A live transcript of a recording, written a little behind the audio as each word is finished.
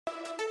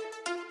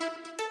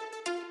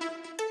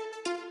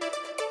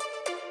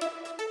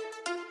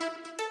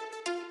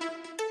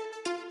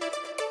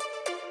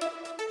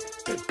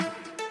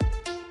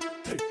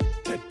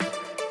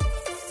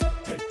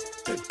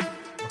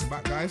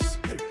guys.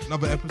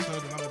 Another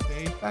episode, another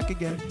day. Back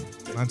again.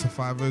 9 to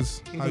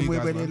 5ers. How you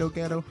guys, man?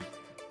 Ghetto.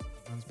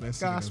 Man's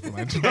best for my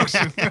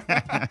introduction.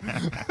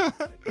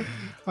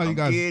 How you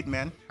guys? I'm good,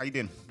 man. How you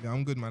doing? Yeah,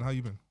 I'm good, man. How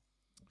you been?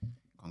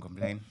 Can't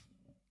complain.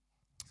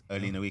 It's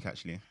early in the week,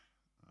 actually.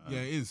 Yeah,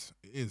 it is.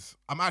 It is.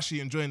 I'm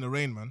actually enjoying the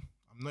rain, man.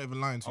 I'm not even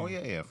lying to you. Oh,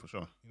 yeah, for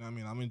sure. You know what I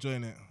mean? I'm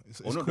enjoying it. It's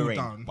Well, not cooled the rain,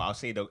 down. but I'll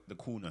say the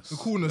coolness. The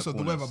coolness of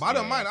the weather. But I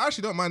don't mind. I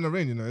actually don't mind the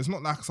rain, you know. It's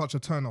not like such a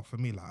turn off for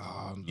me. Like,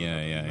 you know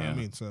what I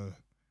mean? So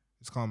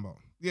it's calm out.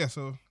 Yeah,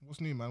 so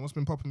what's new, man? What's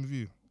been popping with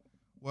you?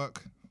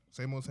 Work?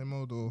 Same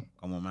old, or?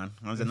 Come on, man.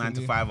 I was a 9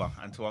 to 5er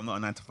until I'm not a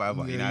 9 to 5er.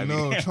 Yeah, you know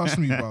what I mean? Trust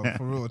me, bro.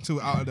 For real.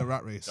 Until out of the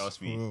rat race.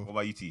 Trust me. What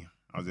about you, T?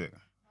 How's it?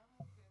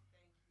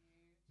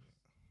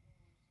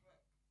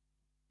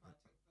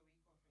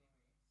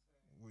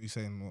 What are you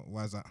saying?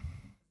 Why is that?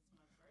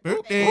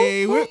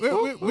 Birthday.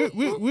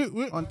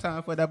 One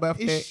time for the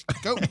birthday. Ish.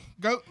 Go.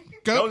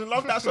 I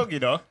love that song, you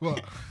know.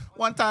 What?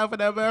 One time for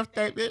the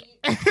birthday, bitch.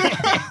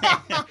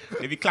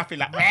 If you clap it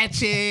like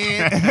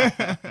ratchet.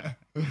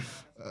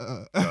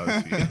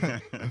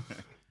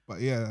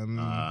 But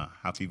yeah.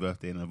 Happy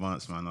birthday in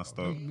advance, man. I'll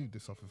start. Let me move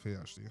this off of here,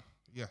 actually.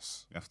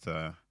 Yes. You have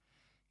to,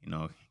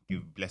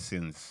 give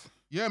blessings.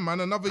 Yeah, man.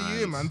 Another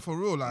year, man. For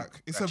real.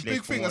 Like, it's a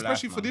big thing,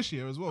 especially life, for this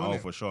year as well. Oh,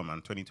 innit? for sure, man.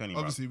 2020,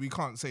 Obviously, we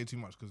can't say too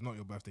much because it's not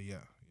your birthday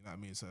yet. You know what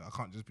I mean? So I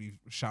can't just be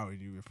showering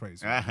you with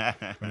praise. But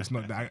it's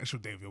not the actual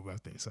day of your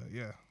birthday. So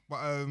yeah. But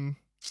I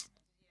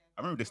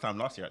remember this time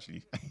last year,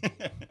 actually.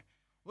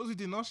 what was we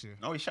doing last year?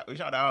 No, we shot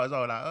that out as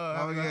well.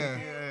 Like,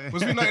 yeah.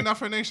 Was we not in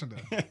Afro Nation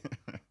then?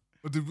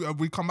 Or did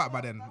we come back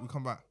by then? We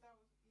come back.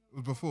 It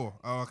was before.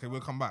 Oh, okay. We'll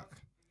come back.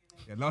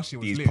 Yeah, last year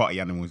was These lit. party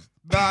animals.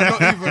 Nah,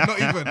 not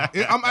even.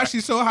 I'm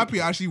actually so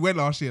happy I actually went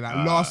last year.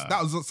 That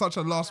was such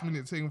a last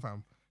minute thing,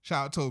 fam.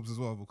 Shout out Tobes as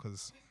well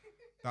because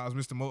that was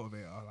Mr.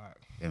 Motivator. Like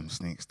them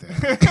snakes there.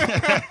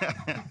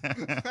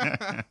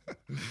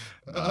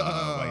 But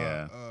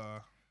yeah.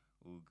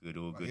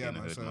 All good yeah, in the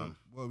man. hood, So man.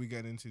 what are we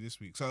getting into this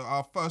week? So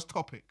our first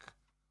topic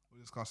we're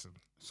discussing.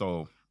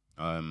 So,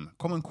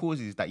 common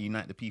causes that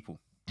unite the people.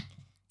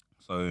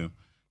 So,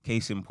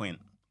 case in point,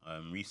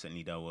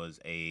 recently there was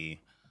a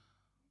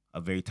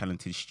very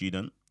talented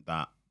student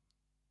that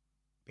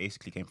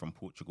basically came from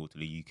Portugal to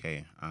the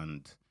UK,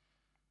 and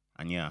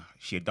yeah,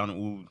 she had done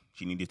all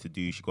she needed to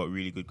do. She got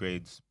really good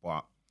grades,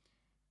 but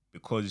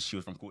because she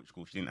was from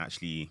Portugal, she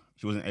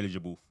wasn't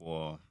eligible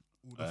for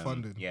All the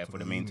funding. for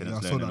the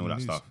maintenance loan and all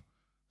that stuff.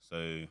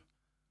 So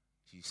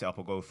she set up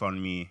a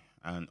GoFundMe,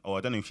 and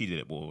I don't know if she did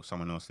it or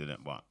someone else did it,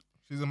 but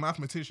she's a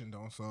mathematician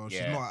though, so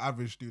she's not an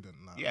average student.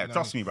 Like, yeah,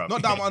 trust me, bro.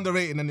 Not that I'm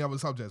underrating any other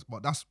subjects,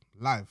 but that's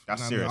live.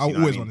 That's you know serious. I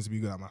always wanted to be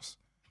good at maths.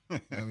 You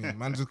know what I mean,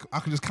 man, I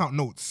can just count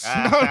notes.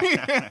 You know what I mean?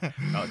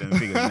 Out them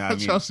figures, you know what I mean?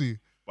 Chelsea.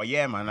 But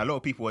yeah, man, a lot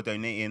of people were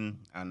donating,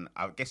 and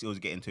I guess it was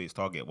getting to its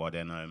target. But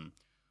then,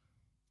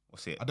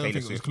 what's it? I don't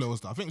think it was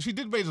closed. I think she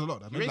did raise a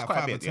lot. I think like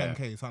 5 or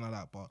 10K, something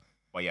like that.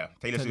 But yeah,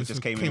 Taylor Swift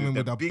just came in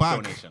with a big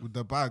bag, donation. with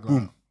the bag.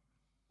 Boom.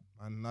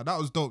 And that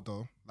was dope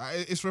though.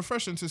 Like it's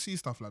refreshing to see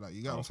stuff like that.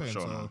 You get what I'm saying?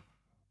 Sure,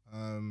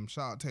 so,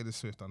 shout out Taylor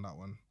Swift on that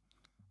one.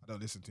 I don't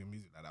listen to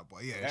music like that,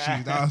 but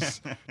yeah,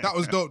 that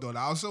was dope though.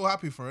 Like, I was so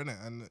happy for her, innit?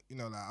 And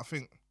like I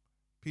think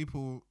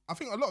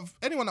a lot of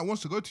anyone that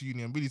wants to go to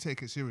uni and really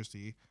take it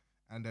seriously,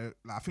 and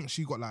like I think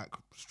she got like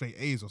straight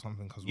A's or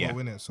something as well,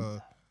 innit?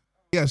 So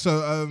yeah,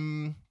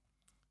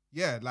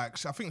 yeah,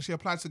 like I think she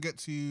applied to get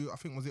to, I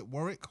think was it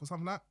Warwick or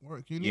something like that?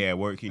 Warwick Uni? Yeah,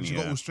 Warwick Uni.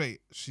 And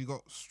she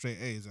got straight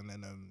A's, and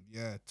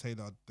then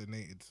Taylor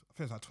donated, I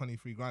think it's like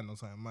 23 grand or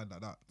something mad like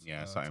that.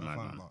 Yeah, something mad,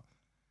 man.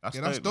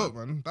 That's dope,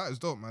 man. That is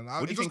dope, man.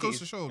 It just goes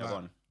to show. Yeah,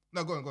 like,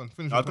 no, go on.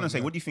 Finish. I was gonna say,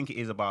 what do you think it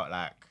is about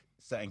like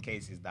certain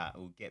cases that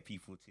will get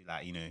people to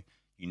like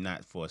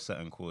unite for a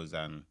certain cause,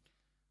 and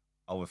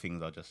other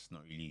things are just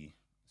not really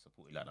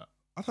supported like that?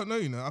 I don't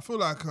know. I feel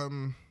like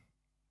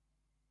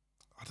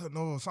I don't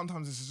know.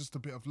 Sometimes it's just a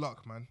bit of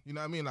luck, man. You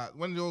know what I mean? Like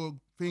when your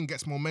thing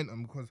gets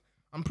momentum, because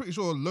I'm pretty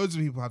sure loads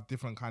of people have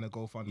different kind of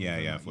GoFundMe.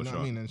 Yeah, for sure. You know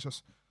what I mean? And it's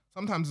just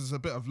sometimes it's a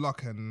bit of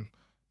luck and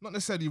not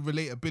necessarily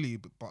relatability,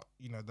 but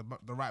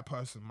the right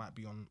person might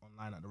be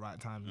online at the right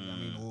time. You know what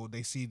I mean? Or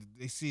they see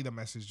the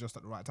message just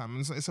at the right time,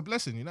 and it's a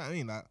blessing. You know what I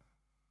mean? Like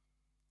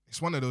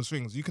it's one of those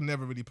things you can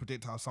never really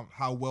predict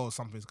how well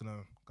something's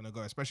gonna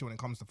go, especially when it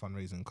comes to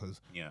fundraising. Because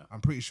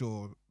I'm pretty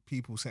sure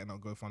people setting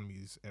up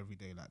GoFundMe's every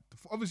day, like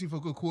obviously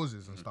for good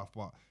causes and stuff.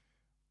 But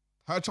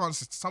her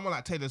chances, someone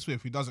like Taylor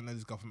Swift, who doesn't know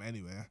this girl from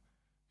anywhere,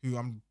 who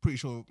I'm pretty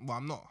sure, well,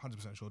 I'm not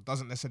 100% sure,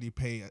 doesn't necessarily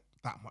pay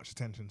that much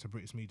attention to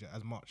British media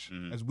as much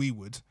as we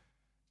would,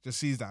 just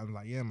sees that and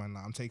like, yeah, man,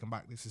 like, I'm taking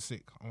back. This is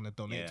sick. I want to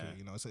donate to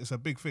it. It's a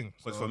big thing.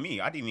 Because for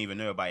me, I didn't even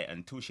know about it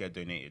until she had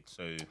donated.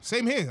 So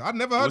same here. I'd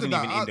never heard of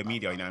that. It wasn't even in the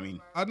media. You know what I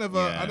mean? I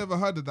never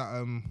heard of that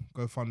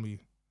GoFundMe.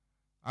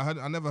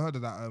 I never heard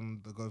of that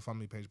the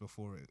GoFundMe page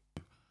before it.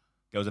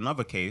 There was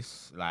another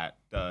case like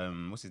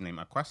what's his name,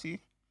 Akwasi?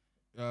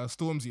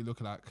 Stormzy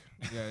looking like.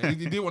 Yeah, he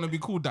didn't want to be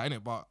called that,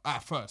 innit? But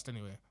at first,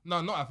 anyway.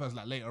 No, not at first,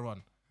 like later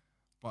on.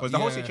 Because the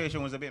whole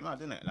situation was a bit mad,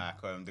 didn't it?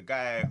 Like the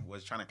guy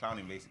was trying to clown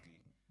him basically.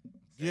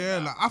 Yeah,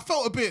 like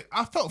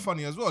I felt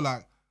funny as well.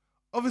 Like,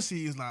 obviously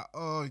he's like,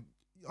 oh,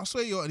 I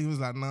swear you're, and he was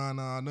like, nah,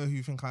 I know who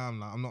you think I am.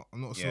 Like, I'm not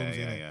Stormzy.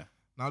 yeah.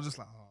 And I was just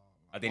like, oh.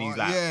 And then he's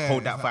like,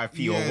 hold that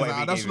 5p or whatever.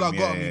 Like, that's what I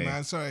got on me,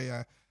 man. Sorry,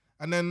 yeah.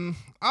 And then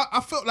I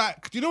felt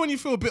like, do you know when you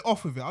feel a bit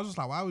off with it? I was just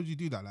like, why would you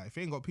do that? Like, if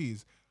you ain't got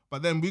peas.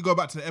 But then we go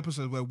back to the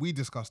episode where we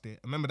discussed it.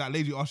 Remember that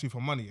lady asked you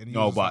for money? And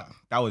no, but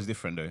that was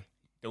different though.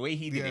 The way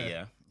he did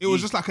it, it was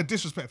just like a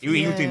disrespect. He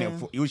was doing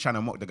it. He was trying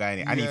to mock the guy in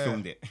it, and he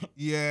filmed it.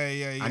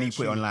 Yeah. And he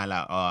put it online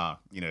like,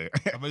 you know.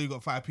 I've only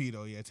got 5p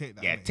though. Yeah, take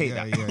that. Yeah, take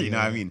that. You know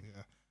what I mean?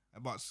 Yeah.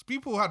 But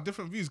people had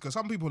different views because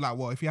some people were like,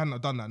 well, if he hadn't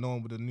have done that, no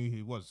one would have knew who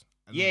he was.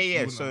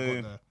 And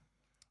So,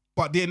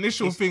 but the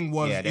initial thing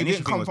was it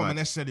didn't come from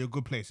necessarily a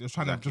good place. It was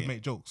trying to just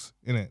make jokes,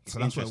 innit? So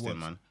that's what it was,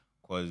 man.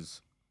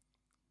 Because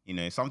you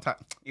know, sometimes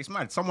it's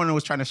mad. Someone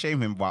was trying to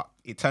shame him, but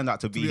it turned out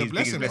to be his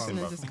biggest blessing,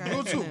 bro.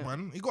 Real talk,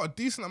 man. He got a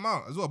decent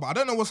amount as well, but I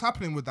don't know what's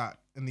happening with that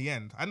in the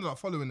end. I ended up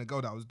following the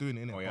girl that was doing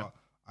it, innit? But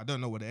I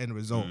don't know what the end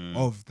result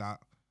of that.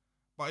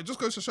 But it just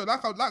goes to show,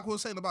 like we were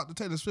saying about the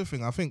Taylor Swift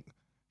thing, I think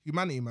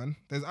humanity, man,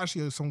 there's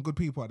actually some good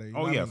people out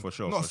there. For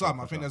sure. Not some,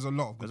 I think there's a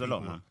lot of good people.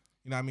 Man.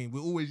 You know what I mean?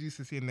 We're always used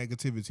to seeing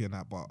negativity and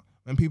that, but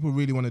when people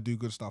really want to do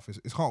good stuff,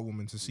 it's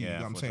heartwarming to see. You know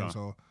what I'm saying? Sure.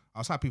 So I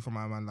was happy for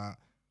my man that.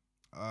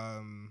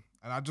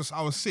 And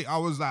I was sick. I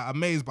was like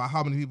amazed by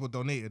how many people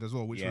donated as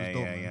well, which was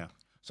dope. Yeah.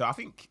 So I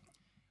think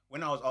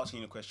when I was asking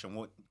you the question,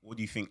 what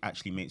do you think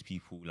actually makes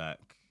people like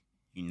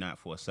unite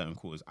for a certain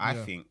cause? I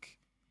think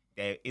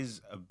there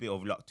is a bit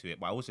of luck to it,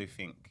 but I also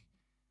think,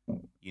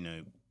 you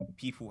know,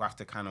 people have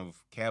to kind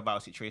of care about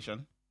a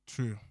situation.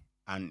 True.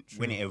 And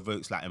when it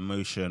evokes like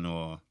emotion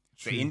or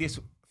so in this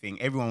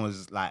thing, everyone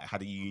was like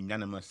had a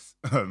unanimous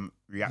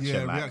reaction.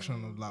 Yeah, like,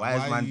 reaction of like, why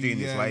is man doing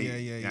this? Why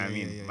you know what I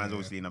mean? Man's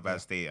obviously in a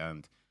bad state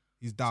and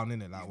he's down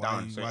in it. Like, he's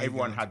down. So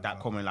everyone had that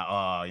comment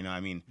like, you know what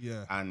I mean?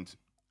 Yeah. And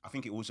I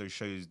think it also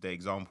shows the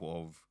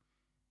example of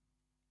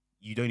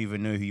you don't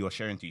even know who you're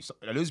sharing to. So,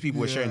 loads of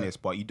people are sharing this,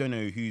 but you don't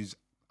know whose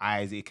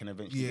eyes it can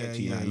eventually get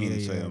to. You know what I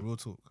mean? So real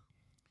talk.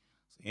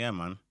 So yeah,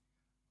 man.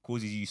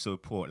 Causes you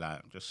support,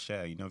 like just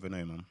share. You never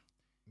know, man.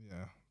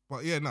 Yeah.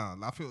 But yeah,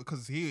 I feel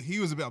because he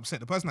was a bit upset.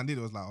 The person that did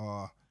it was like,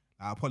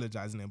 I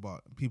apologize, innit?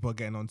 But people are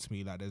getting on to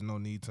me like there's no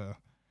need to.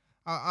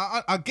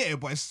 I get it,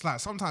 but it's like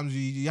sometimes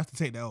you have to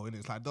take the L, and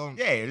it's like don't.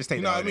 Yeah, just take.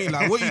 You know what I mean?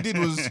 Like what you did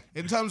was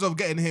in terms of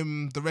getting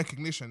him the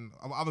recognition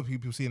of other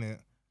people seeing it.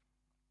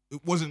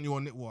 It wasn't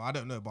your well, I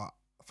don't know, but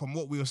from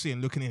what we were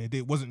seeing, looking in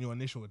it wasn't your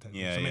initial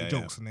intention to make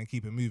jokes and then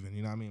keep it moving.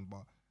 You know what I mean?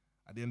 But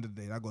at the end of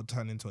the day, that got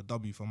turned into a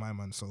W for my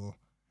man. So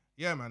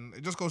yeah, man,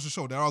 it just goes to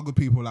show there are good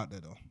people out there,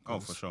 though. Oh,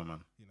 for sure, man.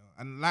 You know,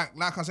 and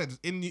like I said,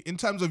 in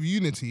terms of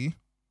unity,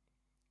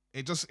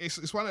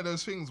 it's one of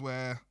those things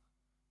where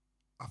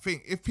I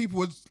think if people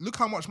would look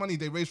how much money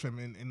they raised for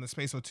him in the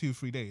space of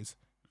 2-3 days.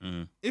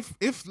 Mm-hmm.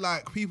 If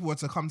like people were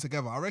to come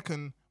together, I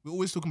reckon we're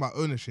always talking about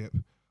ownership.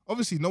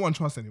 Obviously, no one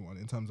trusts anyone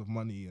in terms of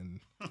money and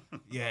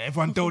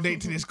everyone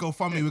donate to this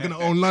GoFundMe. We're gonna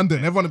own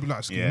London. Everyone would be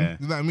like, you know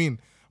what I mean?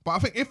 But I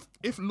think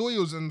if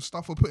lawyers and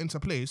stuff were put into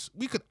place,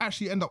 we could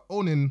actually end up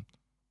owning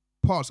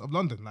parts of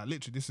London. Like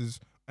literally,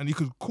 and you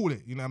could call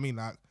it. You know what I mean?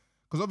 Like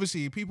because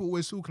obviously people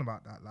always talking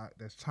about that. Like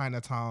there's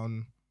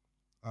Chinatown.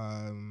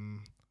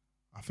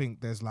 I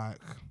think there's like.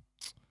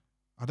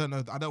 I don't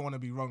know. I don't want to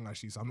be wrong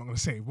actually, so I'm not gonna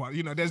say. But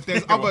you know, there's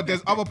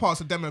other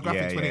parts of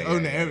demographics where they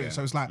own the area.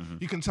 So it's like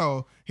you can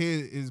tell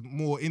here is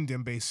more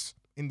Indian based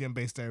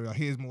area.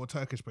 Here's more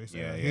Turkish based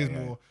area. Here's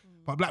more.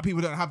 But black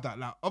people don't have that.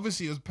 Like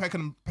obviously it was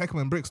Peckham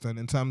and Brixton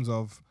in terms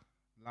of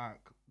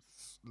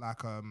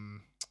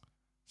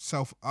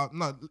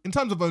in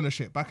terms of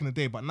ownership back in the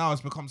day. But now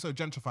it's become so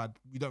gentrified,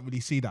 we don't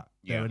really see that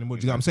there anymore.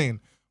 Do you know what I'm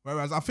saying?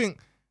 Whereas I think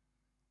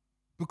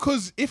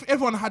because if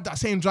everyone had that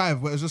same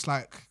drive, where it was just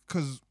like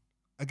because.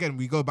 Again,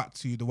 we go back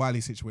to the Wiley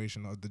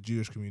situation of the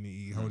Jewish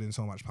community holding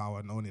so much power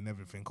and owning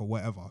everything or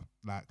whatever.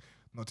 Like,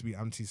 not to be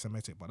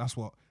anti-Semitic, but that's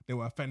what they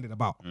were offended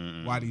about.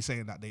 Wiley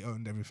saying that they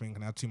owned everything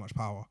and had too much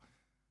power.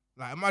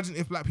 Like, imagine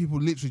if black people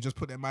literally just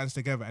put their minds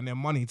together and their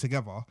money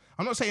together.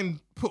 I'm not saying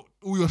put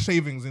all your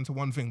savings into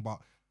one thing, but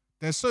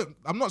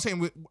I'm not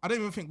saying I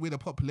don't even think we're the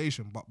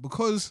population, but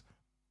because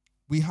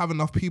we have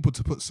enough people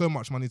to put so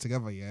much money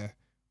together,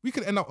 we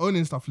could end up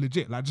owning stuff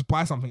legit. Like, just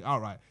buy something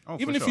outright.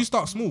 Even if you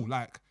start small,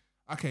 like.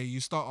 Okay, you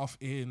start off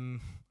in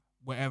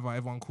wherever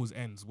everyone calls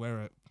ends,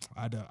 where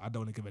I don't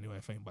want to give anywhere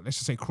fame, but let's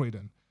just say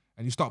Croydon,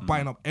 and you start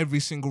buying up every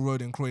single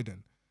road in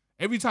Croydon.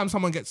 Every time,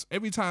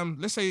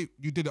 let's say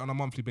you did it on a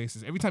monthly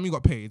basis, every time you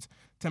got paid,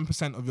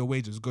 10% of your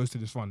wages goes to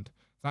this fund.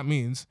 That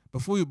means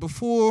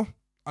before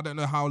I don't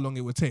know how long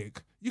it would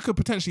take, you could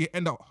potentially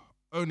end up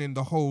owning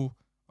the whole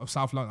of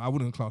South London. I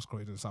wouldn't class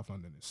Croydon South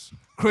London. It's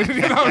Croydon,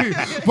 you know what I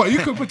mean? But you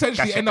could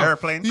potentially end up.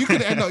 Airplane. You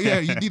could end up. Yeah,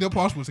 you need a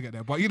passport to get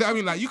there. But you know what I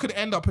mean? Like you could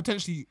end up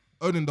potentially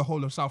owning the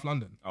whole of South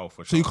London. Oh,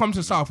 for sure. So you come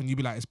to South and you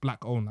be like, it's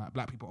black owned. Like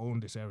black people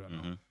own this area.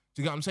 Now. Do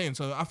you get what I'm saying?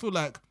 So I feel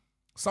like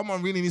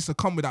someone really needs to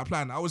come with that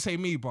plan. I would say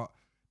me, but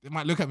they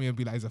might look at me and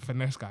be like, he's a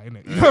finesse guy,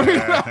 innit? You know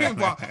what I mean?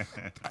 But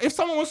if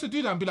someone wants to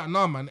do that and be like,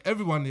 nah, man,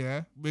 everyone,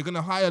 we're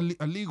gonna hire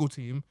a legal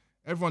team.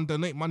 Everyone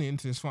donate money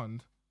into this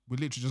fund. we're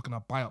literally just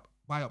gonna buy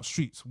up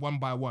streets one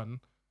by one,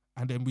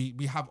 and then we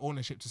have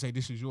ownership to say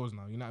this is yours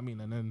now. You know what I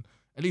mean? And then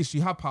at least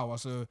you have power.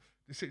 So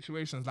the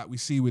situations like we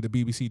see with the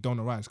BBC don't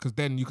arise, because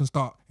then you can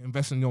start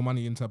investing your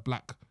money into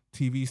black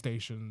TV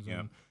stations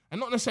and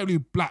not necessarily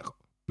black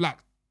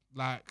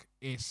like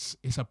it's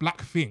a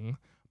black thing,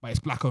 but it's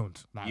black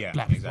owned. Like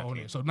black people own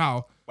it. So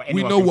now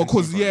we know what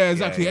causes. Yeah,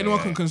 exactly. Anyone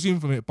can consume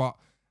from it, but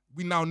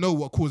we now know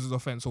what causes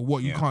offense or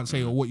what you can't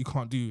say or what you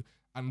can't do,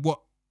 and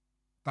what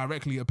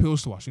directly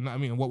appeals to us. You know what I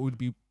mean? And what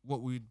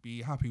we'd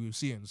be happy with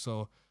seeing.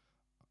 So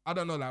I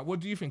don't know. Like, what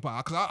do you think about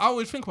that? Because I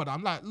always think about that.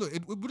 I'm like, look,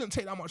 it wouldn't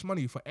take that much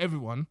money for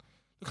everyone.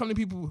 Look how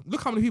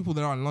many people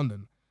there are in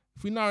London.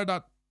 If we narrow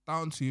that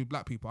down to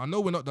black people, I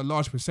know we're not the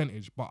large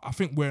percentage, but I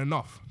think we're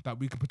enough that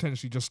we could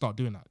potentially just start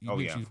doing that. You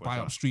literally buy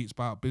up streets,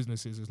 buy up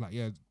businesses. It's like,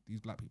 these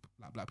black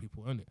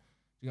people own it.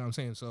 You know what I'm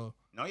saying? So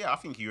no, I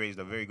think you raised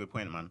a very good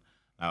point, man.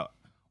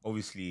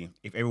 Obviously,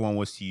 if everyone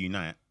was to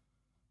unite,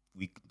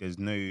 there's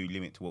no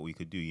limit to what we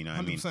could do. You know what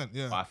I mean?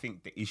 Yeah. But I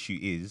think the issue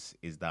is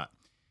that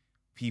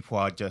people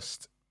are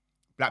just.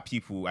 Black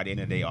people at the end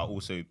of the day are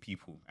also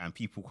people, and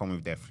people come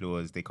with their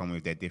flaws. They come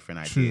with their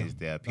different ideas,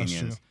 their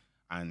opinions,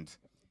 and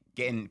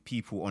getting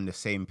people on the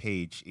same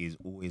page is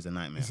always a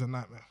nightmare. It's a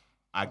nightmare.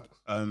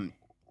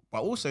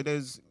 But also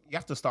you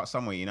have to start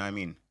somewhere. You know what I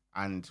mean?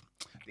 And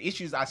the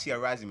issues I see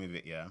arising with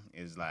it,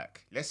 is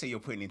like, let's say you're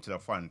putting into the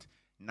fund.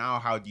 Now,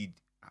 how do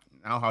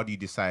you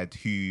decide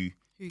who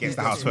gets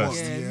the house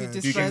first? Who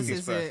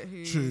disperses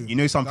it? True. You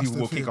know, some people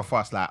will kick a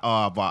fuss like,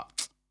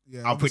 but.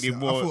 I'll put in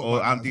more,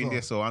 or I'm doing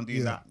this, or I'm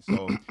doing that.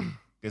 So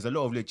there's a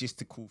lot of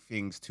logistical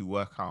things to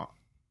work out.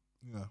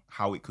 Yeah.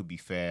 How it could be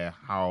fair,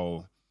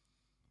 how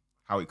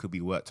it could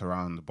be worked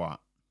around, but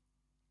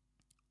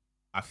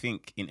I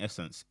think in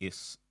essence,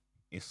 it's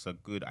a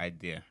good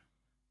idea.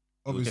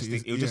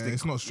 Obviously,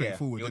 it's not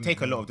straightforward. It'll take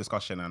a lot of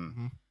discussion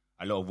and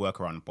a lot of work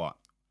around, but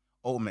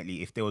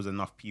ultimately, if there was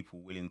enough people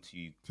willing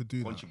to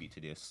contribute to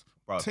this,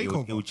 bro, it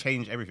will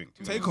change everything.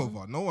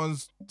 Takeover. No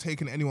one's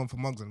taking anyone for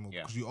mugs anymore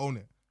because you own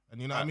it.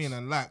 And you know what I mean?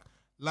 And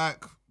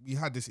like we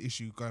had this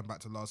issue going back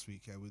to last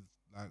week with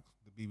like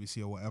the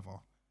BBC or whatever.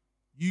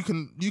 You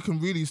can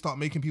really start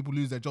making people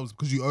lose their jobs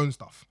because you own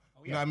stuff.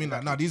 You know what I mean?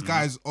 Like now these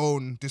guys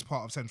own this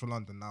part of central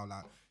London now.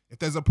 Like if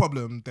there's a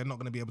problem, they're not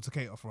going to be able to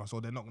cater for us,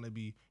 or they're not going to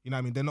be, you know what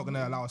I mean? They're not going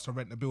to allow us to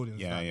rent the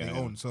buildings that they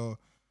own. So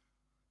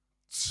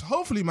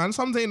hopefully, man,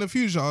 someday in the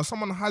future,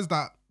 someone has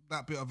that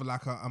bit of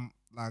like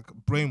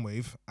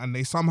brainwave, and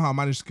they somehow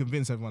manage to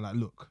convince everyone like,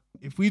 look,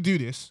 if we do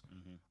this.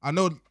 I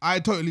know,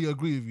 I totally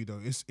agree with you though.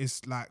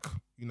 It's like,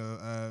 you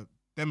know,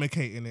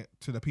 demarcating it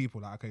to the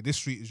people. Like, okay, this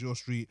street is your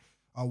street.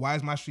 Why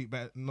is my street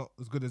not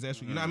as good as their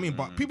street? You know what I mean?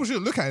 But people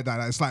shouldn't look at it like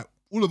that. It's like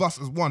all of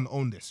us as one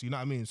own this. You know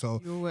what I mean?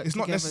 So it's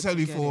not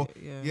necessarily for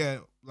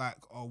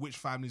which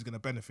family's gonna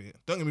benefit.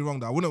 Don't get me wrong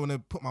though. I wouldn't want to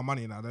put my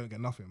money in. I don't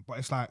get nothing. But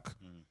it's like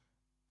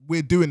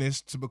we're doing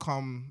this to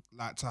become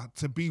like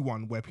to be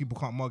one where people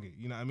can't mug it.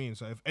 You know what I mean?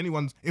 So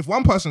if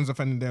one person's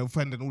offending, they're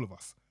offending all of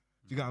us.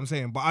 Do you get what I'm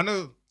saying? But I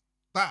know.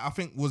 That I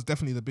think was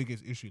definitely the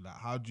biggest issue. Like,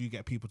 how do you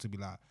get people to be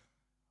like,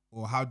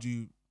 or how do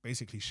you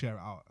basically share it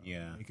out?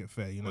 And make it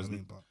fair. You know what I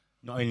mean? But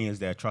not only is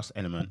there a trust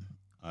element,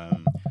 I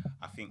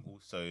think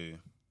also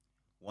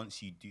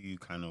once you do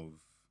kind of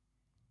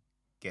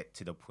get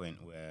to the point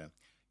where,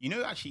 you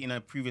know, actually in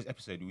a previous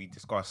episode we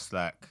discussed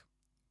like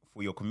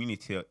for your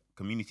community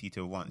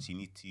to advance, you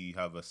need to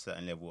have a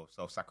certain level of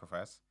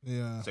self-sacrifice.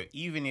 Yeah. So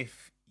even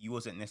if you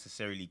wasn't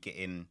necessarily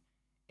getting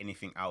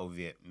anything out of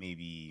it,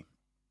 maybe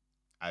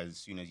as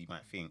soon as you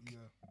might think.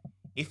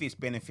 If it's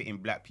benefiting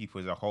black people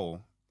as a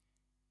whole,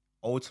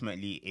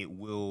 ultimately it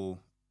will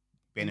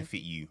benefit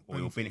you, or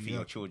it will benefit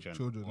your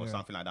children or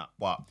something like that.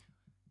 But,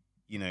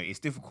 you know, it's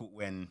difficult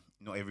when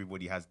not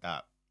everybody has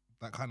that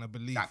kind of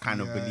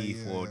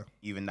belief. Or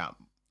even the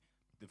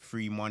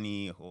free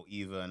money, or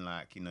even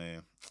like, you know,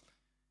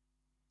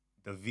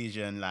 the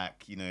vision,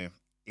 like, you know,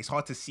 it's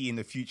hard to see in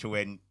the future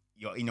when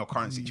you're in your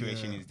current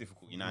situation is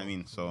difficult, you know what I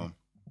mean? So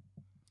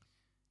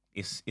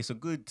it's a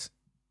good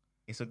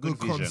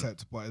vision.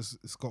 Concept, but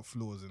it's got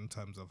flaws in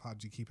terms of how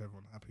do you keep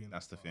everyone happy.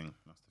 That's the thing.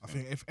 I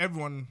think if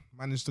everyone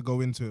managed to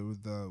go into it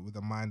with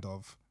the mind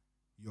of,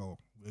 yo,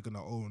 we're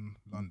gonna own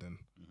London,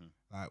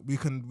 like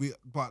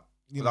but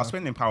you know, our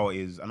spending power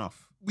is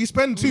enough. We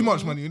spend too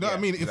much money. You know what I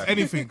mean?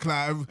 Exactly. If anything,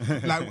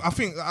 like I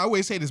think I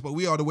always say this, but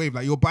we are the wave.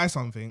 Like you'll buy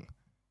something,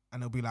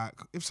 and it'll be like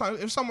if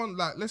someone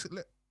like let's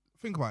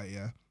think about it.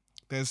 Yeah,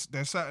 there's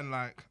certain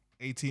like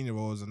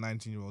 18-year-olds and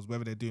 19-year-olds,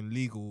 whether they're doing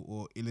legal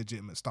or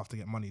illegitimate stuff to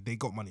get money, they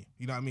got money.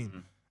 You know what I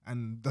mean?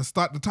 And the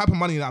type of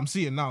money that I'm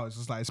seeing now is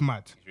just like, it's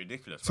mad. It's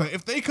ridiculous. So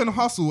if they can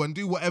hustle and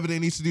do whatever they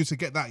need to do to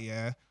get that,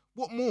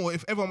 what more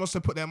if everyone wants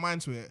to put their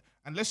mind to it?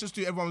 And let's just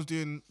do, everyone's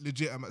doing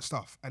legitimate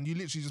stuff, and you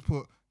literally just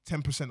put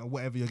 10% of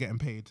whatever you're getting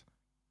paid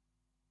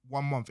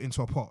 1 month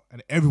into a pot,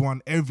 and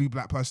every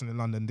black person in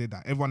London did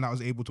that. Everyone that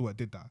was able to work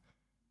did that.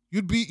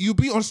 You'd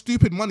be on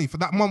stupid money for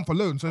that month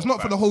alone. So it's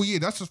not for the whole year.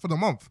 That's just for the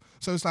month.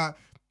 So it's like,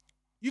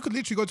 you could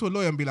literally go to a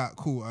lawyer and be like,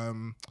 cool,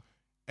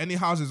 any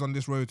houses on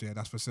this road here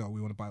that's for sale,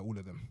 we want to buy all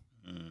of them.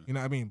 You know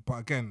what I mean? But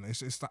again,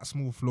 it's that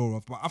small flaw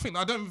of. But I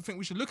don't even think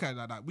we should look at it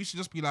like that. We should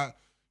just be like,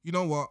 you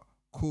know what?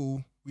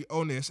 Cool, we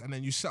own this, and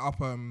then you set up.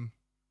 Not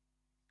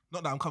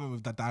that I'm coming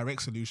with the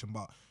direct solution,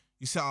 but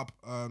you set up.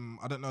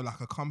 I don't know,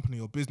 like a company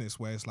or business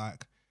where it's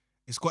like,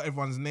 it's got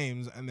everyone's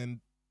names, and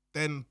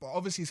then, but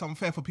obviously it's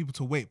unfair for people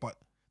to wait, but.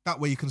 That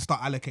way you can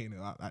start allocating it.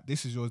 Like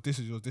this is yours, this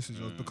is yours, this is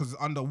yours, because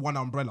it's under one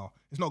umbrella.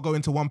 It's not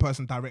going to one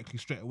person directly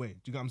straight away.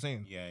 Do you get what I'm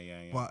saying? Yeah.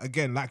 But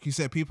again, like you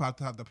said, people have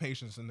to have the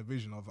patience and the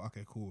vision of,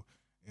 okay, cool,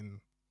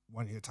 in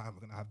 1 year time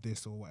we're gonna have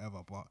this or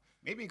whatever. But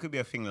maybe it could be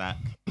a thing like,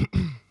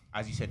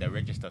 as you said, the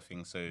register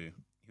thing. So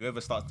whoever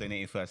starts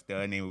donating first,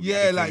 their name will be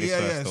added to the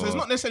list first, So it's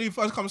not necessarily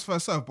first comes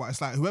first serve, but it's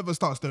like whoever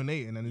starts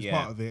donating and is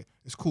part of it,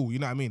 it's cool. You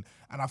know what I mean?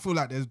 And I feel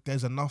like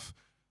there's enough.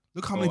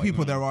 Look how many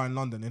people there are in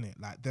London, innit?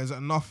 Like there's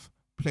enough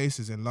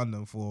places in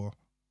London for,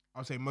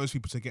 I'd say, most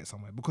people to get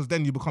somewhere, because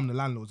then you become the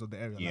landlords of the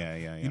area.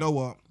 Yeah. You know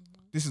what?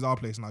 This is our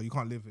place now. You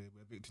can't live here.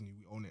 We're evicting you.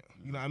 We own it.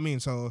 You know what I mean?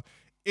 So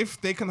if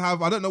they can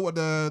have, I don't know what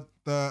the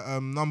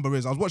number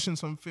is. I was watching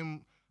some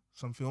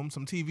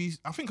TV.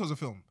 I think it was a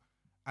film,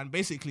 and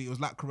basically it was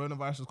like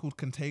coronavirus. It's called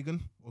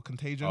Contagion. Oh,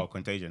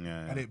 Contagion.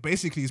 Yeah. And it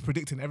basically is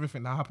predicting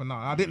everything that happened now.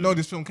 I didn't know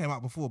this film came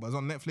out before, but it's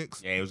on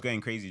Netflix. Yeah, it was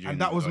going crazy.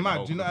 And that was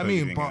mad. Do you know what I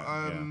mean? But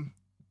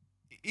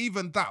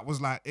even that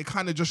was like, it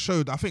kind of just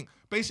showed. I think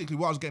basically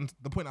what I was getting,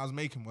 the point I was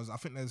making was, I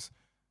think there's,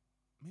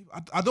 maybe,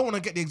 I don't want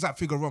to get the exact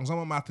figure wrong.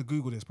 Someone might have to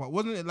Google this, but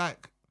wasn't it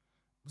like,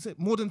 was it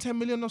more than 10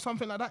 million or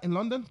something like that in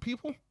London?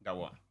 People that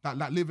what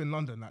that live in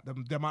London, like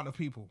the amount of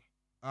people.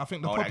 I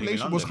think the that live in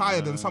population was London?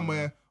 higher than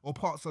somewhere or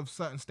parts of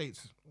certain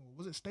states.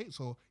 Was it states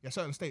or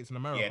certain states in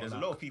America? Yeah, there's a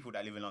lot of people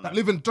that live in London. That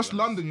live in just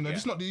London, you know,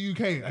 just not the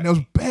UK. And there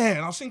was bare,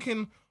 and I was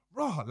thinking,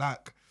 raw,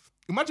 like,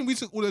 imagine we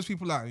took all those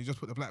people out and you just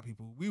put the black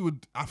people.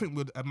 I think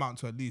would amount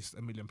to at least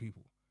 1 million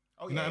people.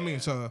 Oh, you know what I mean?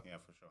 So yeah,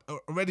 for sure.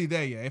 Already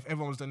there, if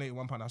everyone was donating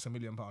 £1, that's £1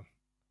 million. You know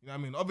what I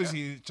mean?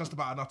 Obviously, it's just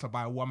about enough to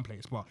buy one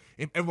place, but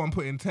if everyone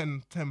put in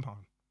 £10,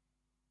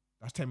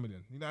 that's 10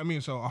 million. You know what I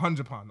mean? So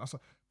 £100. That's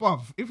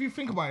bruv, if you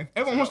think about it,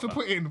 if everyone wants to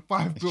put in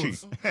 5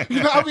 bills, you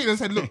know what I mean? And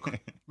said, look,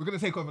 we're gonna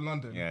take over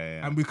London,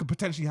 and we could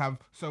potentially have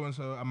so and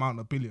so amount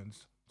of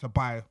billions to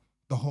buy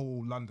the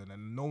whole London,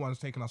 and no one's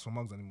taking us for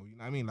mugs anymore. You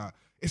know what I mean? Like,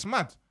 it's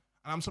mad.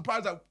 And I'm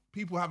surprised that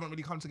people haven't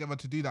really come together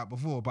to do that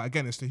before. But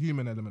again, it's the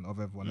human element of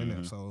everyone,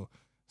 innit? So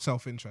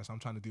self-interest. I'm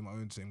trying to do my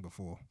own thing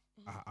before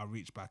I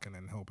reach back and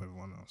then help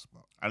everyone else.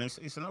 But and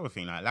it's another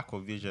thing, like lack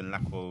of vision,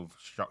 lack of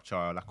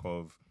structure, lack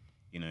of,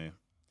 you know.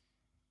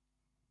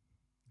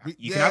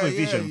 You can have a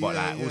vision, but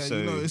like also,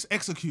 you know, it's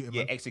executing.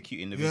 Yeah,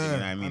 executing the vision. You know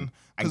what I mean?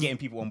 And getting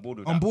people on board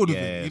with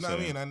it. You know what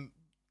I mean? And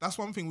that's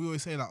one thing we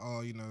always say, like,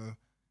 oh, you know,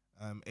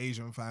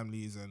 Asian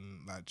families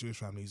and like Jewish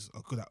families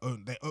are good at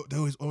they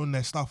always own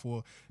their stuff,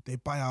 or they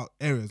buy out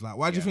areas. Like,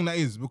 why do you think that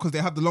is? Because they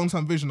have the long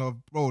term vision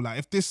of, bro, like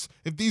if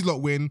these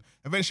lot win,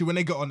 eventually when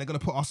they get on, they're gonna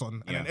put us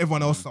on, and then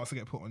everyone else starts to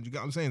get put on. Do you get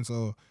what I'm saying?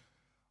 So,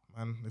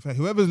 man, if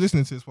whoever's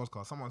listening to this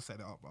podcast, someone set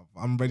it up, bro.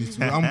 I'm ready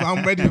to.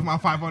 I'm ready with my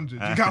 500. You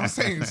get what I'm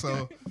saying?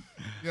 So,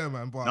 yeah,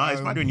 man. But no,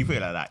 it's mad when you put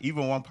it like that.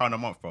 Even £1 a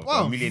month, bro.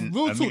 Well, $1 million.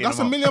 Real talk, that's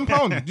 £1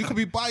 million. You could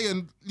be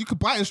buying. You could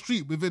buy a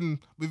street within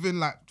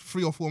like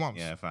 3 or 4 months.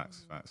 Yeah,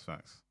 facts.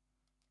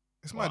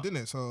 It's mad, isn't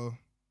it? So,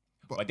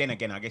 but then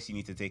again, I guess you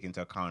need to take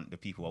into account the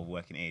people of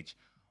working age.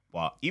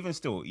 But even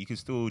still, you can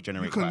still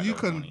generate. You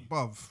can, money.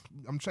 Bruv,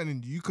 I'm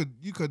telling you,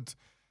 you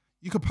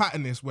could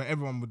pattern this where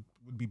everyone would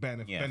be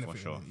benefiting. For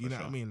sure. You know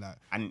what I mean? Like,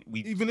 and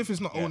even if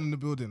it's not owning the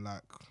building,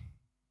 like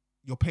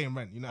you're paying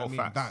rent. You know what I mean?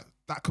 Facts.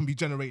 That can be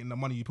generating the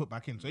money you put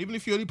back in. So even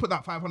if you only put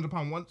that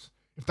 £500 once,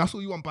 if that's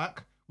all you want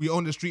back, we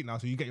own the street now,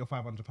 so you get your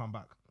 £500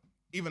 back.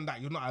 Even that,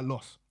 you're not at a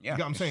loss. Yeah, you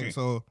get what I'm saying? True.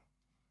 So,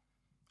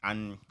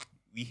 and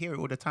we hear it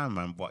all the time,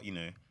 man. But you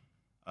know,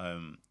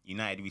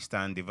 united we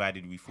stand,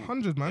 divided we fall.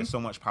 100, man. There's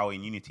so much power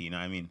in unity. You know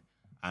what I mean?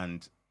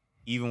 And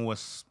even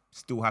what's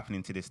still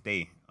happening to this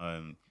day.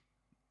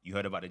 You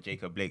heard about the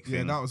Jacob Blake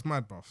thing? Yeah, that was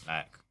mad, bruv.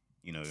 Like,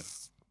 you know,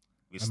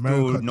 we're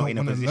America still not in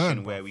a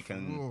position where bruv. we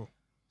can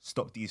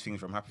stop these things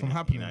from happening.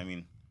 You know what I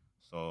mean?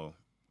 So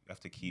we have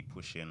to keep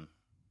pushing,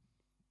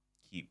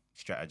 keep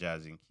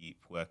strategizing, keep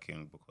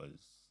working, because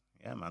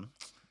yeah, man.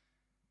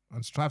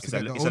 And strive to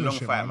get the ownership, it's a long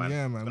fight, man.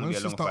 Yeah, man.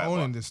 Once you start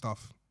owning this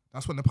stuff,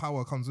 that's when the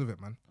power comes with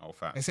it, man. Oh,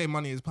 facts. They say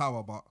money is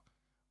power, but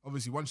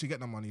obviously once you get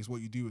the money, it's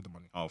what you do with the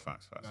money. Oh,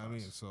 facts. You know what I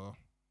mean? So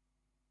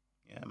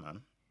yeah, man.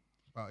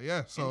 But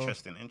yeah, so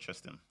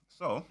interesting.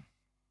 So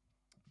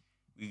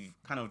we've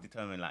kind of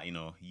determined, like, you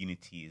know,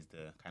 unity is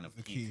the kind of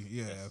the key.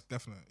 Yeah,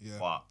 definitely. Yeah.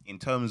 But in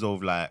terms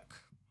of like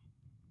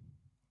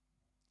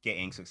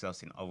getting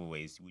success in other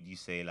ways, would you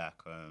say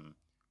like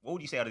what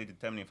would you say are the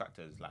determining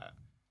factors? Like,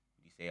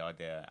 would you say are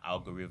there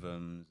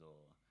algorithms or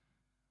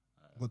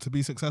but to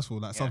be successful,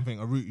 like something,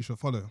 a route you should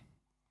follow?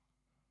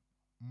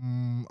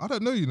 I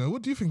don't know, you know.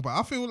 What do you think about it?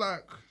 I feel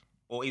like,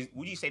 or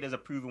would you say there's a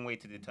proven way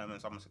to determine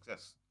someone's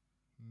success?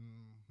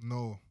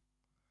 No,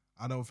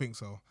 I don't think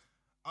so.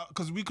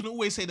 Because we can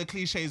always say the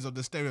cliches of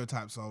the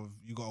stereotypes of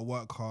you got to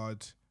work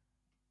hard,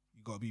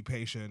 you got to be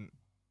patient,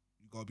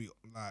 you got to be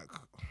like,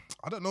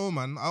 I don't know,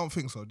 man. I don't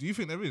think so. Do you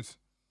think there is?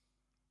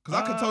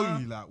 Because I can tell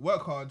you, like,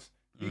 work hard,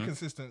 be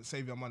consistent,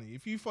 save your money.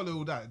 If you follow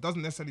all that, it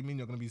doesn't necessarily mean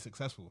you're going to be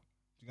successful.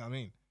 Do you know what I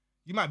mean?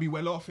 You might be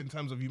well off in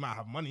terms of you might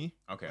have money.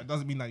 Okay. It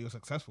doesn't mean that you're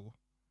successful.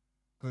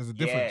 Because there's a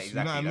Yeah, difference. You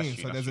know exactly, what I that's mean?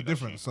 true, So that's there's a true, that's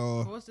difference. But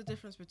So what's the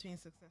difference between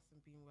success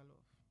and being well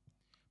off?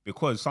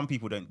 Because some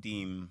people don't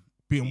deem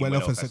being well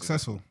off as as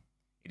successful.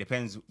 It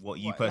depends what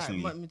you What,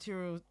 personally. like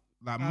material.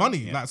 Like money.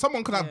 Yeah. Like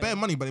someone could have Yeah. bare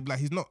money, but they'd be like,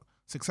 he's not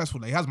successful.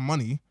 Like, he has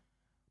money,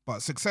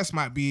 but success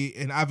might be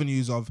in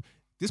avenues of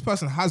this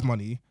person has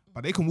money,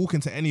 but they can walk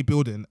into any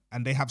building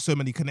and they have so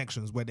many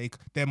connections where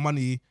their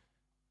money,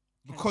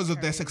 because of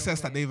carry their a long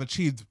success that way. they've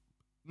achieved,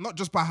 not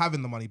just by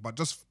having the money, but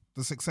just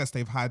the success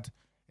they've had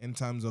in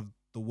terms of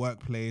the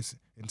workplace,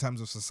 in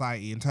terms of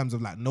society, in terms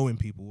of like knowing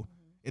people.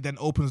 It then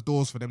opens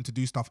doors for them to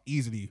do stuff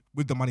easily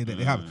with the money that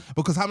they have.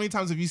 Because how many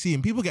times have you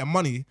seen people get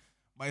money,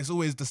 but it's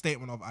always the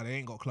statement of, they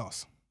ain't got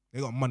class. They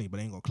got money, but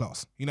they ain't got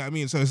class. You know what I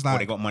mean? So it's Or like,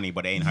 they got money,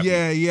 but they ain't happy.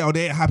 yeah, or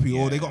they ain't happy,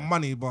 or they Yeah. got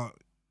money, but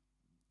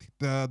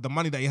the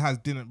money that he has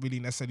didn't really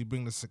necessarily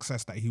bring the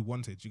success that he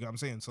wanted. You get what I'm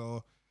saying?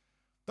 So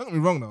don't get me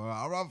wrong though.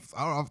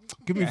 I'll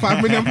give me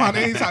 £5 million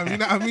anytime. You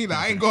know what I mean? Like,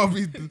 I ain't gotta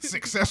be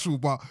successful,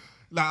 but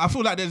like I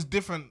feel like there's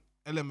different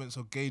elements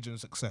of gauging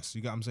success.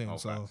 You get what I'm saying? Oh,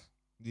 So facts.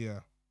 yeah,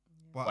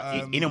 But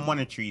but in a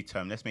monetary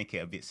term, let's make it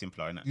a bit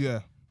simpler, innit?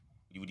 yeah,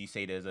 Would you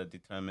say there's a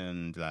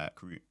determined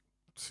like route?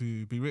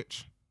 to be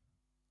rich.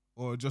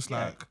 Or just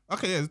Yeah. like,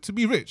 okay, yeah, to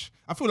be rich.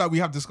 I feel like we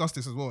have discussed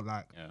this as well.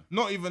 Like, Yeah.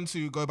 not even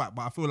to go back,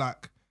 but I feel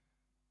like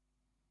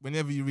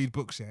whenever you read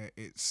books, yeah,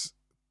 it's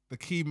the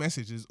key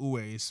message is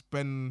always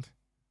spend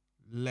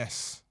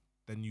less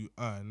than you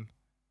earn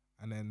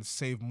and then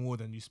save more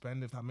than you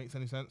spend, if that makes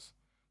any sense.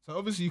 So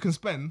obviously you can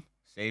spend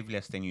Save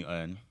less than you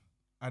earn.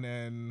 and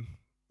then,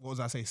 what was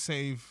I say?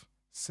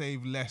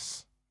 Save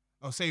less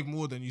or save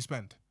more than you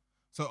spend.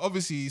 So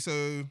obviously,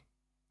 so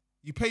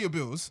you pay your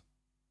bills.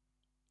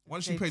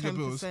 Once you Say paid your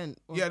bills, 10%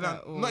 of yeah, that,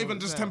 or not even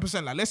just that.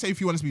 10%. Like, let's say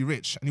if you want to be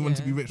rich and you want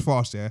to be Yeah. rich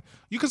fast, yeah,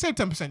 you can save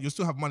 10%. You'll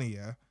still have money,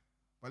 yeah.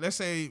 But let's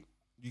say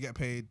you get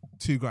paid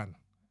 £2,000.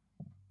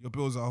 Your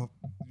bills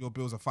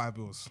are 5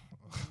 bills.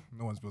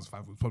 No one's bills are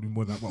 5 bills, probably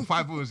more than that. But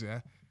 5 bills,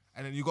 yeah.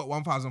 And then you got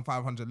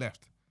 1,500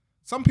 left.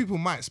 Some people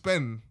might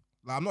spend.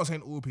 Like, I'm not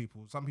saying all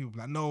people. Some people be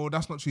like, no,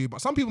 that's not true. But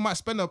some people might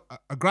spend a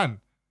grand,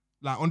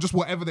 like, on just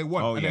whatever they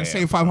want, Oh, and yeah, then yeah.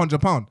 save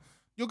 £500.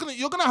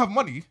 You're gonna have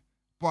money.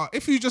 But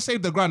if you just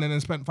saved a grand and then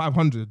spent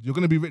 500, you're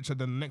gonna be richer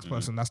than the next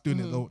person that's doing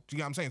it. Though, do you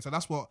get what I'm saying? So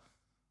that's what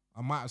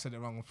I might have said it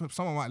wrong.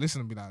 Someone might listen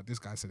and be like, "This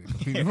guy said it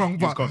completely wrong."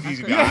 It's But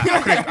confusing me. I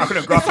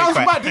couldn't it grasp sounds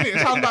it. bad, didn't it? It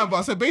sounds bad.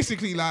 But so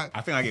basically, like,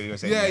 I think I get what you're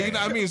saying. yeah, you know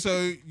what I mean.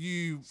 So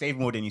you, Save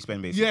more than you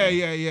spend, basically.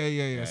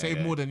 yeah. Save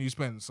yeah. more than you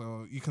spend.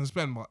 So you can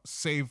spend, but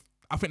save.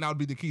 I think that would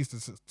be the keys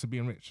to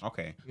being rich.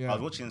 Okay. Yeah. I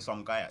was watching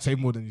some guy. Save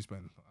more than you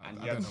spend. And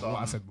I he had don't know what I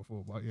some- said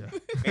before, but yeah.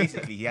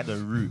 Basically, he had a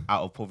route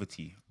out of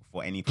poverty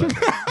for any person.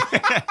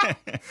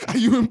 Are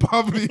you in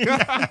poverty?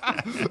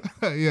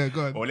 Yeah,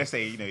 go on. Or let's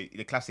say,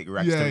 the classic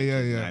rags Yeah, to riches, yeah,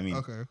 you know yeah. what I mean?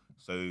 Okay.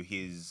 So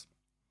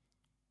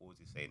what was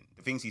he saying?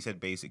 The things he said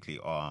basically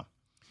are,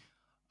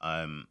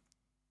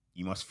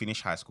 you must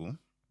finish high school.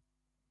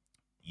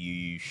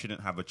 You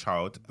shouldn't have a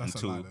child That's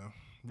until. a lie, though.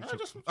 No,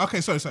 just-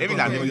 Okay, sorry. Let me Go on,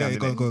 land, yeah, let me land,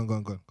 go let me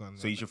on. Go on.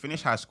 So you should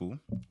finish high school.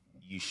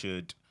 You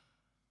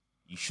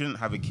shouldn't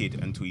have a kid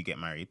until you get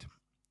married,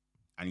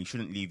 and you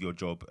shouldn't leave your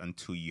job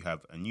until you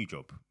have a new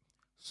job.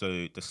 So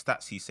the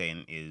stats he's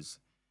saying is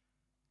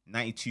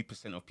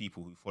 92% of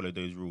people who follow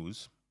those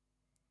rules,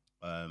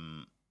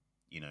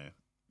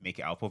 make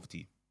it out of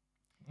poverty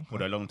for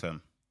the long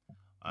term,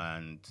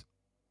 and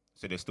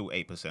so there's still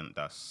 8%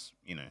 that's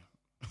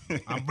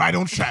I'm right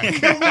on track.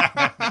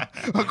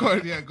 Go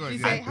on, yeah. Did you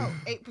say how?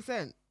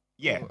 8%?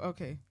 yeah. Oh,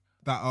 okay.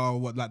 That are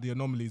what, like the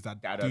anomalies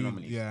that That are do,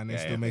 anomalies. yeah, and they Yeah,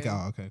 still yeah. make it Yeah.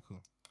 out. Okay,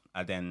 cool.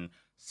 And then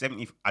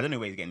 70. I don't know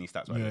where he's getting these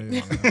stats.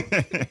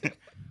 Yeah,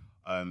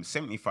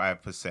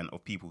 75%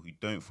 of people who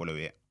don't follow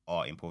it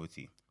are in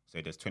poverty.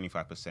 So there's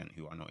 25%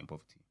 who are not in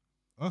poverty.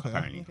 Okay,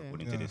 Apparently, Okay.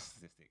 according Yeah. to this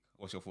statistic.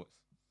 What's your thoughts?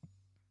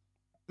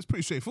 it's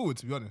pretty straightforward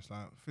to be honest.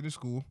 Like, finish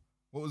school.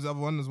 What was the other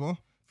one as well?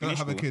 Finish don't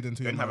have a school, kid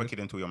until Don't you're have a married. kid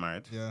until you're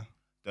married. Yeah,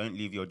 Don't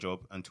leave your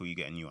job until you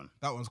get a new one.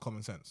 that one's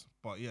common sense.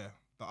 But yeah,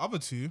 the other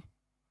two.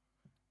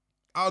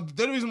 The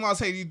only reason why I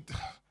say,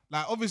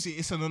 like, obviously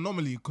it's an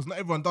anomaly because not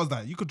everyone does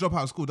that. You could drop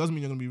out of school, doesn't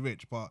mean you're gonna be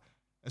rich. But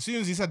as soon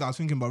as he said that, I was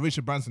thinking about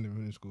Richard Branson didn't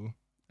finish school.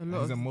 A He's lot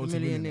a of the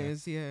multi-millionaire.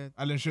 millionaires, yeah.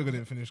 Alan Sugar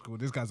didn't finish school.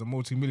 This guy's a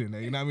multi-millionaire.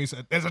 You know what I mean? So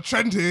there's a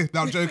trend here.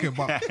 No, I'm joking,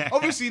 but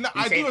obviously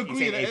I do agree.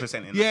 He's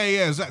that 8% in yeah,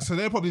 exactly. So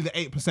they're probably the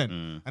 8%,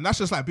 Mm. and that's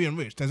just like being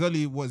rich. There's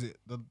only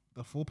the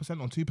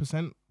 4% or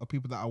 2% of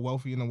people that are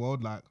wealthy in the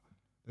world. Like,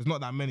 there's not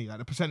that many. Like,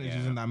 the percentage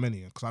isn't that many.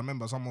 Because I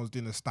remember someone was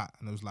doing a stat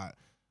and it was like,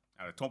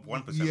 At the top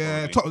 1%.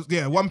 yeah, probably.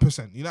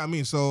 1%. You know what I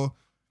mean? So,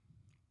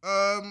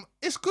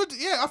 it's good.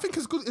 Yeah, I think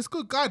it's good. It's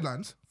good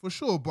guidelines for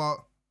sure. But,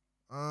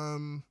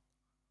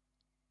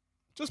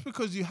 just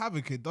because you have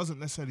a kid doesn't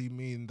necessarily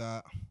mean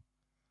that.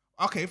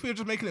 Okay, if we're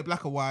just making it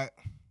black or white,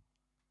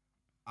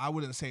 I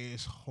wouldn't say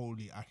it's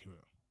wholly accurate.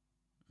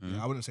 Mm.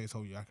 Yeah, I wouldn't say it's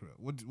wholly accurate.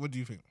 What do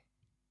you think?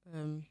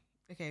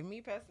 Okay,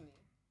 me personally,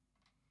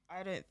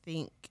 I don't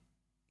think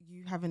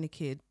you having a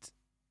kid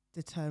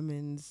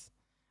determines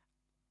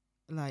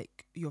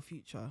like your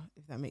future,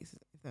 if that makes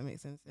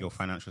sense. Your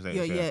financial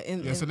Yeah,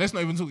 status. yeah. So let's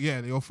not even talk.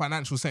 Yeah, your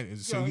financial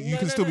status. So Yeah, you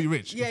can still be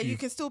rich. Yeah, if you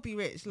can still be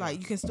rich. Like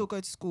you can still go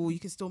to school. You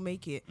can still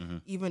make it,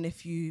 even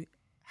if you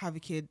have a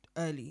kid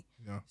early.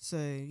 Yeah. So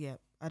yeah,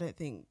 I don't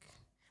think,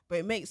 but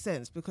it makes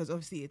sense because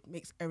obviously it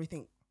makes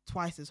everything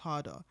twice as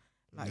harder.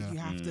 Like Yeah. you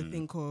have to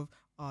think of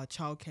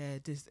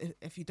childcare. This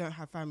if you don't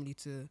have family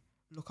to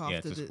look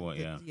after to support,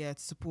 to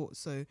support.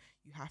 So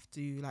you have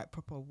to like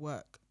proper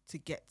work to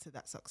get to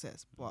that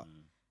success. But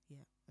yeah,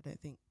 I don't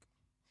think.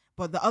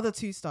 But the other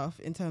two stuff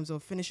in terms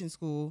of finishing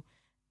school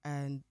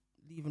and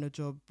leaving a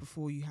job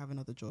before you have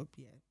another job,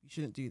 yeah, you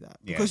shouldn't do that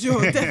because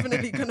you're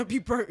definitely gonna be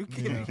broke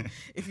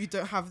if you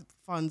don't have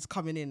funds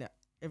coming in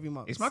every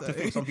month. It's mad to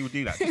think some people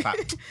do that. It's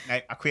like,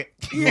 hey, I quit.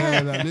 Yeah,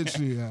 like,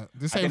 literally. Yeah,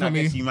 the same for I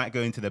me. guess you might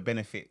go into the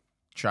benefit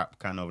trap,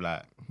 kind of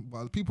like.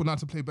 But people know how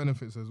to play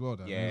benefits as well.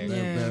 Though. Yeah,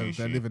 they're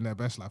true. living their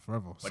best life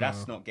forever. But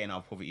that's not getting out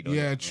of poverty, though.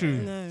 Yeah, is it? true,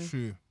 No.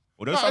 true.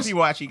 Although some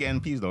people are actually getting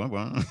peas, though.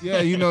 But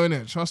Yeah, you know,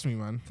 innit? Trust me,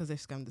 man. Because they've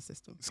scammed the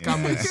system.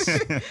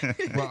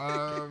 Scammers.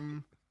 But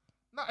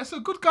no, it's a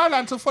good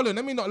guideline to follow.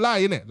 Let me not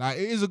lie, innit? Like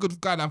it is a good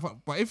guideline.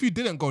 But if you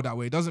didn't go that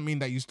way, it doesn't mean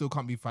that you still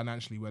can't be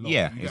financially well off.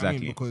 Yeah, You get what I exactly.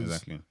 mean? Because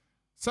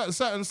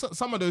Exactly.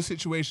 some of those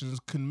situations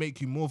can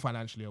make you more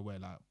financially aware.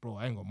 Like, bro,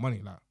 I ain't got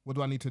money. Like, what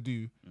do I need to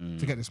do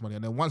to get this money?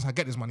 And then once I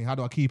get this money, how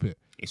do I keep it?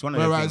 It's one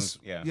of Whereas,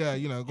 the things.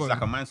 you know, It's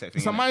like a mindset thing.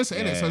 it's a innit? mindset,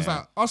 innit? Yeah, So it's yeah.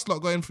 like us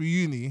lot going through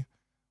uni,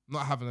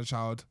 not having a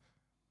child,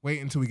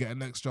 waiting until we get a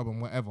next job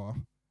and whatever.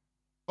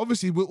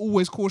 Obviously, we're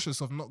always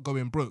cautious of not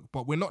going broke,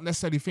 but we're not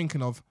necessarily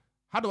thinking of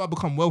how do I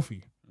become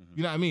wealthy?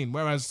 You know what I mean?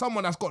 Whereas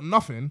someone that's got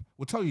nothing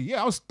will tell you,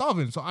 yeah, I was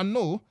starving. So I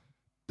know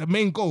the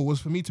main goal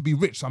was for me to be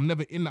rich. So I'm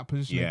never in that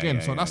position Yeah, again.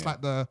 yeah, So yeah, that's yeah.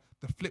 like the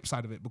flip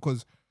side of it,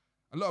 because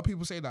a lot of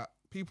people say that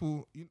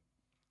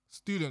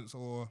students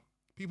or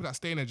people that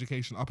stay in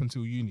education up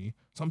until uni,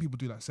 some people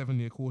do like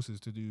 7-year courses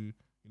to do, you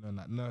know,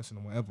 like nursing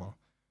or whatever.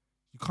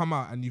 You come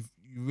out and you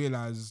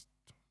realize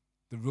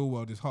the real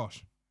world is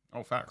harsh.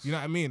 Oh, facts. You know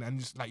what I mean? And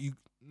just like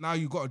now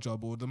you got a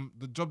job, or the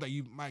job that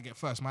you might get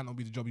first might not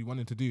be the job you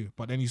wanted to do,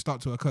 but then you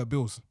start to incur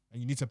bills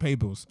and you need to pay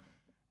bills.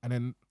 And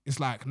then it's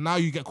like now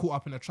you get caught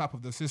up in the trap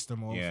of the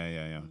system of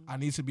Yeah. I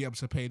need to be able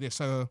to pay this.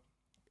 So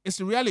it's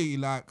the reality,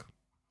 like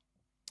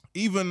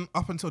even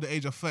up until the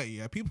age of 30,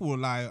 yeah, people will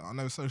lie. I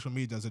know social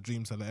media is a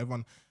dream seller.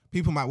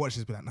 People might watch this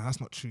and be like, nah,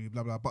 that's not true,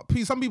 blah, blah. But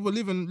some people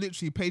live in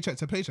literally paycheck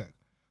to paycheck.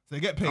 So they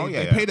get paid,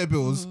 they pay their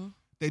bills,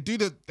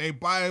 they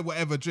buy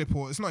whatever drip,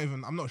 or it's not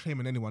even, I'm not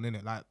shaming anyone in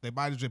it. Like they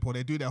buy the drip, or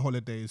they do their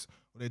holidays,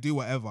 or they do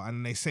whatever,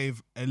 and they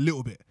save a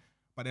little bit.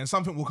 But then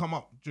something will come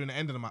up during the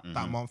end of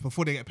that month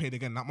before they get paid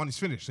again. That money's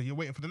finished, so you're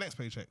waiting for the next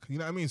paycheck. You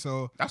know what I mean?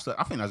 So I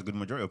think that's a good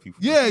majority of people.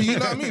 yeah, you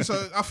know what I mean?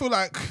 So I feel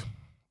like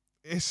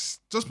it's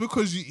just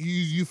because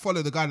you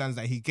follow the guidelines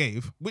that he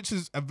gave, which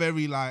is a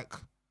very like,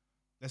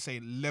 let's say,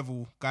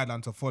 level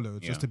guideline to follow,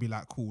 just to be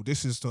like, cool,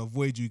 this is to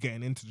avoid you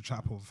getting into the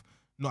trap of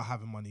not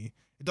having money.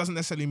 It doesn't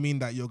necessarily mean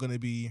that you're going to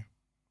be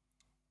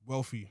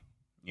wealthy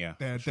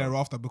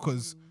thereafter,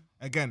 because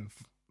again,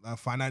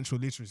 financial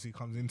literacy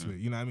comes into it.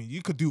 You know what I mean?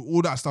 You could do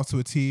all that stuff to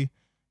a T.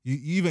 You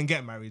even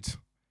get married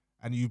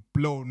and you've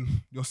blown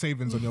your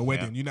savings on your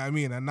wedding. You know what I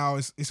mean? And now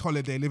it's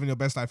holiday, living your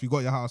best life. You got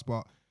your house,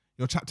 but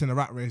you're trapped in a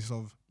rat race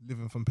of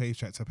living from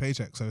paycheck to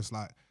paycheck. So it's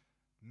like,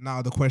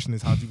 now the question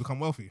is, how do you become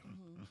wealthy?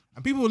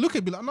 And people will look at it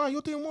and be like, no,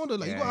 you're doing more than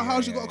like, you got a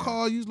house, you got a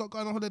car, you're not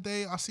going on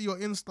holiday. I see your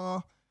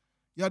Insta,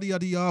 yada,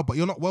 yada, yada, but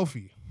you're not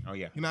wealthy. Oh,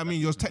 yeah. You know what I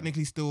mean? You're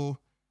technically still,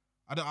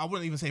 I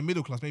wouldn't even say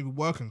middle class, maybe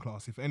working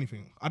class, if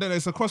anything. I don't know.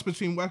 It's a cross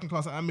between working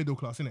class and middle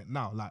class, isn't it?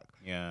 Now, like,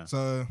 Yeah.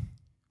 so.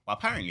 Well,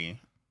 apparently,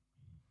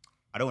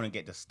 I don't want to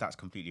get the stats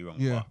completely wrong,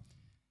 Yeah. but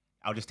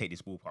I'll just take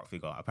this ballpark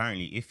figure.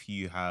 Apparently, if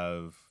you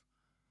have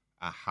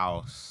a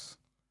house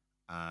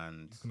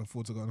and Can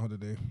afford to go on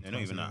holiday. no,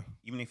 not even that.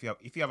 Even if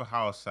you have a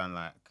house and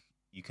like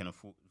you can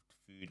afford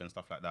food and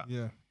stuff like that,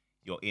 Yeah.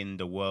 you're in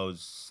the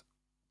world's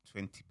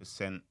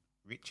 20%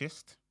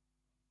 richest,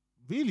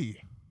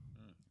 Really?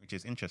 which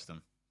is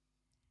interesting.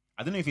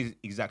 I don't know if it's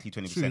exactly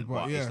 20%, True,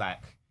 but yeah. it's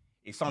like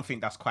it's something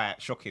that's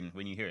quite shocking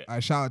when you hear it. I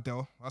shout out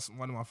Dell. That's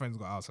one of my friends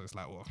got out, so it's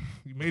like, well,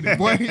 you made it,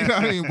 boy. You know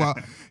what I mean? But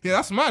yeah,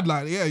 that's mad.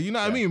 Like, yeah, you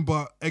know what I mean?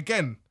 But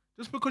again,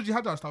 just because you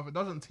have that stuff, it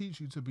doesn't teach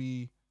you to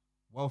be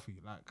wealthy.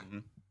 Like,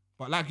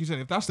 but like you said,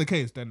 if that's the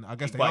case, then I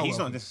guess they are But he's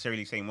not wealthy.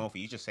 necessarily saying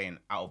wealthy. He's just saying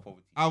out of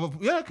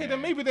poverty. Okay, then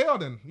maybe they are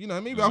then. You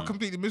know, maybe I'll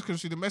completely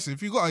misconstrue the message.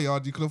 If you got a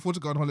yard, you can afford to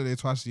go on holiday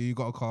twice a year, you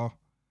got a car,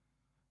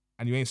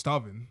 and you ain't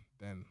starving,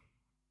 then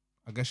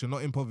I guess you're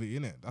not in poverty,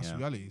 innit? That's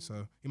reality.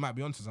 So he might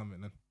be onto something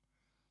then.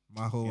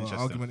 My whole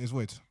argument is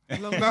void. As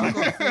long as you've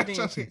got food in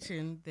your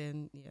kitchen,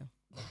 then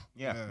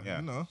Yeah.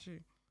 You know? true.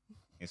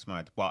 It's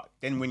mad. But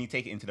then when you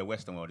take it into the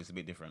Western world, it's a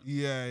bit different.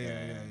 Yeah,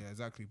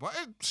 exactly. But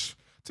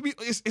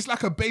it's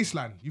like a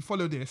baseline. You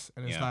follow this,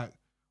 and it's like,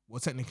 well,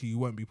 technically you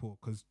won't be poor,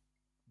 because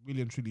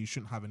really and truly you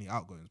shouldn't have any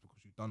outgoings because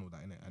you've done all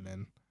that in it, and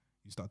then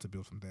you start to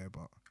build from there.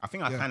 But I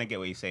think I kind of get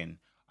what you're saying.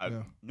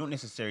 Yeah. Not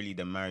necessarily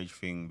the marriage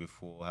thing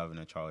before having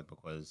a child,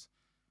 because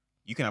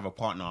you can have a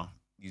partner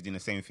he's doing the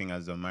same thing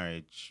as a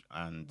marriage,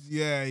 and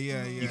Yeah.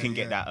 you can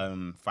get that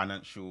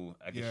financial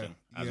addition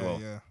as well.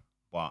 Yeah.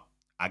 But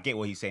I get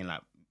what he's saying.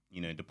 Like,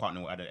 you know, the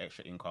partner will add an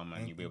extra income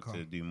and you'll be able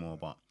to do more.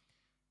 But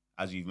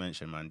as you've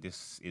mentioned, man,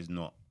 this is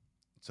not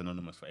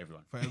synonymous for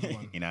everyone. For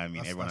everyone. You know what I mean?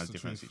 That's Everyone has the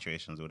different truth.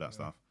 situations, all that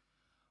stuff.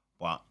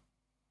 But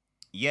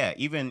yeah,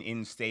 even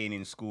in staying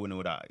in school and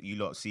all that, you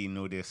lot seeing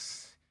all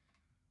this,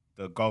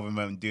 the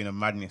government doing a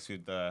madness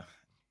with the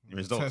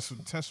results.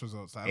 Test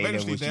results. Like,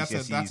 A-levels, eventually, they had to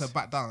GCSEs.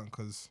 back down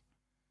because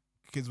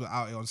kids were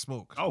out here on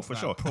smoke. Oh, for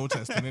sure.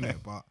 Protesting, in it.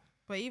 But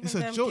But even It's a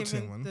them joke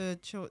giving thing, man.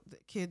 the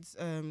kids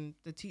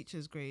the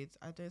teachers' grades,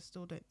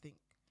 still don't think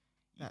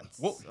that's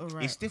What, all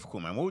right. It's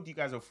difficult, man. What would you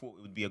guys have thought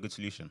would be a good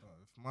solution?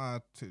 if my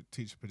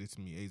teacher predicted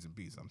me A's and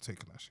B's, I'm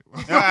taking that shit.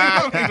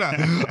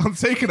 I'm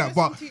taking that.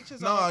 But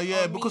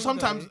no, because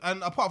sometimes,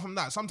 and apart from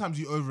that, sometimes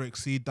you over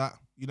exceed that.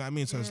 You know what I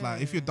mean? So it's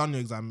like if you're done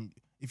your exam,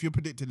 if you're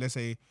predicted, let's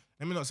say,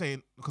 let me not say,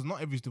 because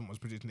not every student was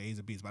predicting A's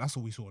and B's, but that's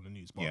all we saw on the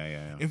news. But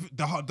Yeah. if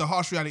the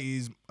harsh reality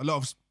is, a lot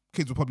of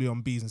kids were probably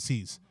on B's and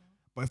C's.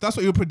 But if that's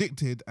what you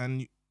predicted,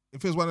 and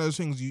if it's one of those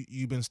things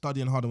you've been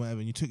studying hard or whatever,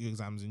 and you took your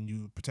exams and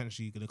you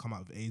potentially going to come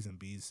out with A's and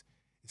B's,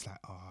 it's like,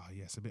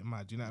 it's a bit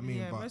mad. You know what I mean?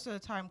 Yeah, But most of the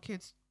time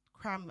kids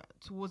cram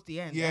towards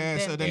the end. yeah,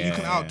 and so then you Yeah,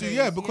 can yeah, outdo. yeah.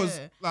 Yeah, because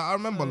Yeah. like I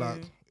remember, So-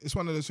 like it's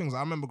one of those things. I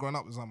remember growing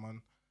up with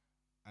someone,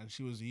 and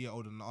she was a year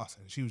older than us,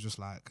 and she was just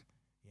like,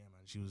 yeah,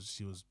 man, she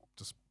was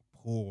just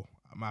poor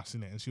at maths,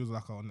 innit? And she was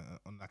like on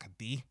like a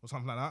D or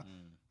something like that.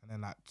 And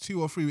then like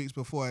 2 or 3 weeks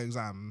before her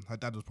exam, her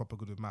dad was proper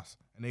good with maths,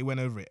 and they went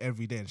over it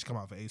every day, and she come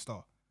out with an A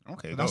star.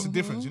 Okay, So that's the dope.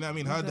 difference. You know what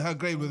I mean? Her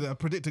grade with a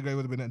predicted grade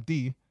would have been a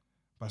D,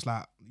 but it's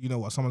like, you know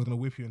what, someone's gonna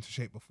whip you into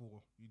shape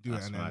before you do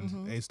That's it, and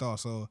then mad. A star.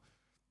 So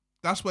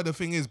that's where the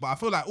thing is. But I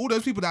feel like all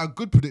those people that are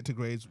good predicted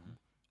grades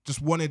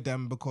just wanted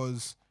them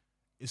because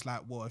it's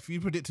like, well, if you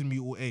predicted me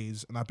all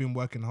A's and I've been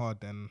working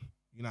hard, then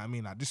you know what I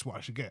mean? Like, this is what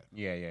I should get.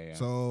 Yeah.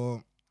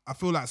 So I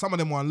feel like some of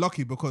them were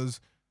unlucky because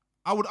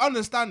I would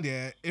understand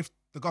if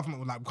the government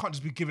were like, we can't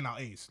just be giving out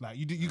A's. Like,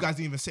 you guys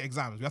didn't even sit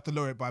exams. We have to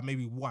lower it by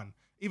maybe 1.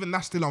 Even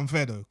that's still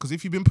unfair though, because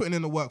if you've been putting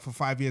in the work for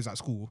 5 years at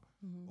school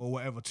or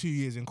whatever, 2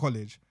 years in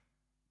college,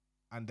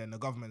 and then the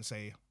government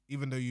say,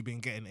 even though you've been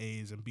getting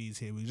A's and B's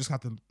here, we just have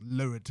to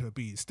lower it to a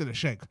B. It's still a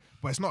sheg,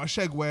 but it's not a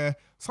sheg where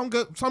some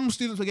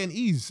students were getting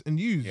E's and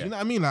U's. Yeah. You know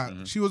what I mean? Like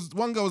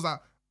one girl was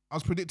like, I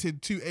was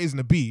predicted 2 A's and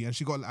a B, and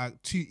she got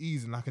like 2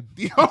 E's and like a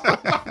D.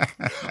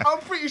 I'm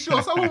pretty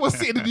sure someone was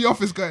sitting in the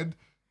office going,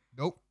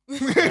 nope.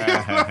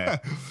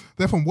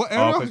 They're from what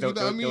area? Oh, You know what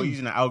I they were mean?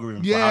 using an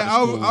algorithm. Yeah, for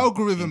how the school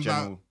algorithm, in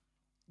general,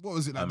 What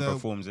was it like?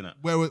 performs in it.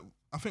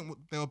 I think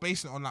they were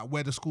basing it on like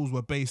where the schools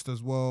were based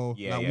as well,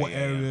 Yeah, like yeah, what yeah,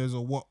 areas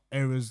or what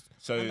areas,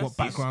 So What what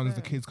backgrounds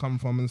the kids come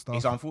from and stuff.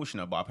 It's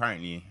unfortunate, but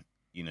apparently,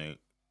 you know,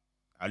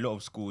 a lot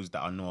of schools that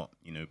are not,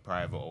 you know,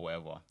 private or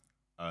whatever,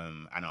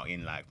 and are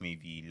in like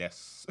maybe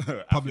less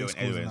Public affluent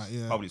schools and areas, that,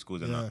 yeah. public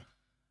schools and Yeah. that,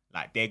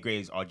 like their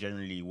grades are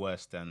generally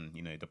worse than,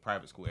 you know, the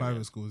private school Private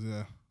areas. schools,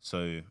 yeah.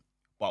 So,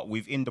 but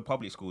within the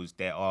public schools,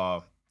 there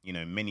are, you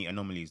know, many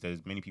anomalies.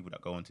 There's many people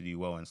that go on to do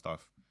well and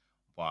stuff,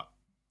 but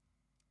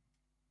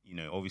you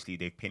know, obviously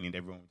they've painted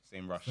everyone with the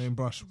same brush. Same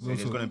brush. So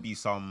there's gonna be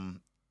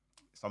some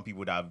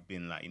people that have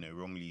been like, you know,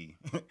 wrongly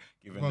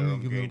given the Wrongly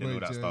wrong given grade and all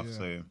grades, that yeah,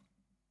 stuff. yeah.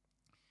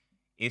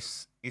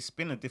 So it's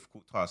been a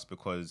difficult task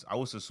because I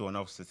also saw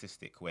another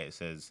statistic where it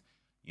says,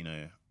 you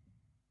know,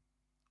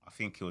 I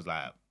think it was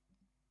like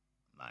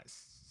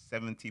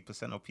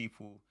 70% of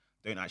people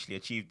don't actually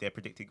achieve their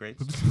predicted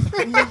grades.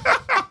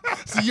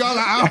 So y'all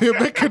are out here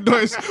making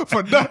noise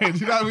for nothing.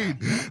 You know what I mean?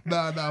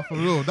 Nah, for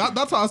real. That's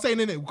what I was saying,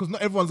 innit? Because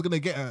not everyone's gonna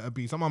get a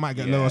B. Someone might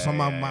get lower.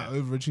 Someone might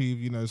overachieve.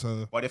 You know,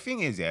 so But the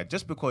thing is, yeah,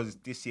 just because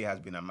this year has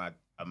been a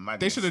madness,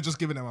 they should have just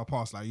given them a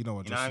pass. Like, you know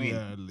what? You know what I mean?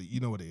 Yeah, you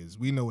know what it is.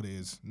 We know what it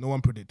is. No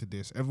one predicted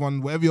this.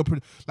 Everyone, whatever your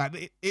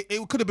like,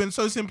 it could have been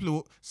so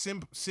simple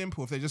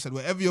if they just said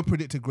whatever your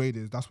predicted grade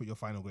is, that's what your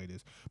final grade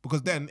is.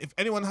 Because then, if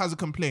anyone has a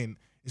complaint,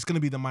 it's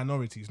gonna be the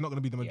minority. It's not gonna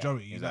be the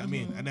majority. You know what I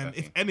mean? And then,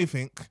 if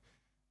anything,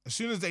 as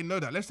soon as they know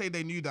that, let's say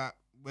they knew that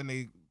when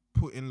they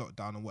put in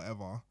lockdown or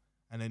whatever,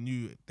 and they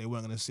knew they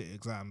weren't gonna sit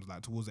exams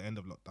like towards the end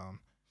of lockdown.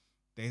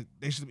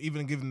 They should have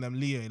even given them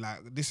leeway.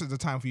 Like, this is the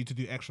time for you to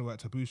do extra work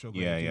to boost your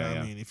grade. You know what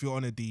I mean? If you're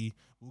on a D,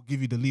 we'll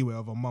give you the leeway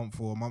of a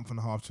month or a month and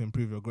a half to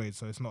improve your grade,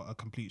 so it's not a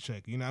complete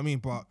shake. You know what I mean?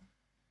 But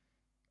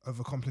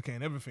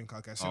overcomplicating everything,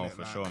 I guess. Oh, innit?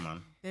 for Like, sure,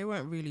 man. They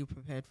weren't really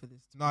prepared for this.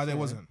 to be No, there fair.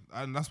 wasn't,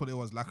 and that's what it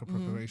was. Lack of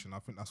preparation. I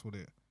think that's what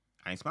it.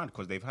 And it's mad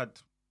because they've had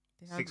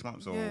They had- 6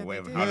 months or yeah, they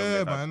whatever. did. How long Yeah,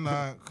 they've had.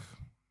 man.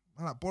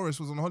 Like Boris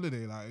was on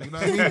holiday. Like, you know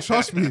what I mean?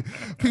 Trust me.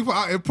 People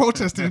out here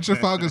protesting in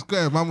Trafalgar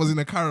Square. Man was in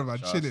a caravan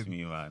Trust chilling.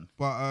 me, man.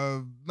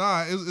 But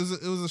it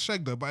was a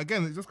shag though. But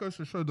again, it just goes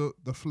to show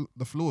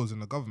the flaws in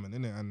the government,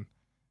 innit? And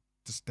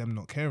just them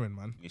not caring,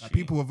 man. Like, Literally.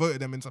 people have voted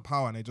them into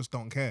power and they just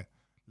don't care.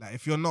 Like,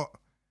 if you're not,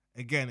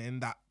 again, in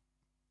that,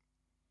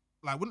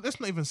 like, let's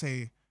not even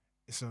say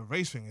it's a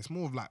race thing. It's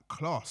more of like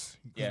class.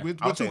 'Cause Yeah, we're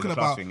I'll say talking it's a class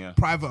about thing, yeah.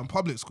 private and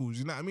public schools.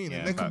 You know what I mean? Yeah,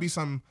 And there could be facts.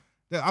 some.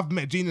 I've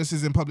met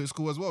geniuses in public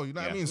school as well. You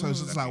know what I Yeah. mean? So it's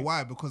just like, Exactly.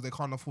 why? Because they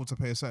can't afford to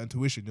pay a certain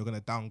tuition, you're gonna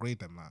downgrade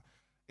them. Like,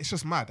 it's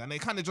just mad, and it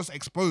kind of just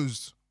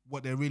exposed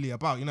what they're really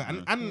about, you know,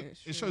 and Yeah,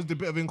 it shows the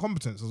bit of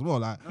incompetence as well.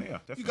 Like, Oh, yeah,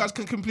 definitely. you guys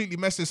can completely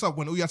mess this up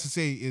when all you have to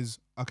say is,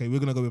 okay, we're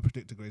gonna go with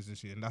predictor grades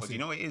this year, and that's But it. you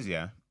know what it is,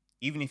 yeah?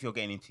 Even if you're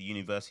getting into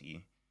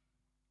university,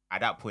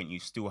 at that point, you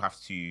still have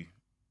to, you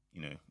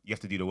have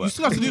to do the work. You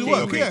still have to do the Get your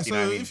work, grades, yeah. you know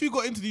what I So mean? if you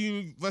got into the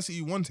university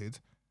you wanted,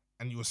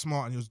 and you were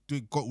smart and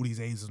got all these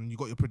A's and you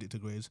got your predictor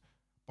grades,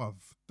 but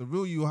the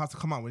real you will have to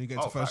come out when you get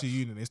to first year facts.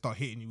 uni and they start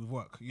hitting you with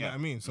work. You know Yeah. what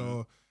I mean?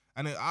 So,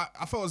 and I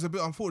felt it was a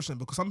bit unfortunate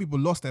because some people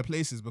lost their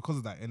places because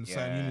of that in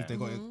certain Yeah.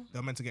 unis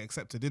they're meant to get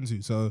accepted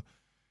into. So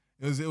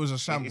it was a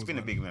shambles. It's been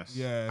a man. big mess.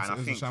 Yeah, and it I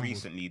was a think shambles.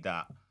 recently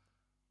that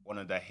one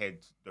of the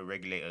heads, the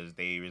regulators,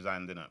 they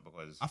resigned in it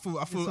because I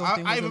whole thing I was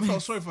even a felt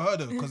mess. sorry for her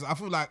though, because I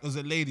feel like it was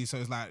a lady, so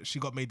it's like she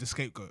got made the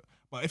scapegoat.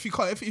 But if you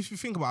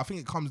think about it, I think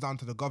it comes down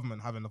to the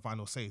government having the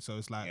final say. So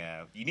it's like,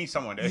 yeah, you need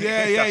someone there.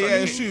 yeah, That's what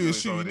it it's is. true, it's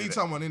It's true. You what it need is.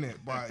 someone in it.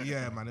 But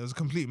yeah, man, it was a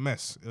complete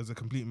mess. It was a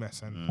complete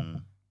mess,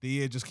 and the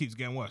year just keeps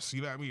getting worse.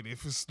 You know what I mean?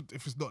 If it's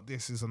not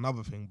this, it's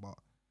another thing. But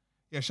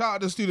yeah, shout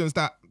out to the students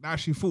that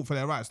actually fought for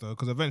their rights though,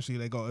 because eventually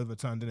they got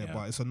overturned in it. Yeah.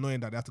 But it's annoying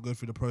that they have to go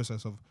through the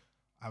process of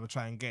either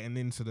trying getting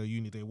into the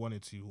uni they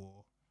wanted to,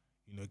 or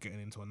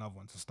getting into another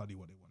one to study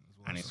what they want as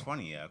well. And it's so.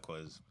 funny, yeah,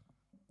 because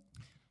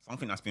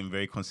something that's been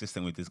very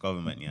consistent with this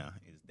government, yeah,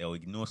 is they'll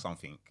ignore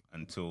something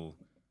until,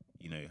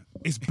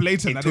 It's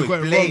blatant that they Until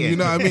got it's it wrong. You blatant.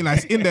 know what I mean? Like,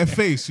 it's in their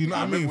face. You know I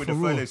what I mean? remember with For the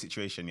real. furlough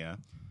situation, yeah,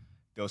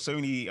 there were so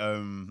many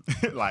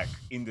like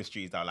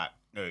industries that are like,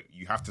 no,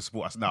 you have to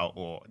support us now,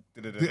 or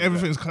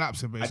Everything's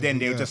collapsing, basically. And then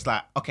they were yeah. just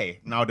like, okay,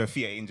 now the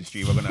theatre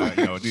industry, we're gonna,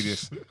 do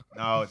this.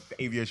 Now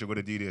the aviation, we're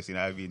gonna do this. You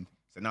know what I mean?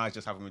 So now it's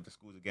just happening with the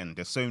schools again.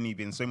 There's so many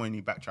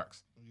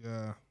backtracks,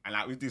 Yeah. and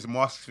like with this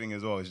mask thing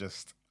as well, it's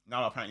just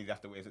now apparently they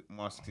have to wear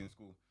masks in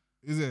school.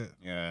 Is it?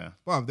 Yeah,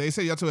 Bruv, they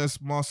say you have to wear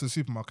masks in the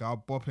supermarket. I'll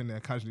bop in there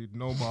casually,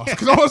 no mask.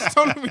 Because I was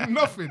telling me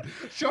nothing.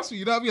 Trust me,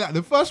 you know what I mean? Like,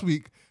 the first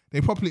week,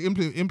 they properly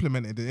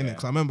implemented it, innit?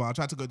 Because I remember I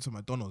tried to go to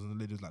McDonald's and the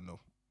lady was like, no.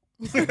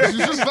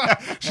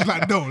 she's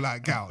like, no,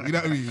 like, gal, you know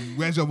what I mean?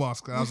 Where's your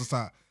mask? And I was just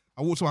like,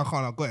 I walked to my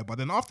car and I got it. But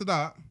then after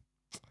that,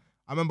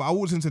 I remember I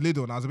walked into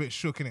Lidl and I was a bit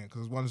shook in it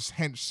because one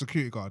hench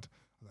security guard.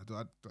 I was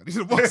like, do I need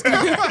a mask?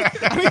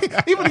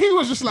 And even he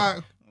was just like,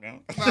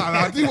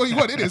 nah, do what you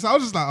want, innit? So I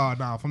was just like, oh,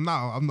 nah, from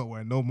now, I'm not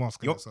wearing no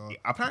mask. Yo, innit? So.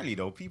 apparently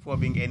though, people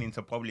have been getting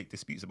into public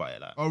disputes about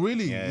it. Like, Oh,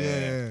 really? Yeah.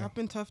 Yeah. I've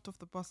been turfed off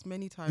the bus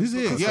many times. Is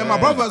it? because Yeah, of my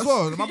that. brother as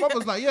well. My brother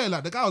was like, yeah,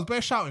 like the guy was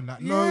bare shouting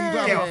that. No, you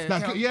don't. Yeah. Have,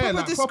 like, Proper yeah,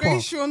 like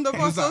disgrace you on the He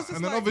was bus. I was like- just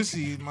and then like,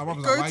 obviously my brother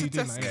was go like, why to you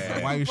doing that? Tesco. He's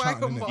like, why are you Buy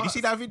shouting? a innit? mask. did you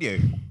see that video?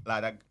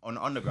 Like that on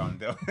Underground,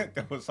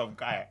 there was some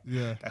guy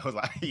Yeah. that was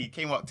like, he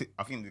came up to,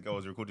 I think the girl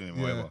was recording him or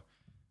Yeah. whatever.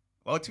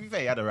 Well, to be fair,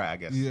 he had a right, I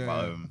guess. Yeah.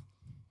 But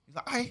he's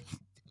like, hey,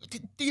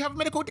 do you have a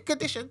medical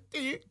condition? Do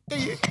you?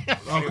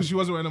 Oh, because she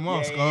wasn't wearing a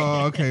mask. Yeah, yeah,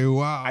 Oh, okay,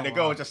 wow. And the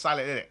girl was just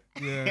silent, innit?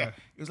 Yeah.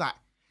 He was like,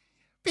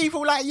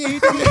 people like you.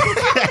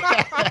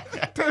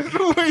 There's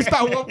always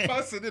that one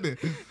person, in it.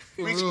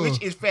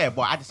 which is fair,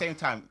 but at the same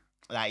time,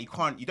 like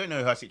you don't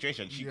know her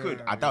situation. She Yeah,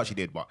 could, I doubt she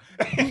did, but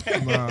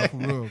Nah, for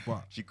real,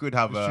 but. she could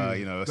have, It's true.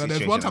 a No, situation.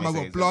 there's one time I let me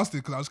got say it. blasted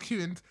because I was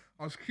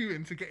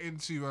queuing to get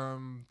into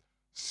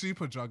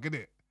Superdrug,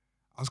 innit?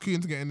 I was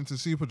queuing to get into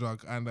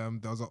Superdrug, and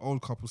there was an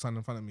old couple standing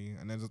in front of me,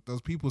 and there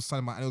was people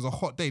standing by, and it was a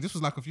hot day. This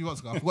was like a few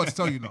months ago. I forgot to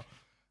tell you now.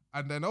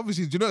 And then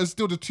obviously, do you know, it's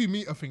still the 2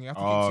 meter thing. You have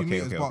to Oh, keep 2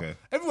 okay, meters, okay, but okay.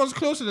 everyone's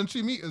closer than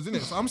 2 meters,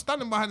 innit? So I'm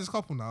standing behind this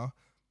couple now,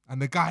 and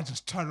the guy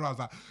just turned around, was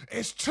like,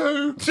 "It's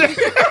 2."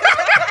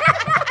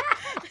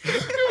 He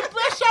was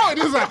bare shouting.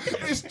 He was like,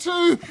 "It's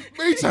 2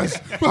 meters."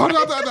 Blah,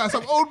 blah, blah, blah.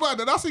 Some old man,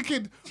 and I was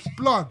thinking,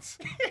 blood.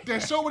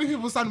 There's so many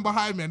people standing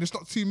behind me, and it's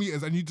not 2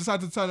 meters, and you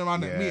decide to turn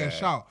around at me and Yeah.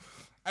 shout.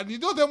 And you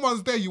know them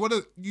ones there, you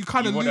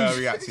kind of You wanna lose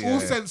react to, all yeah.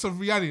 sense of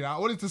reality. Like, I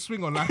wanted to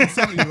swing on like a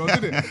 7-year-old,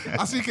 didn't it? I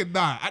was thinking,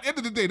 nah. At the end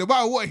of the day, no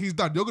matter what he's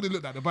done, you're gonna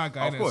look like the bad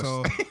guy, Of innit? course.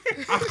 So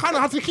I kind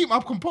of had to keep my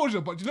composure.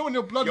 But you know when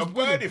your blood You're is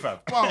boiling, burning, fam.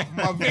 wow,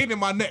 my vein in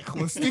my neck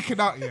was sticking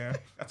out, yeah.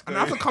 And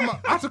I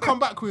had to come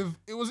back with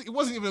it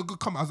wasn't even a good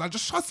comment. I was like,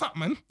 just shut up,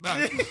 man.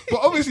 Like,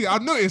 but obviously I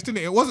noticed, didn't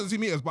it? It wasn't 2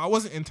 meters, but I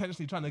wasn't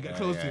intentionally trying to get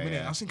close to him, innit?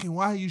 yeah. I was thinking,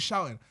 why are you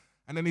shouting?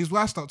 And then his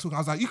wife started talking. I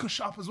was like, you can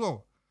shut up as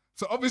well.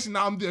 So obviously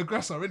now I'm the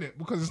aggressor, innit?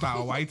 Because it's like,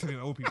 oh, why are you telling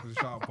old people to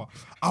shut up? But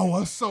I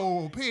was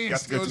so pissed. You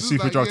have to It go to was just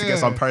Superdrug to get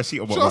some yeah.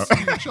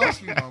 paracetamol.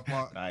 Trust me, man.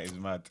 But That is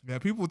mad. yeah,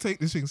 people take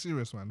this thing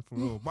serious, man, for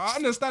real. But I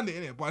understand it,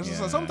 innit? But it's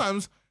just like Yeah.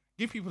 sometimes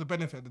give people the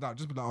benefit of the doubt.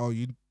 Just be like, oh,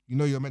 you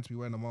know you're meant to be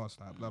wearing a mask,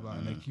 like, blah, blah,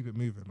 and then keep it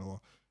moving.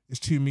 Or it's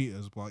 2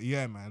 meters. But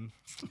yeah, man.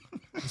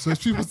 So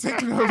it's people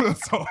taking over the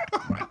top.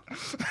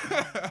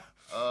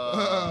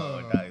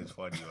 Oh, that is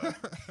funny, man.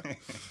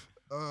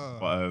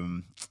 But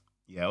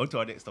yeah, on to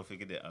our next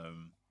topic, innit?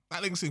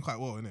 That links in quite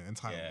well, innit?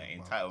 Entitlement. Yeah,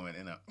 but- entitlement,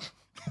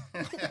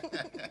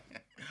 innit?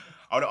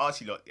 I want to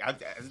ask you, look,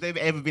 has there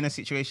ever been a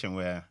situation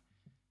where,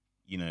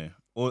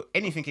 or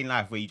anything in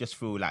life where you just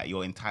feel like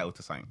you're entitled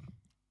to something?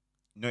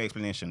 No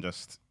explanation,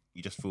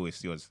 you just feel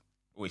it's yours,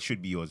 or it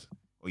should be yours,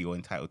 or you're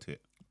entitled to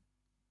it.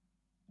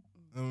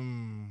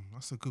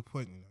 That's a good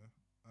point, you know.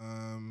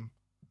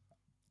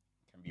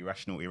 Can be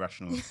rational,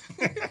 irrational.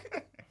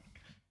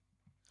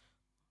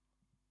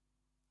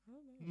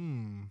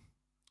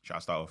 Should I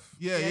start off?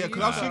 Yeah, you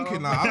because I was start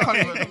thinking, off. like, I can't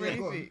even. I Yeah,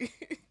 go on. really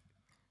think.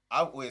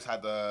 I've always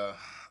had the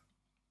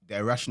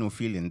irrational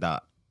feeling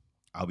that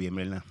I'll be a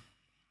millionaire.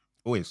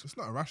 Always. It's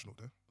not irrational,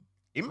 though.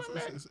 In my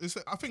mind.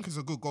 I think it's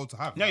a good goal to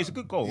have. No, it's a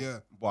good goal. Yeah.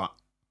 But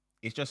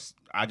it's just,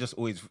 I just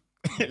always,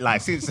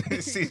 like,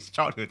 since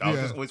childhood, I was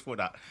Yeah. just always thought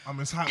that. I'm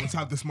entitled to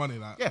have this money.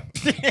 Like, Yeah.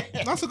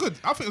 that's a good.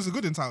 I think it's a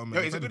good entitlement. No,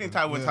 it's a if good anything.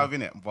 entitlement Yeah. to have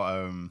in it,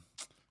 but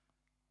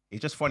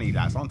it's just funny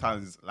that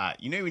sometimes, like,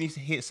 you know, when you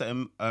hit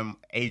certain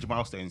age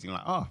milestones, you're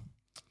like, oh,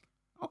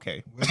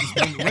 okay.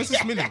 Where's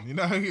this million? You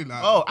know how you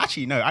like? Oh,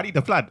 actually, no, I need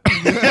the flood.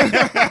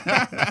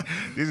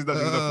 This is not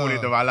going to fall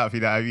into my lap, you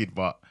know what I mean?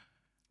 But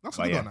that's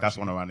a yeah, good one. that's actually.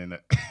 one around in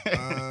it.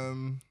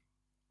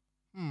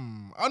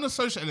 On the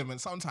social element,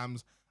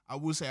 sometimes I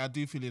will say I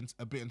do feel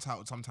a bit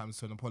entitled sometimes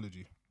to an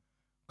apology,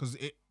 because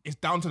it's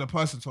down to the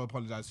person to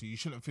apologize to you. You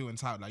shouldn't feel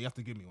entitled. Like, you have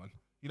to give me one.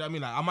 You know what I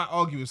mean? Like, I might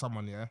argue with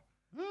someone, yeah,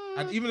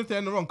 and even if they're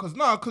in the wrong,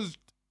 because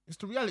it's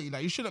the reality.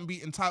 Like, you shouldn't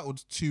be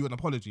entitled to an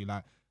apology.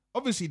 Like,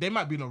 obviously they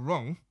might be in the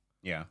wrong,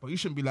 Yeah. but you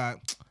shouldn't be like,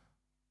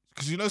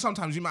 because you know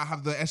sometimes you might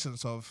have the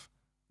essence of,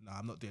 nah,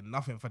 I'm not doing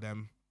nothing for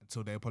them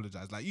until they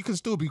apologize. Like, you can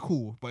still be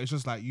cool, but it's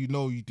just like, you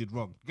know, you did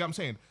wrong. You get what I'm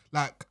saying?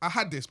 Like, I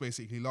had this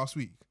basically last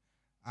week,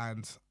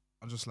 and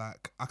I'm just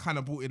like, I kind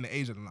of brought in the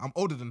Asian, and I'm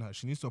older than her.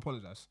 She needs to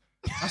apologize.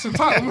 That's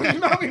entitlement. You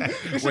know what I mean?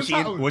 It's Was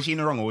entitled. she in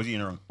the wrong or was he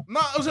in the wrong?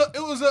 No,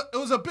 it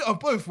was a bit of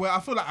both. Where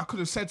I feel like I could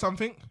have said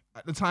something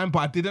at the time, but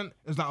I didn't.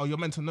 It was like, oh, you're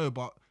meant to know,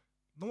 but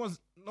no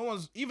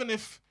one's. Even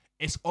if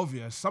it's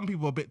obvious, some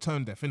people are a bit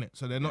tone deaf, innit?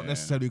 So they're not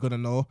necessarily gonna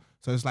know.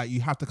 So it's like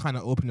you have to kind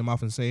of open your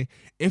mouth and say.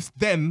 If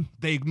then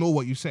they ignore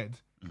what you said,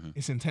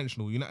 it's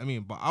intentional. You know what I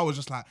mean? But I was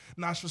just like,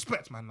 nah, it's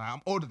respect, man. Like,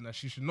 I'm older than her,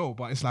 she should know.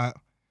 But it's like,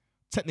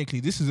 technically,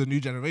 this is a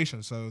new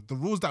generation, so the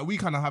rules that we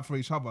kind of have for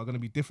each other are gonna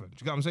be different.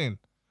 Do you get what I'm saying?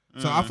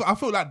 So I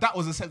feel like that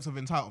was a sense of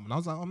entitlement. I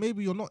was like, oh,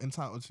 maybe you're not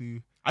entitled to.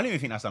 I don't even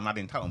think that's a mad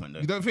entitlement,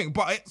 though. You don't think?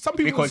 But some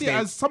people Because would see it they-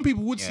 as some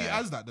people would see it Yeah.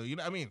 as that though. You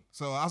know what I mean?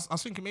 So I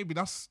was thinking maybe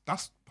that's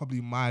probably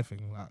my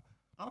thing. Like,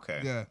 Okay.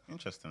 yeah,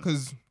 Interesting.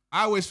 because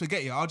I always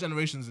forget. Yeah, our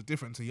generations are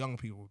different to young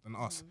people than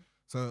us.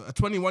 So a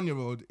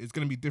 21-year-old is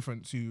going to be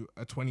different to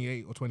a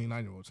 28 or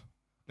 29-year-old.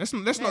 Let's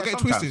not get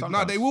sometimes, twisted. No,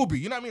 sometimes. they will be.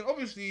 You know what I mean?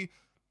 Obviously,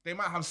 they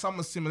might have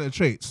some similar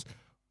traits,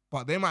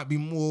 but they might be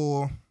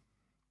more.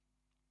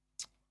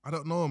 I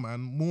don't know,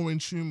 man. More in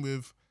tune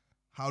with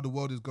how the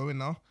world is going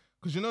now.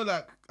 Because, you know,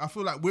 like, I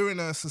feel like we're in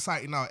a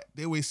society now,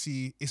 they always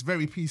see it's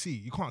very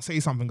PC. You can't say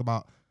something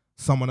about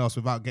someone else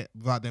without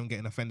them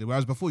getting offended.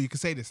 Whereas before, you could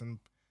say this and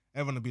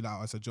everyone would be like,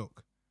 oh, it's a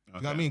joke. You know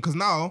what I mean? Because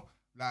now,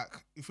 like,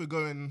 if we're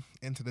going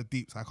into the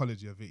deep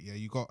psychology of it, yeah,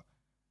 you got.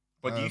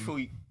 But do you feel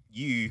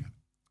you,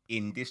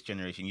 in this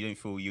generation, you don't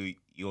feel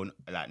you're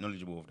like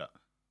knowledgeable of that?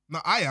 No,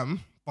 I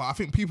am, but I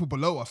think people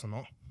below us are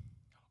not.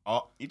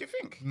 Oh, you do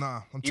think? Nah,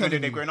 I'm Even though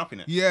telling they're you. growing up in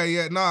it?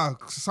 Yeah, nah.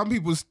 Some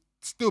people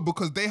still,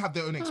 because they have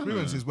their own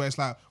experiences where it's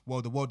like,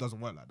 well, the world doesn't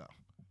work like that.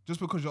 Just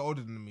because you're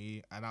older than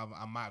me and I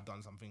might have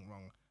done something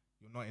wrong,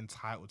 you're not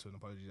entitled to an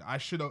apology. I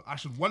should want to I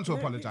don't think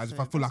apologize if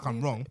so. I feel like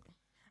I'm wrong.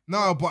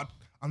 No, but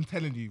I'm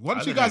telling you,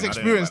 once you don't guys know, I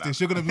don't know experience about this,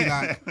 that. you're gonna be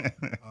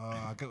like,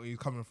 I get where you're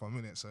coming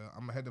from, innit? So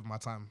I'm ahead of my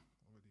time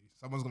already.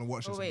 Someone's gonna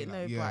watch this. Oh wait, and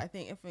be no, like, but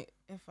yeah, I think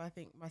if I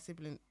think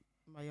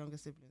my younger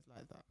siblings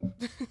like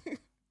that.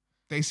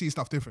 they see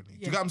stuff differently. Do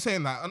you Yeah. get what I'm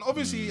saying? That, and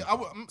obviously,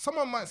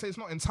 someone might say it's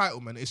not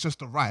entitlement; it's just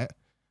the right.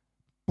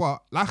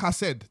 But like I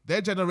said, their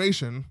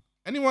generation,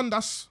 anyone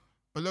that's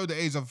below the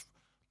age of,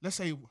 let's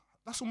say,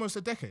 that's almost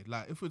a decade.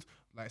 Like if it's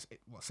like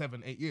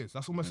 7, 8 years,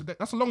 that's almost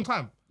that's a long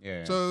time.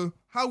 Yeah. So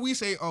how we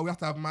say, oh, we have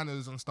to have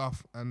manners and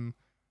stuff, and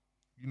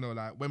you know,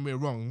 like when we're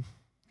wrong,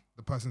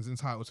 the person's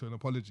entitled to an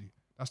apology.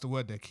 That's the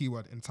word there,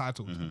 keyword,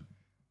 entitled.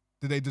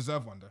 Do they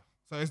deserve one though?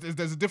 So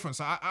there's a difference.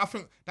 So I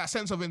think that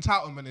sense of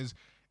entitlement is,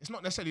 it's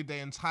not necessarily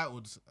they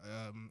entitled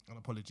an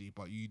apology,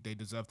 but they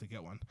deserve to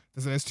get one.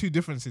 There's two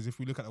differences if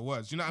we look at the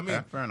words. You know what I mean?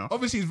 Okay, fair enough.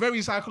 Obviously, it's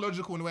very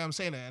psychological in the way I'm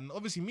saying it, and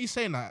obviously, me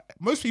saying that,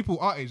 most people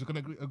our age are gonna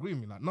agree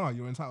with me. Like, no,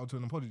 you're entitled to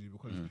an apology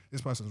because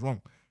this person's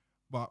wrong.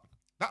 But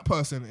that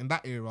person in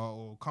that era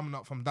or coming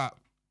up from that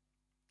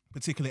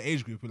particular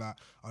age group, are like,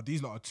 oh,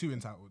 these lot are too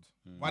entitled.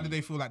 Why do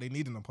they feel like they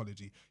need an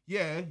apology?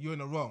 Yeah, you're in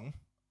the wrong,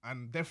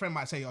 and their friend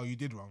might say, oh, you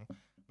did wrong,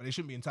 but they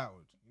shouldn't be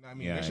entitled. You know what I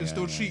mean? Yeah, They should yeah,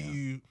 still yeah, treat yeah.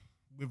 you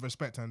with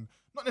respect and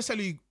not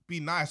necessarily be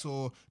nice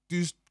or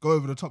go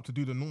over the top to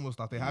do the normal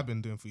stuff they have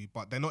been doing for you,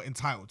 but they're not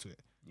entitled to it.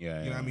 Yeah.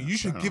 You know what I mean? You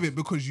should give it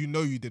because you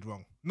know you did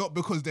wrong, not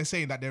because they're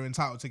saying that they're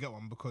entitled to get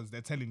one because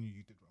they're telling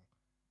you did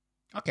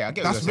wrong. Okay, I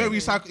get That's what you're very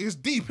saying. it's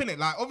deep in it.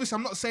 Like, obviously,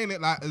 I'm not saying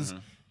it like as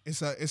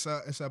it's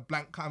a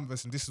blank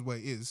canvas and this is what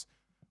it is.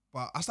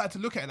 But I started to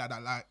look at it like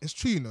that. Like, it's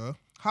true, you know,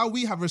 how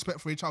we have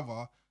respect for each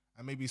other,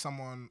 and maybe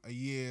someone a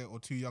year or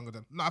two younger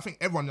than. No, I think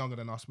everyone younger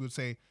than us, we would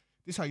say,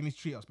 this is how you need to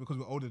treat us because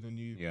we're older than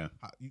you. Yeah.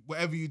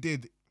 Whatever you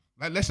did,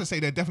 like, let's just say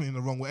they're definitely in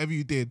the wrong. Whatever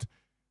you did,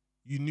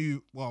 you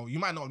knew. Well, you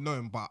might not have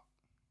known, but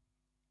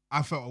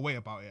I felt a way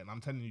about it, and I'm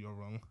telling you, you're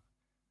wrong.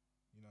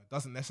 You know, it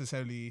doesn't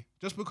necessarily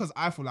just because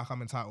I feel like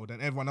I'm entitled, and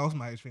everyone else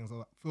my age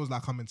feels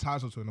like I'm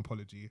entitled to an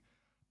apology,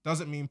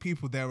 doesn't mean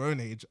people their own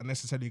age are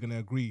necessarily going to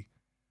agree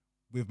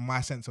with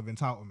my sense of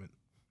entitlement,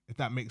 if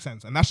that makes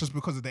sense. And that's just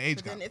because of the age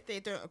But gap. then if they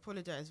don't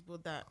apologize, will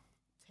that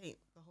taint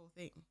the whole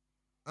thing?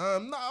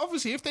 No,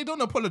 obviously, if they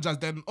don't apologize,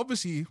 then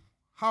obviously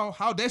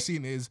how they're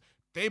seeing it is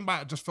they might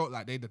have just felt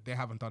like they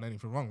haven't done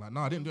anything wrong. Like,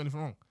 no, I didn't do anything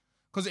wrong.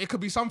 Because it could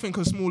be something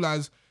as small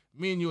as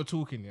me and you are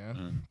talking, yeah,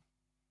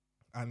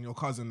 and your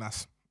cousin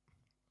that's,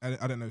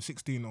 I don't know,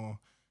 16 or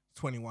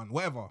 21,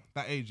 whatever,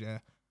 that age, yeah,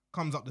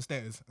 comes up the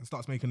stairs and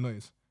starts making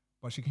noise.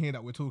 But she can hear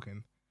that we're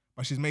talking,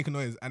 but she's making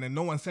noise, and then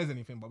no one says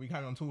anything, but we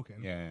carry on talking.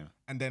 Yeah.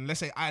 And then let's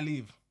say I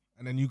leave,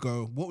 and then you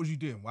go, what was you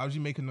doing? Why was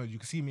you making noise? You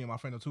can see me and my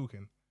friend are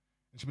talking.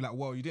 And she'll be like,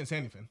 well, you didn't say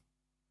anything.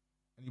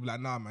 And you'll be like,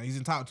 nah, man, he's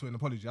entitled to an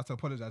apology. I have to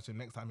apologize to him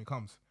next time he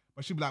comes.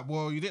 But she'll be like,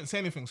 well, you didn't say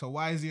anything, so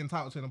why is he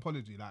entitled to an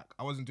apology? Like,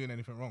 I wasn't doing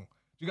anything wrong. Do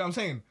you get what I'm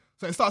saying?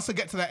 So it starts to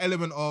get to that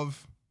element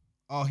of,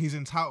 oh, he's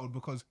entitled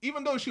because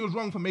even though she was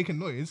wrong for making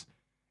noise,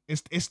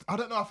 it's I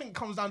don't know, I think it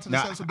comes down to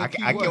the sense of the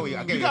key I word. get what you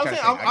get what I'm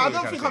saying? I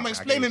don't think I'm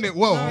explaining it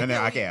well.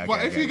 No, I get it.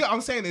 But if you get what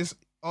I'm saying is,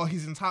 oh,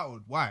 he's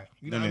entitled. Why?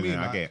 You know what I mean?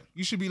 I Like, get it.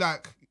 you should be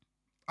like,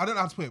 I don't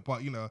know how to put it,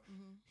 but you know,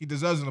 he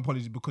deserves an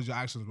apology because your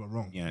actions were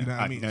wrong. Yeah. You know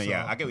what I mean? No, So,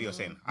 yeah, I get what you're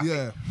saying.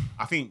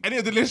 I think any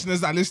of the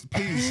listeners that listen,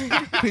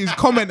 please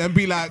comment and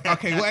be like,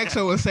 okay, what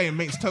Exo was saying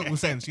makes total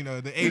sense. You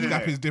know, the age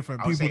gap is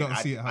different. People don't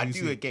see it how you see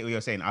it. I do get what you're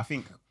saying. I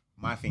think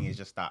my thing is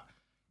just that,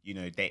 you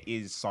know, there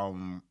is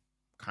some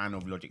kind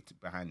of logic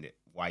behind it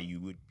why you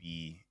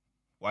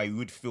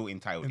would feel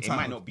entitled. It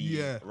might not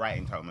be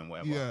right entitlement,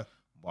 whatever. Yeah.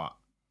 But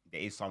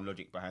there is some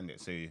logic behind it.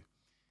 So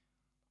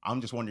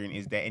I'm just wondering,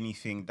 is there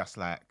anything that's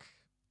like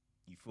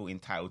you feel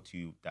entitled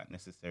to that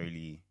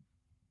necessarily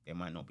there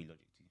might not be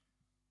logic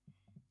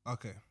to?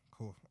 Okay,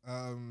 cool.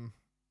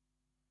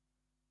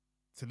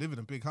 To live in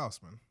a big house,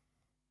 man.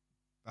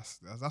 That's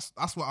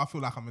what I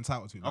feel like I'm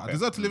entitled to. Like, I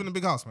deserve to live in a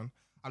big house, man.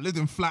 I've lived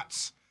in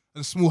flats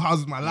and small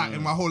houses in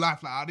my whole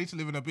life. Like, I need to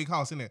live in a big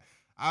house, innit?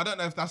 I don't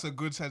know if that's a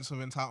good sense of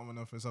entitlement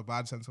or if it's a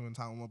bad sense of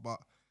entitlement, but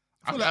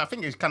I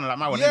think it's kind of like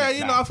my one. Yeah, innit?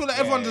 you know, I feel like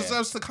everyone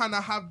deserves to kind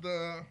of have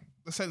the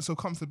sense of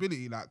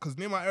comfortability, like, because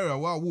near my area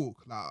where I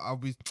walk, like,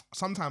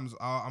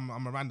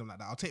 I'm a random like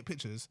that. I'll take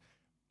pictures,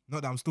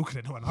 not that I'm stalking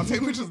anyone. I'll take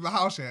pictures of the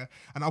house here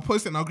and I'll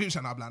post it in our group chat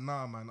and I'll be like,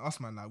 nah, man,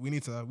 like, we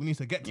need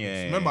to get to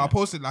this. Remember, I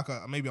posted like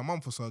maybe a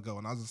month or so ago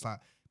and I was just like,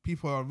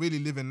 people are really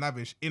living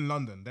lavish in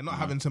London. They're not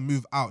having to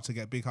move out to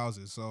get big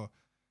houses. So,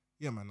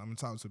 yeah, man, I'm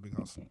entitled to a big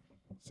house,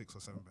 6 or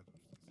 7 bedrooms.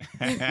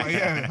 But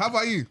yeah, how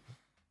about you?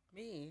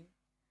 Me,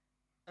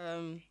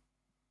 I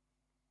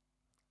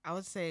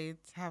would say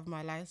to have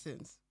my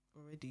license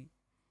already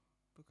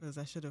because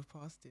I should have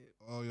passed it.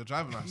 Oh, your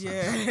driving license.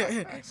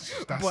 Yeah,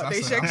 That's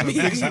they checked a me.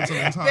 big sense of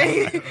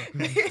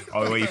entitlement.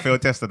 Oh, well, you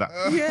failed test of that.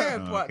 Yeah,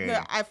 Oh, but okay.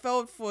 no, I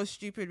failed for a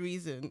stupid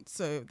reason,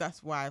 so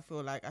that's why I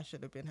feel like I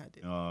should have been had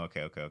it. Oh,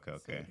 okay.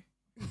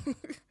 So-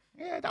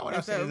 Yeah, that one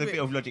Is there's that a bit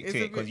of logic is to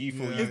it it because you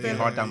feel Yeah, you've been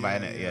hard done by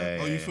it.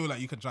 Yeah. Or you feel like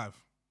you could drive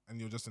and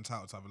you're just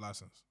entitled to have a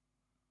license.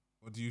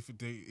 Or do you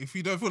if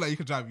you don't feel like you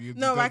can drive, you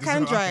No, don't I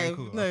can okay, drive.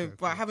 cool, No, okay,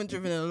 but I cool. haven't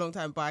driven in a long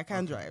time. But I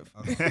can drive.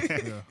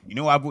 Okay, yeah. You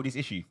know why I brought this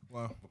issue?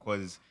 Well,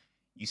 Because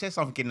you said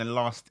something in the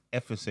last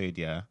episode,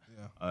 yeah.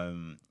 yeah.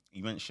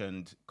 You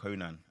mentioned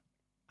Conan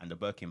and the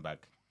Birkin bag.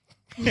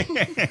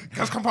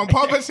 Cause come on,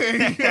 poverty.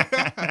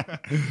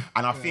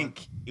 And I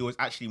think it was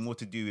actually more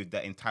to do with the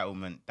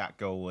entitlement that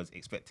girl was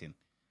expecting.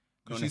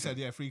 Because she said,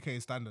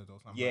 3K standard or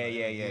something. Yeah,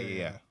 like that.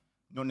 yeah.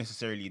 Not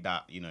necessarily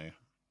that, you know,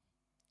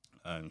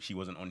 she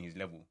wasn't on his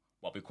level,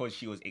 but because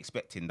she was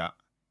expecting that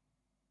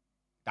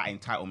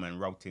entitlement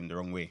rubbed him the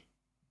wrong way.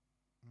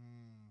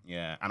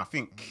 Yeah, and I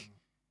think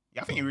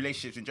in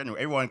relationships in general,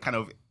 everyone kind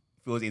of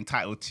feels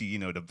entitled to, you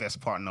know, the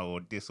best partner or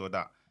this or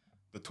that,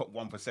 the top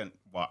 1%.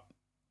 But,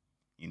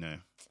 you know,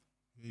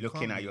 You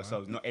looking can't at be,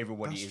 yourselves, man. not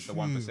everybody That's is the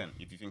true. 1%.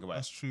 If you think about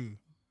That's it. true.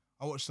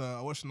 I watched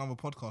another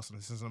podcast and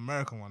this is an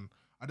American one.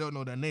 I don't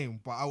know their name,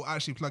 but I'll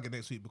actually plug it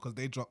next week because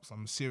they dropped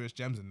some serious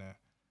gems in there.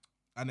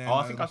 And then, Oh,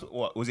 I think I saw,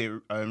 what was it?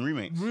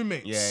 Roommates.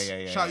 Roommates.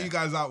 Yeah. Shout you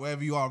guys out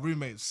wherever you are.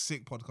 Roommates,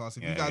 sick podcast.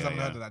 If you guys haven't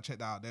yeah. heard of that, check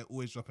that out. They're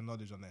always dropping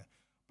knowledge on there.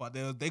 But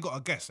they got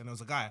a guest and it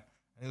was a guy.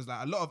 And it was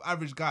like a lot of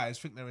average guys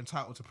think they're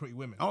entitled to pretty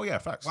women. Oh yeah,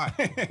 facts. Why?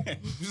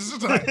 It's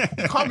just like,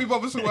 you can't be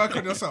bothered to work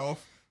on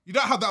yourself. You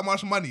don't have that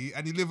much money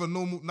and you live a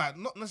normal, like,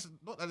 not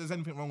that there's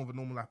anything wrong with a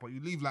normal life, but you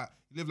live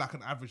like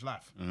an average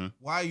life.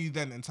 Why are you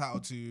then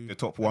entitled to The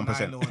top a 1%.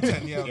 9 or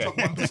 10, Yeah. top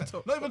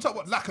 1%? Not even top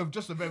one, lack of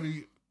just a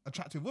very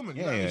attractive woman.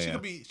 You know what I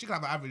mean? Yeah. She could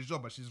have an average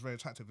job, but she's very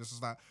attractive. This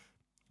is like,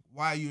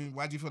 why do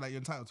you feel like you're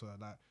entitled to her?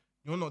 Like,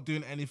 you're not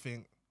doing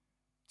anything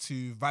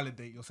to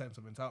validate your sense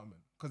of entitlement.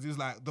 Because it's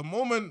like, the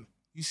moment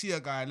you see a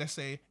guy, let's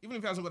say, even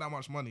if he hasn't got that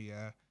much money,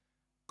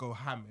 go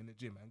ham in the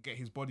gym and get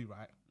his body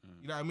right,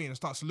 you know what I mean, and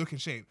starts to look in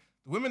shape.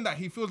 The women that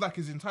he feels like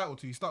he's entitled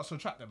to, he starts to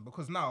attract them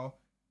because now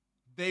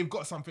they've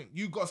got something,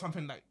 you've got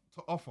something like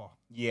to offer,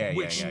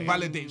 which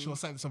validates your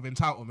sense of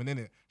entitlement,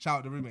 innit? Shout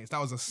out the roommates. That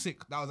was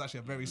actually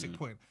a very sick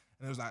point.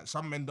 And it was like,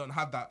 some men don't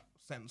have that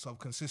sense of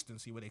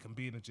consistency where they can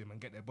be in the gym and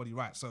get their body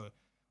right. So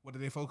what do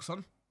they focus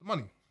on? The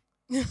money.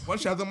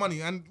 Once you have the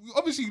money, and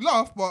obviously you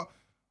laugh, but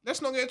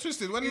let's not get it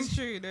twisted. When It's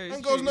true, though.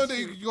 and girls know that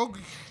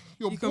you're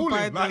you're You can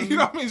buy balling. Like, them you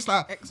know what I mean? It's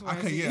like, X, Y,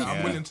 okay, Z. yeah, I'm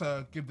Yeah. willing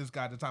to give this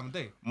guy the time of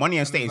day. Money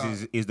and And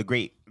status it's is the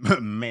great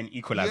men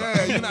equalizer.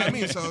 Yeah, you know what I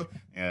mean? So,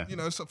 Yeah. you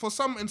know, so for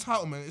some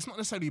entitlement, it's not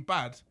necessarily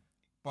bad.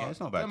 But Yeah, it's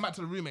not bad. going back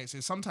to the roommates,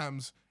 is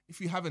sometimes if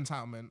you have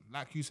entitlement,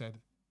 like you said,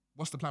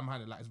 what's the plan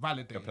behind it? Like, it's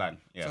validated. The plan.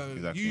 Yeah, So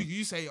exactly.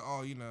 you say,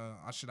 oh, you know,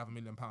 I should have £1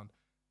 million.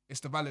 It's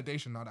the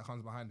validation now that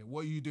comes behind it.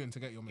 What are you doing to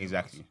get your £1 million?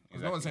 Exactly,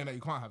 'Cause no one's exactly. saying that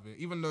you can't have it,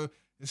 even though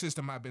the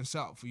system might have been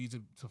set up for you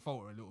to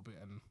falter a little bit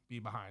and be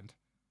behind.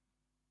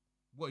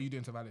 What are you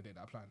doing to validate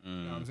that plan? You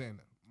know what I'm saying?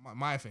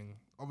 My thing,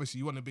 obviously,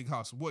 you want a big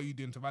house. What are you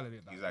doing to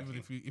validate that? Exactly.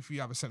 Even if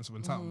you have a sense of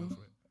entitlement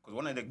for it. Because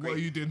one of the What are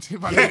great. you doing to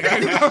validate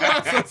it?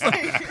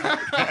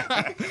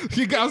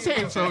 You get what I'm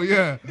saying? So,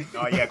 yeah.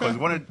 Oh yeah, because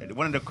one of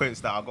the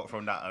quotes that I got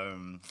from that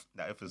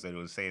that episode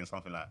was saying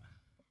something like,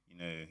 you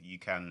know, you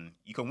can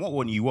want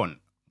what you want,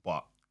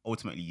 but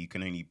ultimately you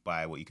can only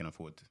buy what you can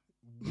afford.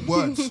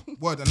 Word,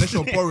 unless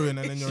you're borrowing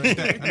and then you're in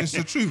debt. And it's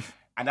the truth.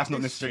 And that's not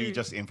It's necessarily true.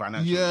 just in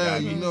financial. Yeah, what I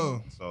you mean?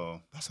 know.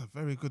 So That's a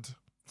very good.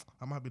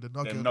 That might be the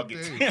nugget. the of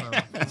nugget. The day,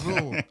 fam. For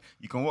real.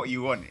 You can what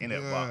you want in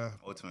it, Yeah.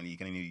 but ultimately you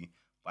can only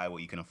buy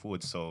what you can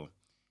afford. So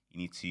you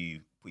need to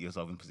put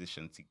yourself in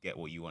position to get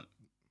what you want.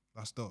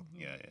 That's dope.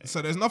 Yeah.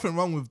 So there's nothing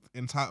wrong with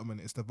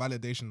entitlement. It's the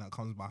validation that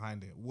comes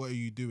behind it. What are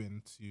you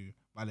doing to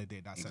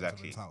validate that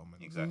Exactly. sense of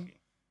entitlement? Exactly.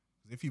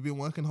 If you've been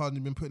working hard and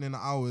you've been putting in the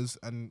hours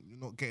and you're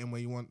not getting where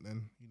you want,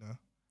 then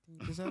You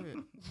deserve it.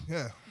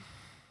 yeah.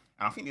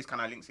 And I think this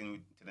kind of links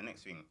in to the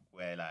next thing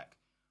where, like,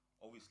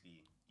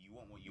 obviously you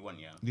want what you want,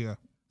 yeah. Yeah.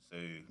 So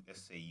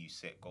let's say you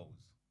set goals,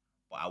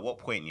 but at what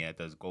point, yeah,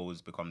 does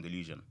goals become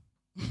delusion?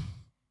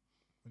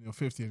 When you're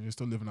 50 and you're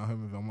still living at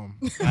home with your mum.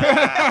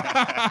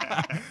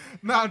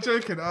 No, I'm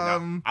joking.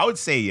 I would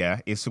say, yeah,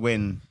 it's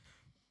when,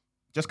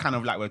 just kind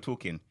of like we're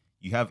talking,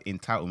 you have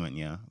entitlement,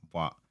 yeah,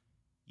 but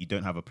you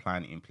don't have a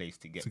plan in place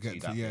to get to get to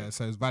that. yeah. place.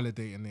 So it's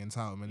validating the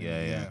entitlement. innit?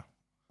 Yeah, yeah.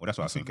 Well, that's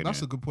what I That's, think.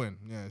 that's a good point.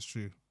 Yeah, it's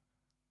true.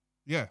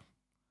 Yeah,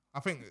 I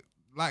think,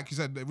 like you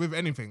said, with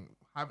anything,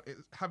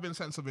 having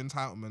sense of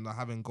entitlement or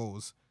having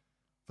goals,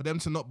 for them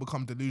to not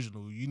become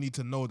delusional, you need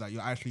to know that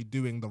you're actually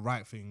doing the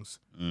right things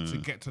to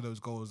get to those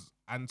goals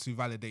and to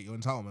validate your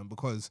entitlement.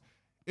 Because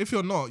if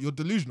you're not, you're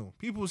delusional.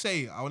 People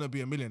say, I want to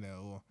be a millionaire,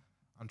 or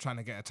I'm trying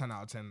to get a 10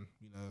 out of 10,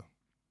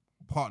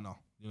 partner,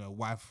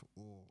 wife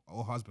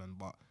or husband,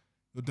 but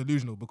you're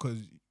delusional because,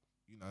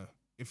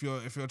 if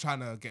you're trying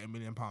to get £1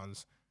 million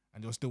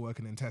and you're still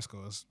working in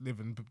Tesco's,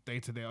 living day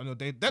to day on your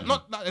day,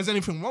 not that there's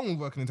anything wrong with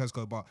working in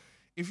Tesco, but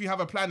if you have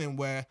a plan in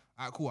where,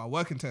 cool, I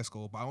work in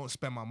Tesco, but I won't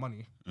spend my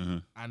money,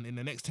 and in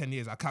the next 10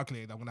 years, I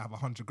calculate I'm gonna have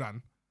 100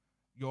 grand.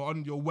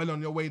 You're well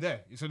on your way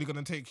there. It's only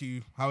gonna take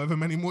you however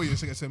many more years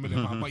to get to £1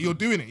 million, but you're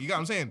doing it. You get what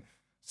I'm saying?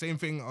 Same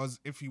thing as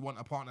if you want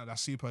a partner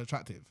that's super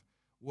attractive.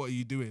 What are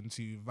you doing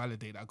to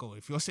validate that goal?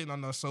 If you're sitting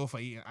on the sofa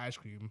eating ice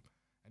cream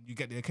and you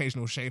get the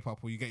occasional shape up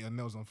or you get your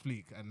nails on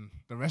fleek and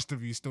the rest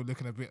of you still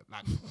looking a bit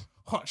like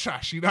hot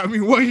trash, you know what I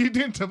mean? What are you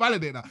doing to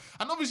validate that?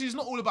 And obviously it's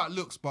not all about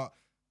looks, but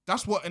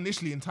that's what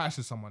initially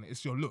entices someone.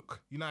 It's your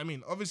look. You know what I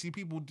mean? Obviously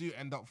people do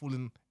end up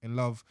falling in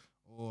love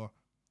or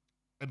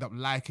end up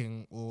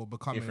liking or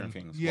becoming Different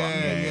things.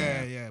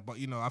 Yeah. But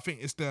I think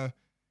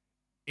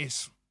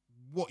it's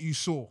what you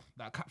saw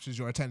that captures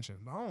your attention.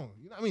 Oh,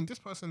 you know what I mean? This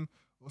person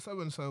or so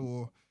and so,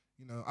 or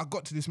I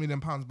got to this £1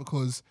 million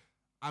because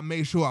I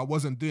made sure I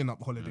wasn't doing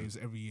up holidays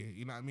every year.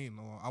 You know what I mean?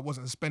 Or I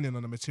wasn't spending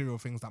on the material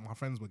things that my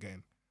friends were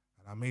getting,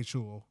 and I made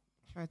sure.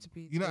 Try to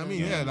be. You know what I mean?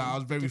 Yeah, that I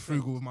was very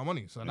different. frugal with my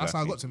money, so that's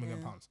how I got to £1 million.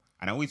 Yeah.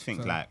 And I always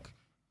think So- like,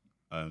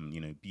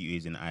 beauty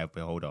is in the eye of the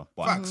beholder,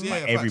 but Facts, yeah, like,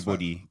 facts,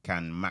 everybody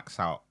can max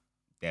out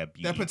their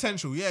beauty. Their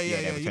potential, yeah.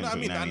 their You know what I potential,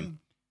 mean? you know what I And mean?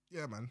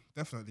 yeah, man,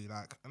 definitely.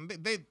 Like, and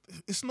they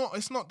it's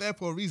not there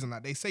for a reason.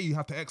 Like they say, you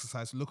have to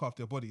exercise to look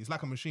after your body. It's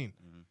like a machine.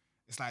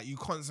 It's like you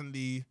constantly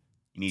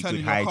You need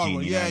turning good your car hygiene.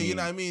 on. You know Yeah, what I you mean?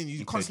 know what I mean. You Need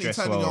to constantly dress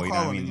turning well, your you know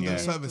car what I on. mean? You Yeah. don't You have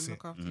to service it.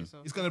 look after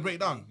yourself. It's gonna break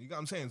down. You get what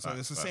I'm saying? So Facts,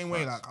 it's the facts, same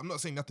way. facts. Like I'm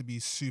not saying you have to be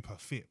super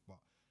fit, but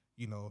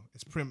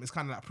it's prim. It's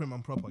kind of like prim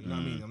and proper. You know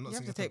what I mean? I'm not You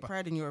have saying to take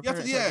pride in your You have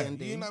appearance. to, at the yeah, end of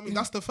the you day. know what I mean.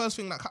 That's the first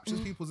thing that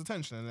captures people's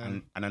attention, and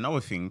then And another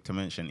thing to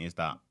mention is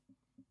that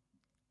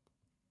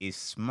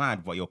it's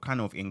mad, but you're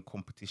kind of in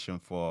competition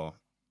for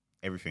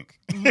everything.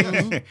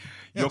 You're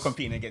Yes.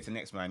 competing against the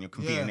next man. You're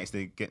competing Yeah. next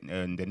to get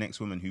the next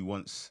woman who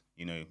wants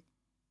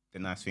the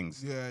nice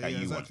things Yeah, that yeah,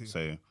 you exactly. want.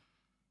 So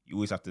you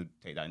always have to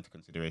take that into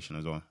consideration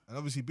as well. And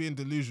obviously, being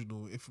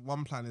delusional, if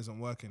one plan isn't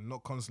working,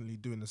 not constantly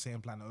doing the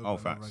same plan over Oh,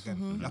 and over facts.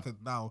 again. You have to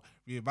now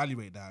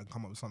reevaluate that and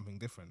come up with something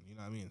different. You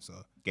know what I mean?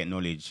 So, Get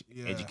knowledge,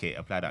 Yeah. educate,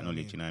 apply that You know what I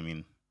knowledge. mean? You know what I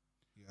mean?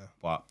 yeah.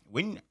 But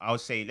when I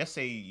would say, let's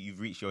say you've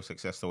reached your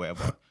success or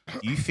whatever,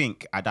 do you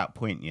think at that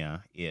point,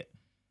 it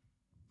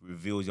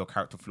reveals your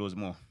character flaws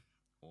more,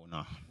 or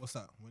not? What's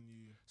that? When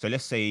you. So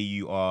let's say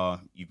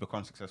you've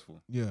become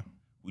successful. Yeah.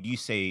 Would you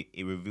say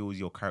it reveals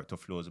your character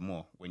flaws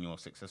more when you're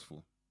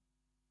successful,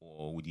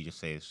 or would you just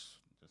say it's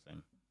the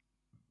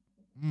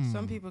same?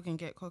 Some people can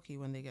get cocky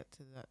when they get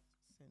to that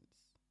sense.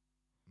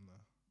 No.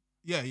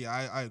 Yeah,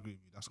 I agree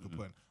with you. That's a good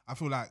point. I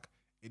feel like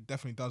it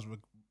definitely does.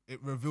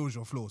 It reveals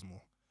your flaws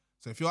more.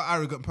 So if you're an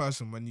arrogant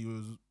person when you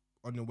was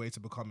on your way to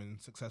becoming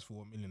successful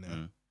or millionaire,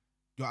 Mm.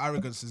 your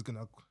arrogance is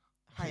gonna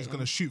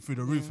Heighten. shoot through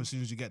the roof Yeah. as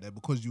soon as you get there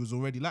because you was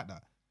already like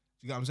that. Do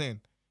you get what I'm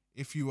saying?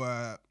 If you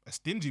were a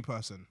stingy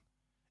person,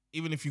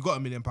 even if you got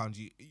 £1 million,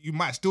 you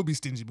might still be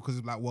stingy because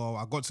it's like, well,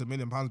 I got to £1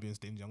 million being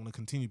stingy. I'm gonna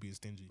continue being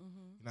stingy.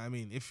 Mhm. You know what I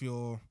mean? If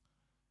you're,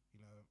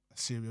 a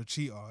serial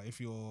cheater,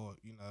 if you're,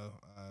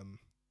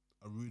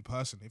 a rude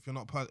person, if you're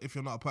not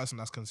a person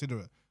that's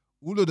considerate,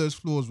 all of those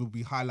flaws will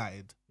be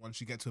highlighted once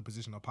you get to a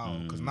position of power.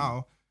 Because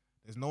now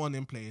there's no one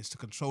in place to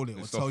control it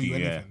or stop tell you you,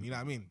 anything. yeah. You know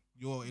what I mean?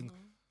 You're in. Mhm.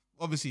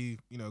 Obviously,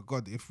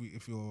 God,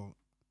 if you're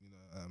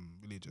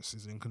religious,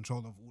 is in control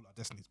of all our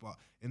destinies. But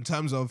in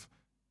terms of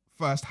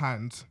first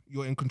hand,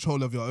 you're in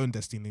control of your own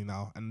destiny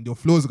now, and your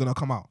flaws are gonna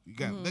come out.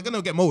 They're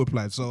gonna get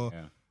multiplied. So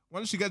Yeah.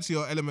 once you get to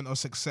your element of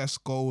success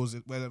goals,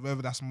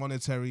 whether that's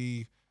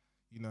monetary,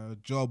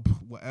 job,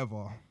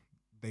 whatever,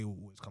 they will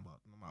always come out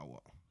no matter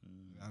what.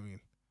 You know what I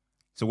mean?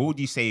 So what would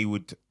you say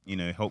would,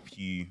 help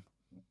you,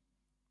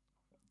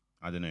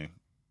 I don't know,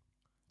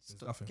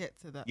 nothing. Get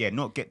to that. yeah,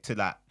 not get to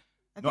that,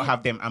 I not think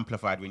have them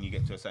amplified when you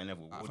get to a certain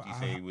level? What would you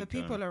say the would...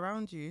 people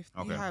around you. If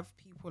okay. you have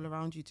people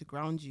around you to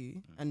ground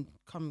you and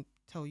come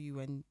tell you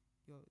when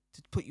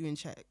to put you in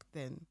check,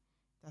 then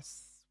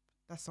that's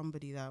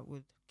somebody that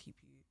would keep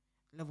you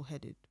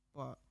level-headed.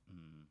 But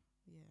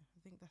yeah, I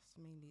think that's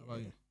mainly How about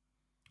it.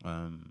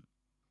 you?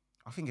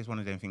 I think it's one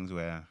of them things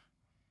where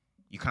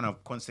you kind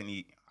of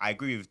constantly... I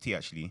agree with T,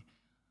 actually.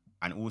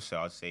 And also,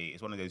 I'd say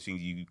it's one of those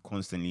things you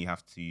constantly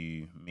have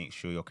to make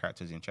sure your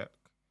character's in check.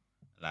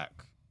 Like,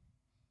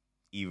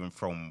 even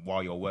from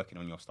while you're working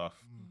on your stuff.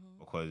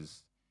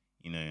 Because,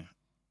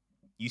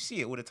 you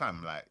see it all the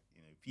time. Like,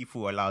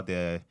 people allow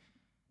their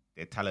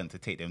talent to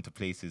take them to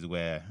places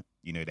where,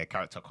 their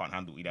character can't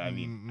handle, you know what I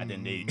mean? And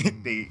then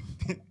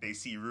they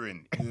see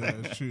ruin. Yeah,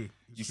 it's true.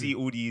 You see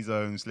all these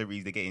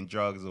celebrities, they're getting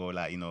drugs or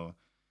like,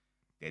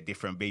 they're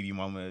different baby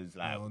mamas,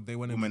 like they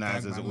want to be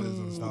womanizers or gangbangers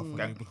and stuff when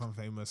gang- they become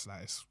famous.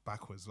 Like it's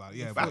backwards. Like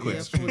yeah, Backwards. But, Yeah,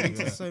 it's fall true,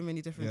 into yeah. so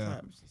many different Yeah.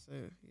 traps. So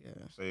yeah.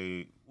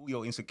 So all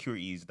your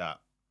insecurities that,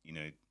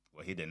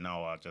 were hidden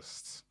now are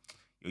just,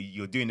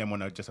 you're doing them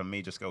on just a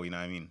major scale, you know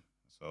what I mean?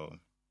 So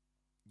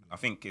I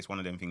think it's one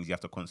of them things you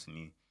have to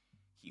constantly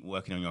keep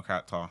working on your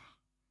character.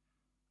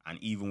 And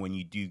even when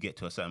you do get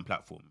to a certain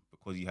platform,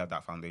 because you have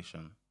that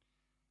foundation,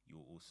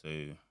 you'll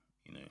also,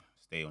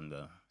 stay on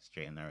the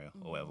straight and narrow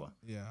or whatever.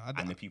 Yeah,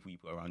 And the people you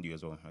put around you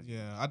as well.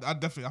 I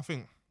definitely. I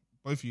think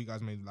both of you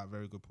guys made like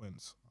very good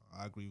points.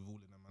 I agree with all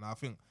of them, and I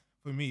think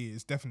for me,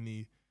 it's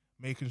definitely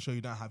making sure you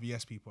don't have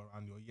yes people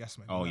around you or yes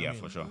men. You Oh know what yeah, I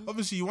mean? for sure.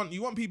 Obviously, you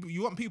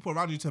want people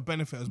around you to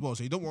benefit as well.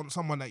 So you don't want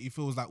someone that you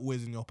feels like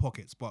always in your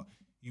pockets, but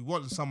you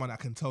want someone that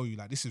can tell you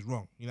like this is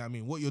wrong. You know what I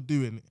mean? What you're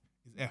doing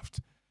is effed,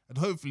 and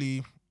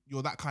hopefully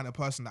you're that kind of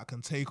person that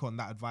can take on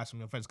that advice from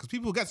your friends. Because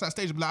people get to that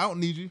stage and be like, I don't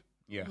need you.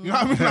 Yeah. You know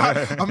what I mean?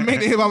 Like, I've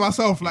made it here by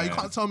myself. Like, Yeah. you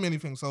can't tell me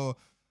anything. So,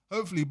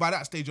 hopefully, by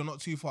that stage, you're not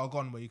too far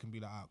gone where you can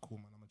be like, cool,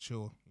 man, I'm a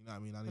chill. You know what I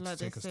mean? I need Like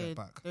to they take a said, step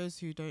back. those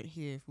who don't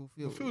hear will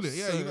feel. You'll feel it,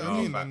 yeah, So- you know what I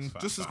Oh, mean? facts, And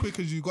facts, just as facts. quick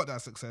as you got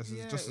that success,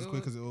 Yeah, it's just as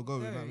quick as it will go,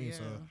 you know what I mean? yeah.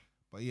 So,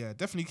 but yeah,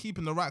 definitely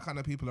keeping the right kind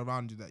of people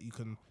around you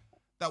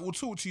that will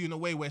talk to you in a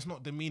way where it's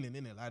not demeaning,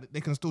 innit? Like,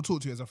 they can still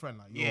talk to you as a friend.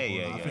 Like, yo, Yeah, bro,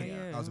 yeah, like, I yeah, think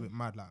yeah. that was a bit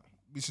mad. Like,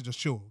 we should just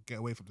chill, get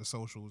away from the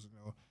socials,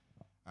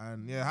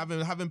 And yeah,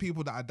 having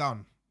people that are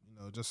down,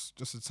 just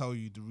to tell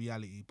you the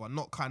reality, but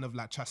not kind of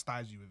like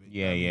chastise you with it.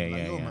 You know what I mean?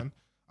 Like, yo, man,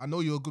 I know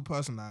you're a good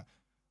person,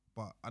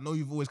 but I know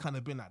you've always kind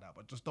of been like that,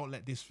 but just don't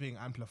let this thing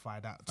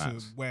amplify that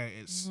Facts. to where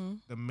it's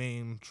the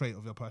main trait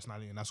of your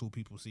personality and that's all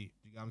people see.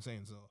 You get what I'm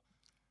saying? So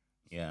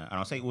Yeah, and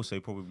I'll say also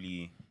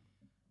probably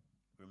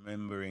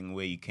remembering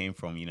where you came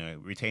from,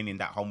 retaining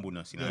that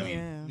humbleness, you know what I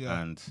mean?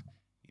 Yeah. And,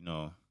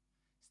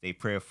 stay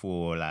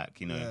prayerful, like,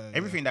 Yeah,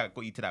 everything that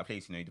got you to that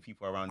place, the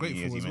people around you,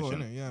 grateful as you as well,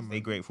 mentioned. innit? Yeah, Stay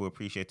man. grateful,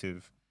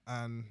 appreciative.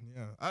 And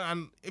yeah,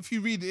 and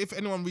if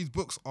anyone reads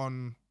books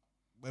on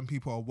when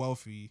people are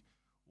wealthy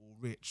or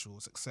rich or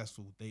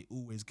successful, they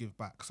always give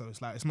back. So it's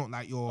not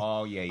like you're.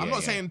 Oh, yeah, yeah. I'm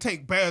not yeah. saying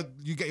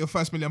you get your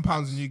first £1 million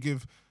and you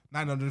give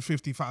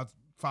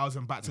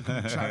 950,000 back to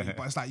charity,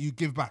 but it's like you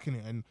give back in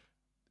it, and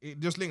it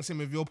just links in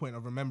with your point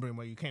of remembering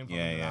where you came from.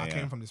 Yeah, Like, yeah, I yeah.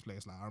 came from this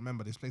place. Like I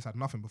remember this place had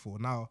nothing before.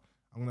 Now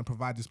I'm gonna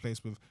provide this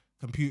place with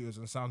computers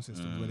and sound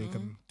systems where they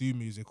can do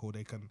music or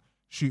they can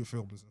shoot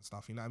films and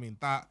stuff. You know what I mean?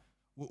 That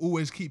will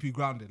always keep you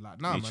grounded. Like,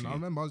 nah, man, Literally. I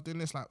remember I was doing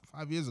this like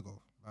 5 years ago.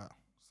 Like,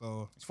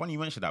 so It's funny you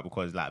mentioned that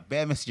because, like,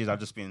 bare messages I've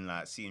just been,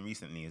 like, seeing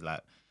recently is,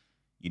 like,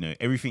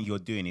 everything you're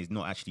doing is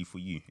not actually for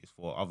you. It's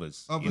for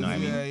others. You know what I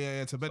mean?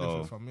 yeah, to benefit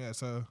So- from. Yeah,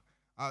 so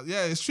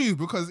yeah, it's true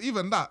because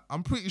even that,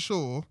 I'm pretty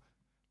sure.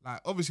 Like,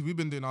 obviously, we've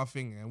been doing our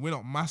thing and we're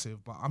not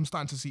massive, but I'm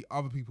starting to see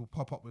other people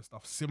pop up with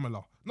stuff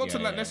similar. Not to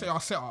Yeah, like yeah, let's say our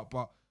setup,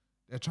 but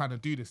they're trying to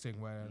do this thing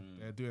where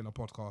they're doing a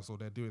podcast or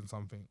they're doing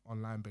something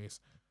online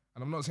based.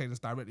 And I'm not saying this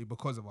directly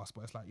because of us,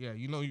 but it's like, yeah,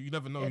 you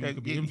never know who you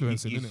could be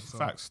influencing, innit? So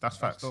facts. That's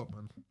facts. dope,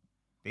 man.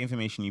 The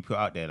information you put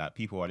out there, like,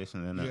 people are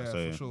listening. Innit? Yeah,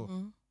 so, for sure.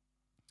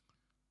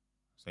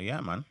 So yeah,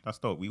 man, that's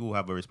dope. We all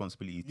have a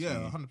responsibility to,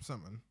 Yeah, 100%,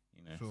 man.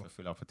 Sure.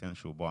 fulfill our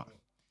potential. But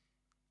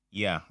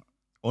yeah,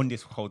 on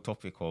this whole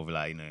topic of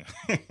like, you know,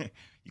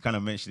 you kind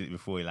of mentioned it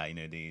before, like, you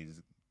know,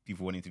 there's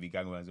people wanting to be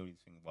gangbangers, all these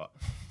things, but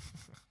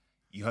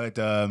you heard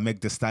Meg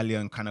Thee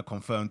Stallion kind of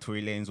confirmed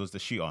Tory Lanez was the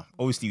shooter.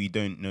 Obviously, we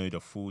don't know the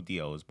full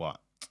details, but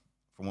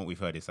from what we've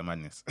heard, it's a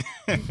madness.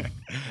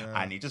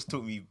 And it just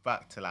took me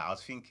back to like, I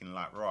was thinking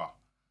like, raw.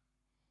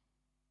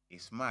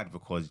 It's mad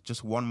because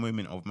just one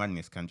moment of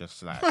madness can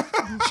just like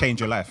change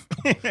your life.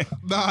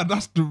 Nah,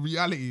 that's the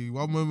reality.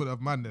 One moment of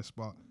madness,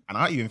 but And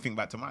I even think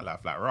back to my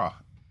life, like, raw.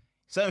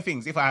 Certain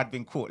things, if I had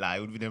been caught, like,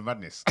 it would have been a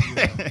madness. You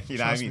know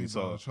what I mean? Me,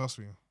 bro, So trust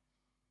me.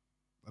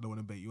 I don't want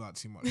to bait you out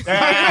too much.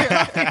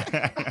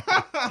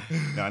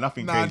 no,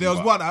 nothing. Nah, crazy, there was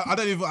but- one. I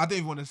don't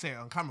even want to say it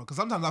on camera because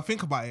sometimes I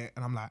think about it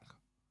and I'm like,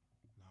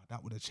 nah,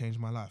 that would have changed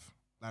my life.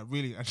 Like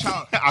really, and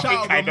shout I think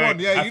out I know. Ramon.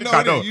 Yeah, I you think know,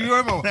 I know. innit? You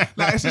remember?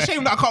 Like it's a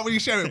shame that I can't really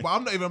share it, but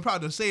I'm not even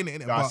proud of saying it.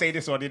 Innit? No, I But- say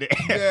this one, did it?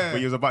 Yeah. Where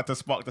you was about to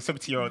spark the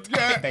 70-year-old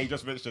Yeah. that you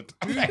just mentioned.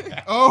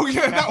 Oh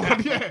yeah, that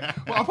one. Yeah.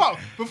 Well, apart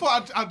before I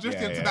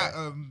drifted Yeah, into yeah.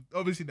 that,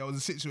 obviously there was a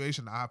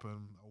situation that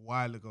happened a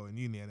while ago in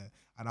uni, and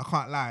I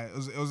can't lie, it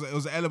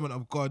was an element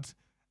of God,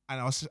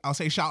 and I'll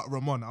say shout out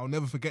Ramon. I'll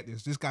never forget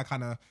this. This guy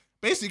kind of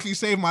basically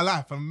saved my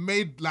life and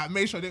made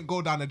sure I didn't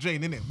go down the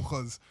drain in it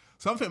because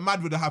something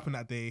mad would have happened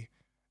that day,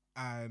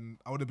 and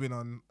I would have been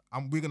on.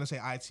 We're gonna say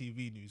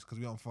ITV News because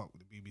we don't fuck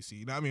with the BBC.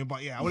 You know what I mean?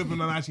 But yeah, I would have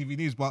been on ITV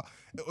News. But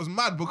it was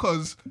mad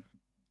because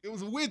it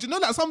was weird. You know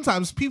that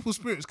sometimes people's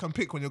spirits can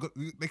pick when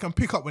they can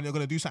pick up when you're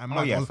gonna do something. Oh,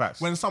 mad, yeah, or facts.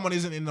 when someone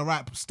isn't in the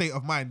right state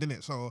of mind,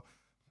 innit? So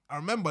I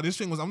remember this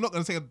thing was. I'm not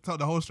gonna tell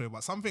the whole story,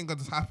 but something that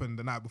just happened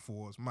the night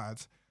before was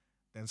mad.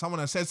 Then someone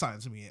had said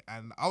something to me,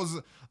 and I was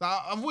like,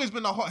 I've always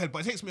been a hothead,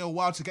 but it takes me a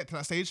while to get to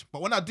that stage.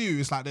 But when I do,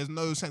 it's like there's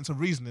no sense of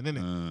reasoning in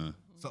it.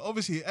 So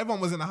obviously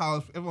everyone was in the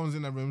house, everyone was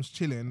in their rooms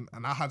chilling,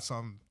 and I had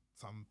some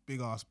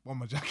big ass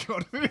bomber jacket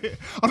on.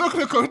 I'm not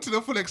gonna go to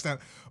the full extent,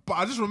 but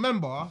I just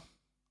remember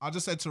I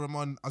just said to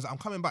Ramon, I was like, I'm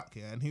coming back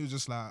here, and he was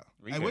just like,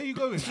 hey, where you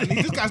going? And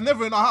this guy's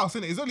never in our house,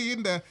 innit? He's only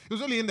in there. He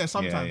was only in there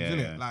sometimes, Yeah,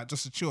 innit? yeah. Like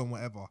just to chill and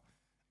whatever.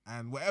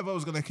 And whatever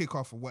was gonna kick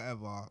off or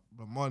whatever,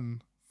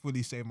 Ramon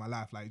fully saved my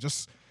life. Like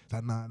just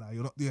like, nah,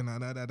 you're not doing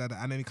that,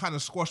 and then he kind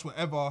of squashed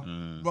whatever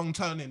wrong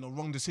turning or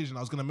wrong decision I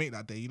was gonna make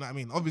that day. You know what I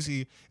mean?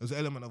 Obviously, it was an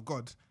element of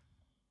God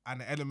and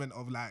an element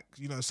of like,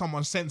 you know,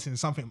 someone sensing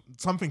something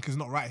is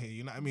not right here.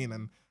 You know what I mean?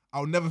 And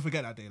I'll never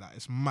forget that day. Like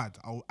it's mad.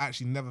 I'll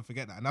actually never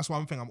forget that, and that's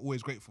one thing I'm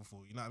always grateful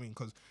for. You know what I mean?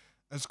 Because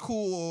as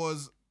cool or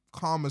as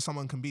calm as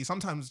someone can be,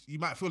 sometimes you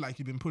might feel like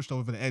you've been pushed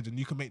over the edge and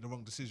you can make the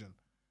wrong decision.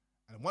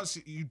 And once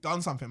you've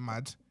done something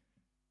mad,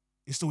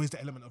 it's always the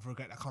element of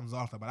regret that comes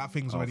after. But that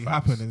thing's already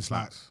happened, and it's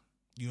like,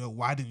 you know,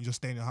 why didn't you just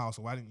stay in your house,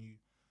 or why didn't you?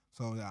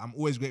 So yeah, I'm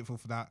always grateful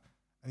for that.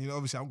 And you know,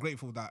 obviously, I'm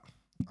grateful that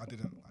I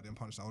didn't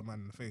punch that old man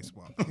in the face.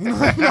 But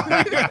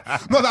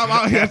not that I'm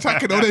out here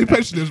attacking all the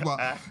pensioners,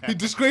 but he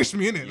disgraced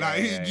me, innit?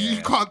 Yeah,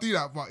 You can't do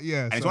that. But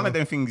yeah, And it's one of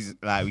them things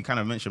like we kind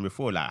of mentioned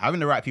before, like having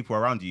the right people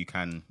around you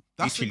can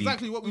that's literally,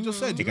 exactly what we just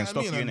said. they You know can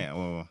what I stop mean? you in And it,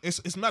 or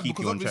It's mad keep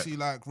because you on obviously,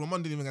 like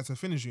Ramon didn't even get to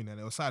finish uni, and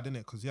it was sad, innit?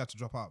 Because he had to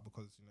drop out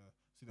because you know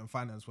student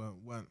finance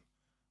weren't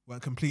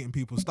completing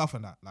people's stuff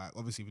and that. Like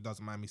obviously, if he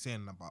doesn't mind me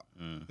saying that, but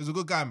he's a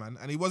good guy, man,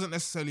 and he wasn't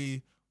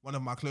necessarily one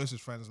of my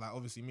closest friends. Like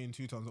obviously, me and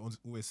Two Tones are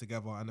always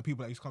together, and the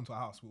people that used to come to our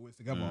house were always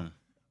together.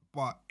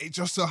 But it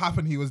just so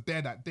happened he was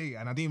there that day,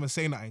 and I didn't even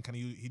say nothing. And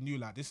he knew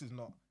like this is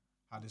not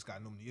how this guy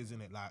normally is,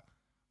 innit? Like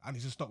I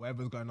need to stop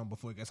whatever's going on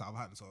before it gets out of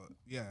hand. So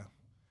yeah,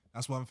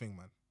 that's one thing,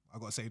 man. I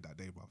got saved that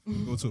day, bro.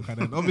 Go talk.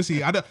 And then obviously,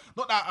 not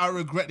that I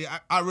regret it.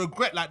 I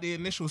regret like the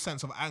initial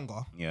sense of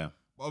anger. yeah.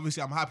 But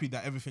obviously, I'm happy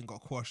that everything got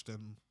quashed,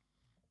 and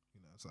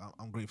you know, so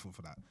I'm grateful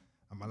for that.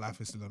 And my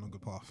life is still on a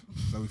good path.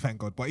 So we thank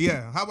God. But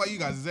yeah, how about you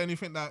guys? Is there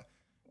anything that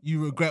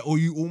you regret, or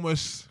you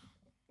almost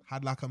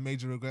had like a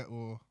major regret,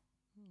 or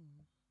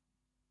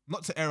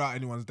not to air out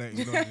anyone's dating?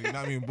 You know what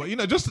I mean? But you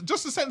know, just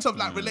a sense of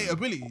like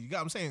relatability. You get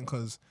what I'm saying?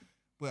 Because,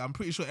 but I'm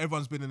pretty sure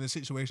everyone's been in a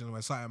situation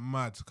where something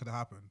mad could have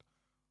happened,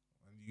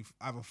 and you've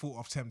either thought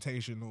of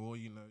temptation, or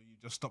you know, you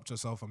just stopped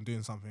yourself from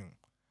doing something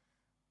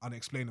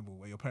unexplainable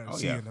where your parents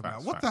see you and they're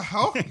like, what the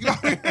hell? You know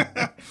what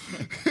I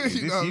mean? Is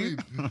You know what I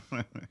this mean?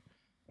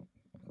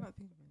 I can't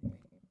think of anything. You go.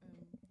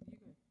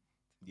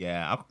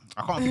 Yeah,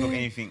 I can't think of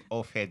anything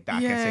offhead that I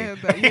Yeah, can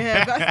say. but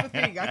yeah, that's the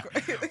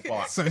thing.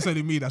 But- So it's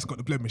only me that's got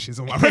the blemishes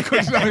on my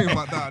record. You know what I mean?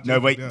 But nah, no,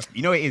 but yeah.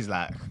 you know it is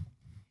like,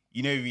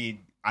 you know,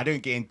 I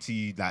don't get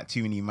into like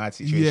too many mad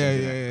situations. Yeah,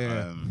 innit?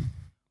 yeah.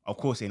 Of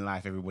course, in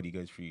life, everybody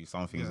goes through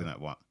some things, Yeah. innit?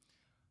 But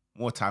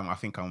more time, I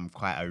think I'm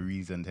quite a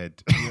reasoned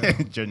head,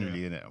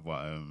 generally, innit?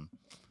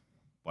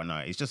 But no,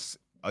 it's just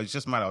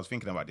mad. I was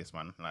thinking about this,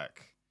 man.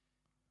 Like,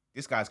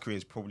 this guy's career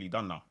is probably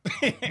done now.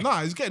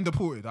 Nah, he's getting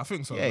deported. I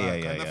think so. Yeah,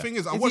 like, yeah, and the yeah. thing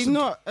is, I Is watched. he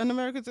not an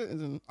American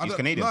citizen? He's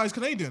Canadian. No, he's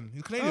Canadian.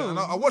 He's Canadian. Oh, and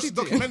I what's watched he a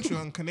doing? documentary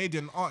on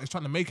Canadian artists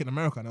trying to make it in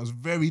America, and it was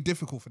very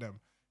difficult for them.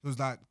 It was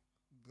like,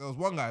 there was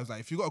one guy who was like,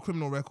 if you got a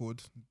criminal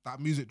record,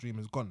 that music dream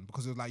is gone,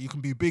 because it was like, you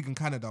can be big in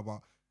Canada,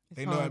 but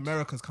they know hard.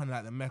 America's kind of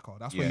like the Mecca.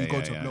 That's where Yeah, you go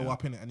yeah, to yeah, blow yeah.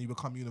 up in it, and you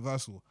become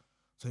universal.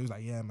 So he was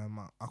like, yeah, man,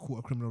 I caught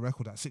a criminal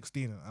record at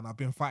 16, and I've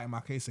been fighting my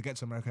case to get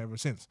to America ever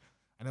since.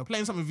 and they were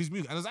playing some of his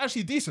music, and it was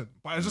actually decent.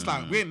 But it's just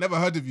like we ain't never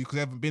heard of you because you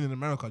haven't been in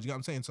America. Do you get what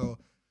I'm saying? So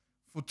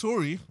for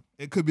Tory,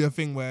 it could be a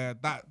thing where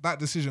that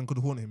decision could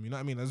haunt him. You know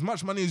what I mean? As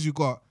much money as you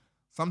got,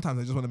 sometimes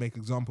they just want to make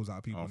examples out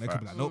of people. Oh, And they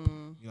could be facts. like, nope.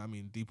 You know what I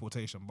mean?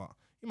 Deportation. But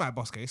he might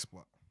bust case,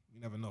 but you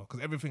never know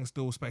because everything's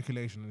still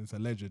speculation and it's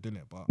alleged, isn't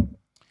it? But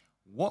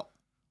What,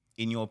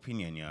 in your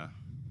opinion, yeah,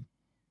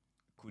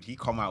 could he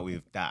come out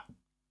with that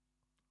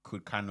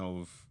could kind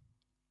of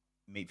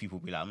make people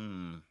be like,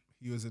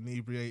 he was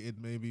inebriated,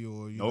 maybe,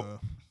 or you Nope. know,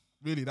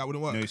 really that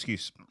wouldn't work. no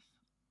excuse.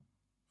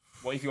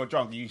 What if you're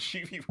drunk? You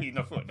shoot people in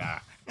the foot. Nah,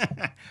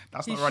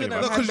 that's He not running, shouldn't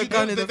bro. have had the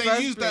gun in the they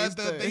first use place,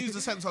 the though. they use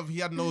the sense of he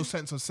had no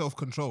sense of self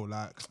control.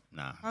 Like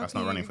Nah, How that's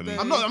can not running you for me. do-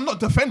 I'm not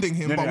defending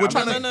him, No, but no, we're I'm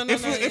trying not- to. No, no,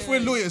 if no, if no, we're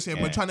no. lawyers here,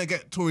 and we're Yeah. trying to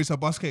get Tory to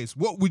bust case.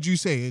 What would you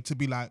say to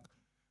be like?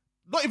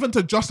 Not even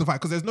to justify,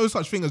 because there's no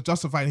such thing as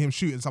justifying him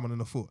shooting someone in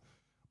the foot,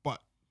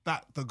 but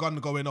that the gun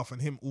going off and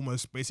him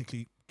almost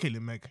basically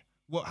killing Meg.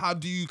 What? How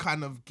do you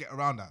kind of get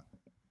around that?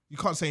 You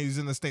can't say he's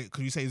in a state.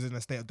 Could you say he's in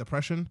a state of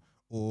depression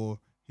or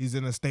he's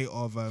in a state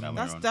of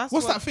That's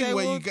what's what that thing they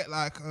where you will- get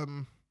like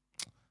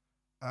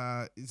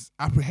it's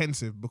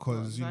apprehensive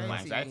because you know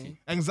Anxiety.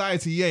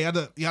 anxiety. Yeah,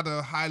 he had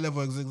a high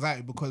level of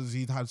anxiety because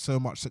he'd had so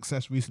much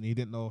success recently. He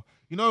didn't know.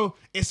 You know,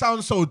 it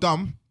sounds so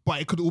dumb, but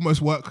it could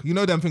almost work. You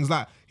know, them things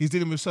like he's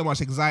dealing with so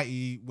much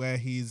anxiety where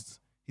he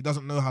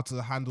doesn't know how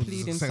to handle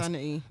Plead the success,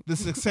 insanity. the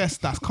success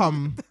that's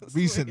come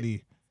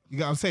recently. You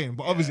get what I'm saying?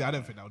 But obviously, I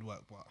don't think that would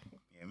work. But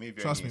Yeah,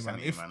 maybe trust me, man.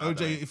 insanity, If I don't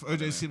know. if I don't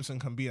know. OJ Simpson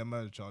can be a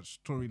murder charge,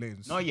 Tory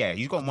Lanez. No, yeah,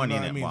 he's got you money know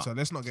in what I it, mean. but So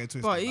let's not get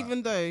twisted. But like-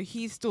 even though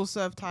he still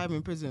served time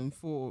in prison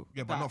for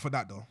yeah, but that. not for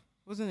that though.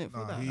 Wasn't it for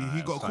Nah, that? he Nah, he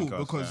it got was caught something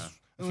else, because yeah.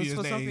 It a was few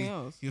for years something later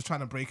else. he was trying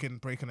to break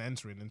and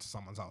entering into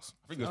someone's house.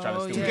 I think he was trying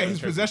to Oh, steal yeah. To get his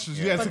trophy. possessions,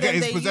 yeah, But to then get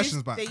his they possessions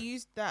used, back. They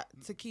used that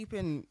to keep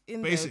him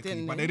in Basically, there,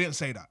 didn't but they didn't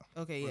say that.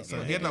 Okay, yeah. So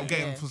yeah, he ended yeah, up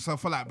getting yeah.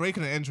 for like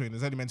breaking and entering.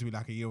 It's only meant to be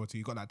like a year or two.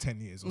 You got like 10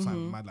 years or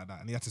something mad like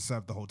that, and he had to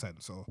serve the whole 10.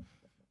 So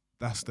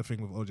that's the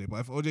thing with OJ. But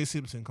if OJ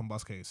Simpson can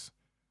bust case,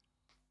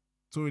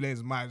 Tory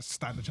Lanez might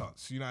stand a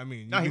chance. You know what I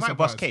mean? No, You'd he be might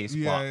bust surprised. case,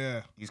 Yeah, but-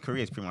 yeah. His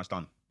career is pretty much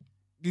done.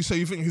 So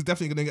you think he's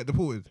definitely gonna get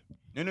deported?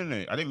 No.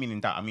 I don't mean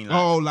in that. I mean like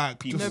Oh, like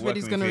people just,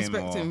 Nobody's working gonna with him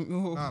respect or-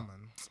 him. Oh. nah, man.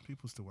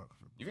 People still work with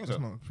him. You think It's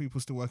so? not-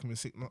 people still working with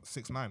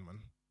 6ix9ine, man.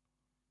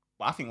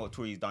 But I think what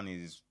Tory's done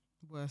is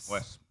Worse.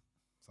 worse.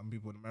 Some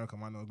people in America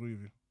might not agree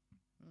with you.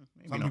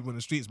 Maybe Some not. people in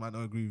the streets might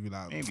not agree with you.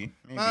 Like, Maybe.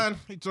 man,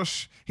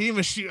 he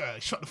even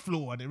shot the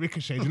floor and it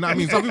ricocheted. You know what I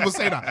mean? Some people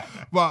say that,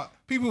 but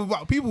people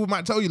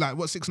might tell you like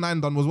what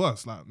 6ix9ine done was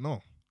worse. Like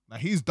no,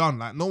 like he's done.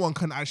 Like no one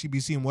can actually be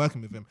seen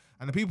working with him,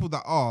 and the people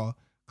that are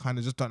kind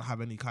of just don't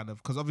have any kind of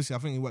because obviously I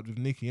think he worked with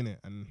Nicki in it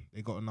and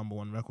they got a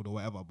 #1 record or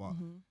whatever. But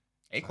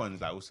Akon's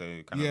like also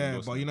kind of yeah,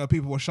 endorsing but you him. know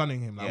people were shunning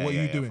him. Like Yeah, what are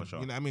yeah, you yeah, doing? for sure.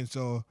 You know what I mean?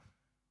 So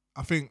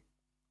I think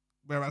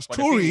whereas But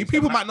the thing Tory, is, the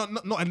people ma-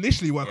 might not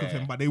initially work with Yeah.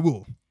 him, but they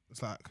will.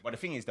 It's like But the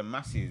thing is, the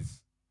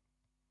masses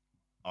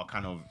are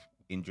kind of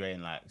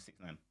enjoying like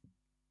 6ix9ine.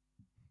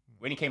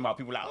 When he came out,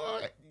 people were like, oh,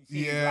 you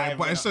see his yeah, live,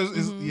 but it's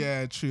innit? so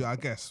yeah, true. I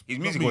guess His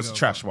Not music me, was though,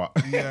 trash, but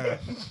yeah.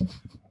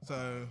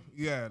 So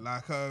yeah,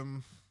 like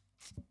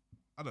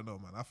I don't know,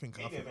 man. I think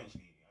maybe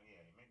eventually,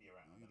 yeah, maybe you're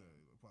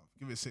right.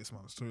 give it 6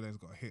 months. Tory Lanez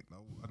got a hit,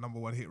 a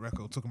 #1 hit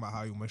record, talking about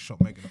how he almost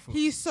shot Megan in the foot.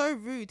 He's so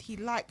rude. He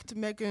liked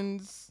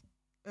Megan's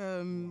I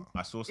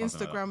saw something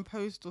Instagram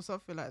post or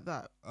something like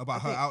that. About I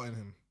her think- outing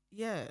him.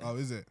 Yeah. Oh,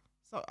 is it?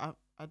 So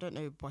I don't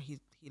know, but he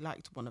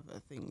liked one of her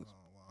things.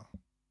 Oh wow.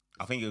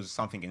 I think it was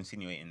something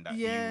insinuating that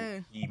Yeah.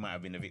 he might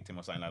have been a victim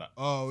or something like that.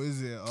 Oh,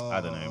 is it? Oh, I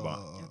don't know, but-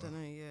 I don't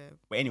know. Yeah.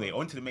 But anyway,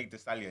 on to the Meg Thee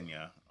Stallion,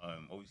 yeah.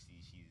 Obviously,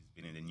 she's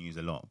been in the news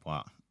a lot,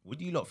 but what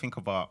do you lot think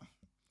about,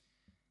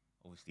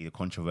 obviously, the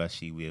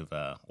controversy with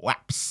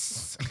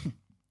WAPs?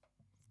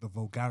 the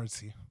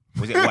vulgarity.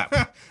 Was it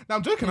WAP? No,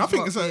 I'm joking. I It's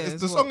think what- yeah, the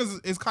it's song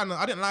is kind of.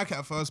 I didn't like it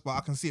at first, but I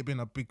can see it being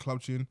a big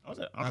club tune. Was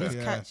it? Like, Okay. It's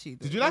yeah. catchy.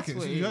 Though. Did you like That's it?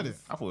 what Did you heard is.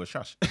 it? I thought it was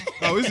trash.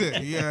 Oh, is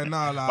it? Yeah, no,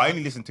 like. But I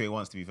only listened to it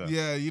once, to be fair.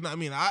 Yeah, you know what I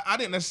mean. I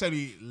didn't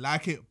necessarily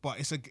like it, but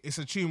it's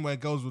a tune where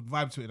girls would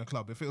vibe to it in a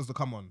club. If it was to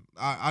come on,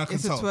 I can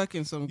It's a tell.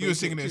 twerking song. You were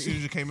singing it as soon basically.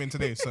 as you came in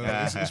today, so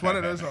it's one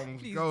of those songs.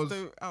 Please Girls,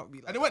 don't out me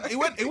like and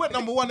it went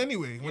 #1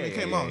 anyway when Yeah, it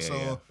came yeah, out. yeah, So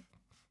yeah.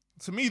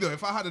 to me though,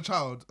 if I had a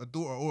child, a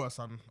daughter or a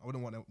son, I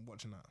wouldn't want them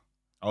watching that.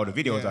 Oh, the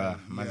videos yeah, are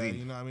mazzy.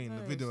 you know what I mean.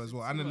 No, The video it's as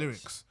well too and the much.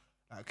 lyrics.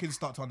 Like kids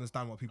start to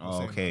understand what people Oh, are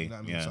saying. okay, You know what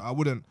I mean? yeah. So I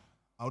wouldn't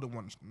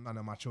want none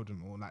of my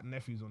children or like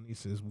nephews or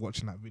nieces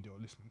watching that video or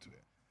listening to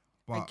it.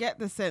 I But get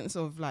the sense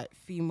of like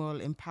female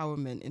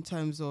empowerment in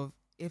terms of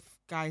if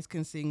guys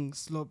can sing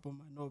slob on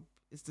my knob,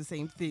 it's the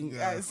same thing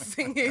Yeah. as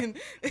singing.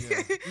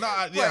 yeah.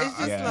 Nah, But yeah, it's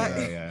just Yeah, like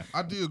yeah, yeah.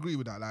 I do agree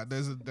with that. Like,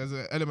 there's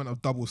an element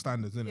of double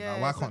standards in it. Yeah,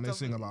 Like, why it's a can't they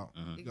sing double- about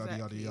Mhm. yada yada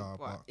Exactly, yada?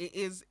 but But it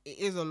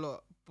is a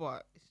lot,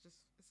 but it's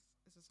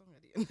a song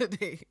at the end of the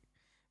day.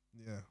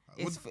 yeah,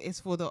 It's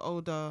for the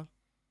older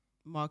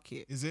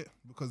market. is it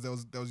because there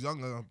was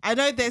younger, I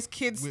know there's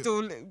kids With-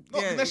 still. not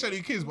Yeah.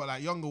 necessarily kids, but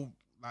like younger,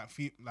 like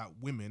like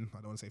women. I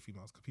don't want to say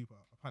females because people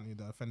apparently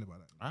they're offended by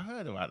that. I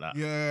heard about that.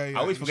 Yeah, yeah.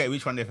 I always it's- forget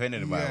which one they're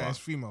offended about. Yeah, it's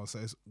female, so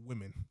it's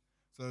women.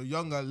 So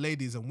younger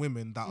ladies and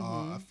women that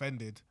Mm-hmm. are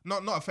offended,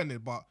 not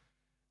offended, but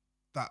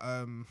that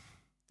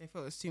They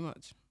felt it was too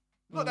much.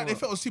 not Or that they what?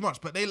 felt it was too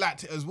much, but they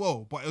liked it as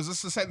well. But it was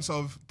just a sense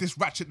of this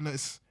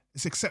ratchetness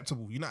is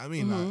acceptable. You know what I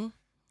mean? Like Mhm.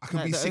 I can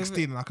Like be the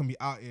 16 and I can be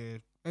out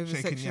here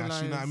shaking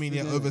yash. You know what I mean?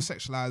 Yeah, Over-sexualised, over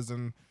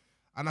sexualized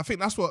and I think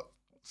that's what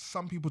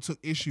some people took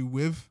issue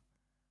with.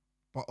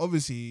 But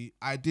obviously,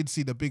 I did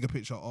see the bigger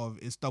picture of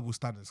it's double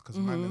standards because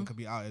man them Mhm. can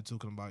be out here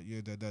talking about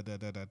you,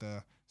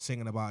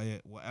 singing about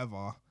it,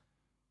 whatever.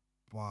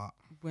 But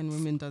when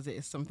women does it,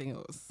 it's something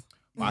else.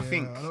 But I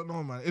think I don't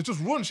know, man. It's just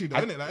raunchy, though,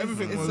 isn't it? Like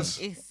everything was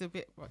It's a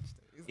bit much.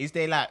 is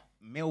there like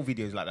male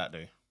videos like that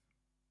though?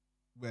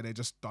 where they're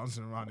just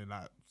dancing around in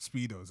like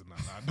speedos and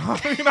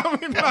that. You know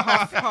what I mean?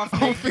 Half I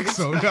don't think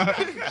so.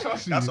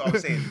 Trust That's what I'm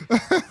saying.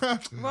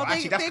 Well,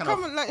 Actually, that's they kind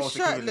come of like false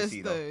shirtless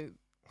equivalency, though.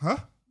 Huh?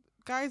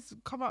 Guys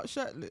come out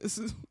shirtless.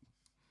 Do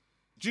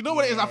you know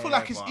what it is? I feel Yeah,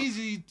 like it's but-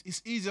 easy.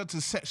 It's easier to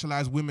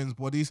sexualize women's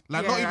bodies.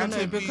 Like not Yeah, I even know,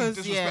 to be because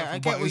disrespectful, I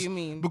but get what it's you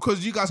mean.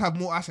 because you guys have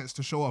more assets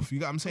to show off. You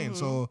get what I'm saying? Mhm.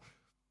 So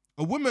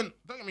a woman,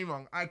 don't get me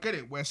wrong, I get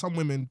it where some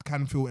women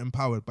can feel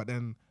empowered, but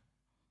then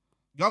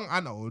young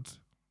and old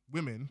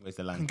women Where's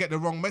the can line? get the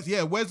wrong message.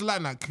 Yeah, where's the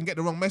line? Like, can get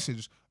the wrong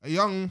message. A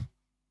young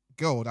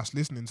girl that's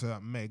listening to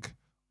Meg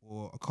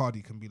or a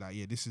Cardi can be like,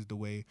 yeah, this is the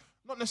way,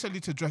 not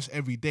necessarily to dress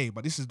every day,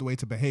 but this is the way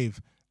to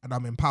behave, and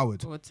I'm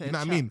empowered. Or to You know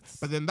what I mean?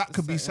 attract But then that a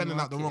could be certain sending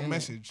out the market, wrong innit?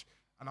 message,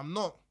 and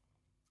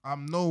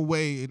I'm no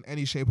way in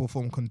any shape or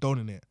form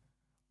condoning it.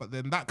 But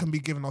then that can be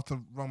given off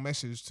the wrong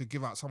message to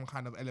give out some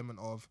kind of element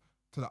of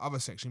to the other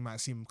sex. You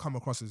might come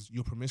across as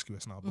you're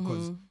promiscuous now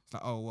because Mhm. it's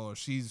like, oh well,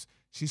 she's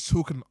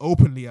talking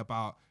openly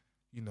about,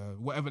 you know,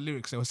 whatever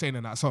lyrics they were saying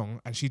in that song,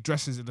 and she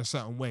dresses in a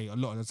certain way a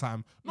lot of the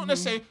time. Not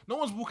necessarily, no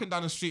one's walking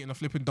down the street in a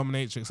flipping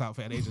dominatrix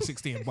outfit at the age of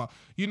 16, but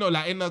you know,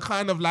 like in a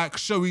kind of like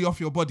showy off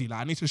your body, like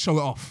I need to show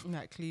it off,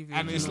 Like cleavage.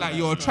 and it's all like that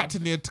you're stuff.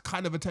 attracting the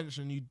kind of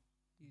attention you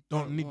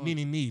don't want.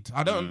 really need.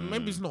 I don't.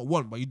 Maybe it's not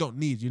want, but you don't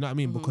need. You know what I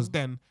mean? Because Mhm.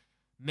 then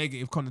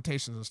negative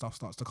connotations and stuff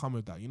starts to come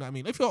with that. You know what I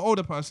mean? If you're an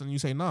older person, and you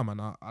say, "Nah, man,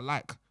 I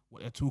like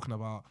what they're talking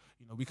about.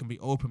 You know, we can be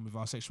open with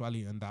our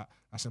sexuality, and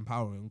that's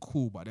empowering,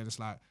 cool." But then it's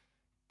like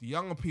the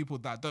younger people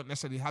that don't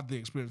necessarily have the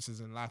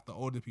experiences in life that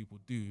older people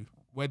do.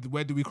 Where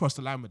do we cross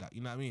the line with that?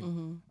 You know what I mean?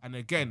 Mhm. And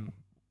again,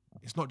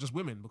 it's not just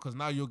women because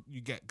now you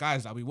get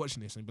guys that be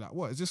watching this and be like,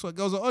 "What is this? What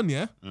girls are on?"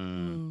 Yeah.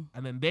 Mm.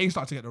 And then they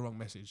start to get the wrong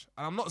message.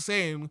 And I'm not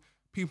saying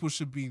people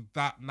should be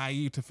that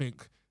naive to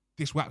think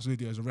this WAPS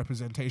video is a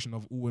representation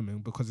of all women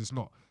because it's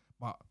not.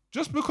 But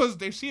just because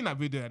they've seen that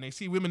video and they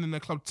see women in the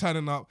club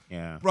turning up,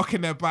 Yeah.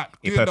 rocking their back,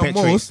 It doing the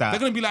perpetuates most, that. they're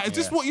gonna be like, "Is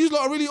this Yeah. what you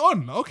lot are really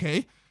on?"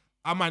 Okay,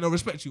 I might not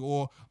respect you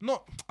or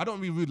not. I don't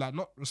be rude, like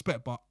not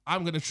respect, but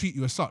I'm gonna treat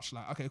you as such.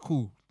 Like, okay,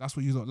 cool, that's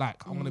what you don't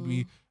like. I'm gonna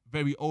be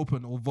very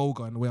open or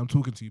vulgar in the way I'm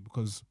talking to you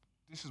because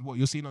this is what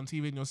you're seeing on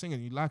TV and you're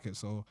singing. You like it,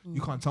 so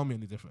you can't tell me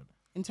any different.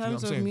 In know what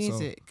terms I'm of saying? So-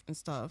 music and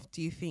stuff,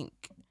 do you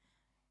think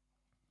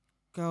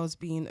girls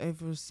being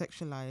over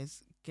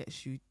sexualized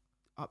gets you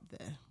up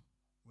there?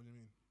 What do you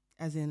mean?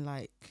 As in,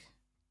 like,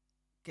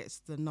 gets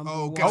the number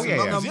Oh, one. gets the yeah,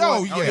 number yeah.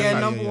 one, Oh, yeah,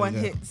 number yeah, one yeah.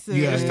 hits.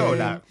 Yeah, Just yeah, told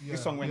yeah. that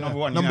this song went Yeah. number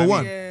one. Number you know what I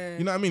one. mean? Yeah.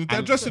 You know what I mean? If they're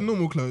And- dressed in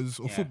normal clothes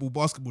or Yeah. football,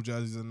 basketball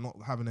jerseys and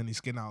not having any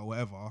skin out or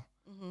whatever,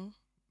 Mm-hmm.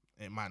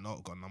 it might not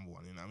have gone number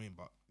one. You know what I mean?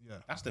 But yeah.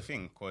 That's the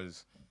thing,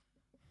 because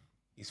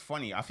it's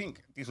funny. I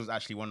think this was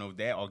actually one of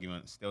their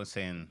arguments. They were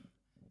saying,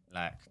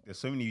 like, there's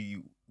so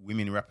many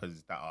women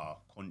rappers that are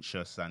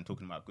conscious and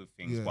talking about good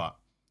things, Yeah. but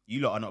you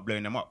lot are not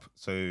blowing them up.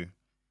 So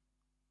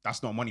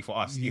that's not money for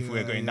us if we're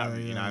Yeah, going that yeah,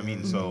 route. You know yeah, what I mean?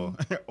 yeah. So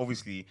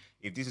obviously,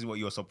 if this is what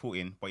you're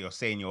supporting, but you're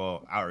saying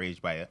you're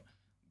outraged by it,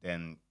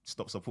 then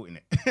stop supporting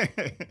it.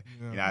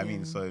 You know what I mean?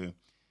 Yeah. So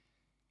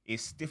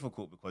it's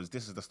difficult because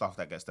this is the stuff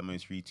that gets the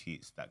most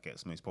retweets, that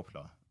gets most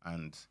popular,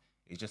 and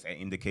it's just an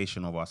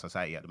indication of our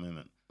society at the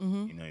moment.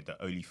 Mm-hmm. You know, the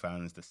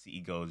OnlyFans, the City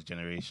Girls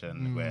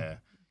generation,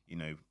 where, you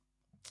know,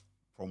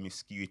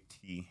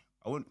 promiscuity.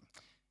 I wouldn't.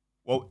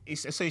 Well,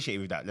 it's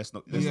associated with that. Let's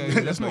not. Let's, Yeah, let's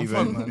that's not not even.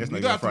 fun, man. Let's You not don't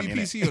even have to front, be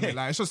innit? PC on it.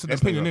 Like, it's just an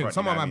Let's not opinion. even Innit? front,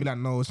 Someone you know might be what I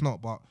like, no, it's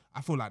not. But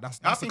I feel like I that's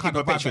the think kind it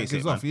of vibe that perpetuates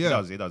gives it. off. Man. Yeah. It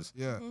does. It does.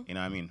 Yeah. You know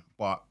what I mean?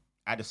 But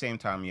at the same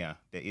time, yeah,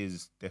 there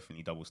is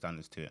definitely double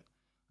standards to it,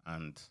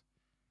 and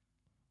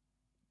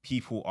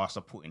people are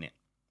supporting it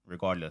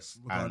regardless.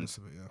 Regardless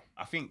And of it, yeah.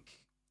 I think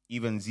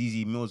even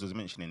ZZ Mills was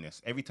mentioning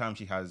this. Every time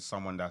she has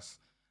someone that's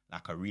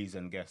like a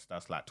reason guest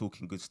that's like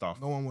talking good stuff,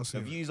 No one wants the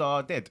to. views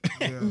are dead.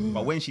 Yeah.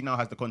 But when she now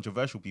has the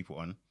controversial people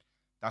on,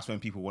 that's when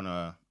people want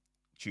to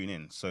tune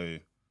in. So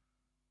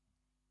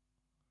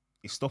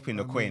it's stopping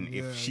the I mean, coin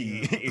yeah, if she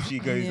yeah. if she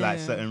goes like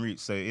Yeah. certain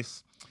routes. So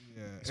it's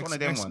Yeah, It's one of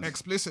them ones.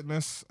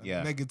 Explicitness and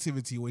Yeah.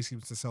 negativity always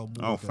seems to sell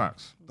more. oh than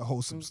facts. The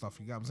wholesome stuff,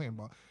 you get what I'm saying?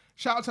 But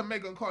shout out to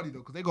Megan and Cardi though,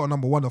 because they got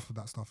number one off of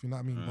that stuff, you know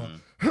what I mean?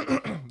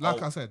 But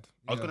like Oh, I said,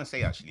 I was yeah. gonna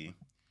say actually,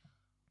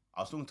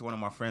 I was talking to one of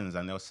my friends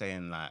and they were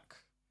saying like,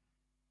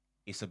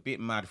 it's a bit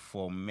mad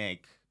for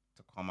Meg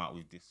to come out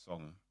with this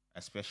song,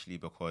 especially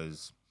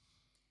because,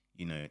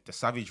 you know, the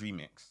Savage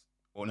remix,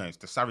 or no, it's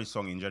the Savage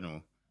song in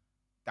general,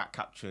 that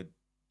captured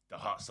the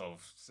hearts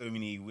of so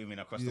many women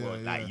across the Yeah,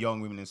 world, like yeah. young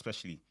women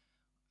especially,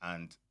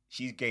 and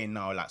she's getting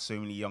now like so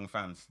many young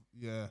fans.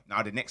 Yeah.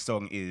 Now the next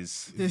song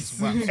is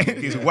This-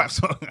 is a WAP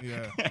song.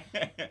 Yeah.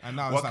 And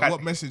now it's What like, kind-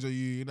 what message are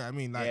you know what I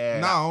mean? Like Yeah,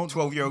 now,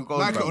 12-year-old girls,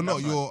 like it bro, or not,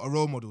 that's mad. you're a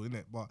role model,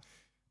 innit? But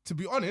to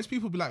be honest,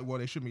 people be like, well,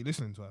 they shouldn't be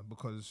listening to her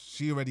because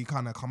she already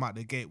kind of come out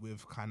the gate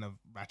with kind of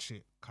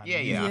ratchet kind Yeah,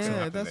 of yeah, music. I feel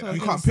Yeah, like that's that. what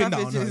You I can't think pin that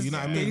on her, savages, you know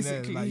what I mean? Yeah,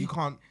 basically. like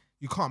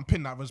you can't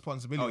pin that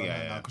responsibility Oh, on yeah,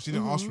 her yeah. because she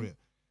didn't ask for Mhm. it.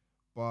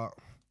 But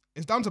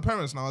it's down to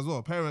parents now as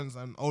well. Parents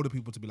and older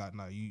people to be like,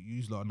 no,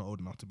 you lot are not old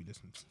enough to be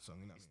listening to the song.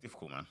 You know what I It's mean?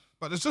 difficult, man.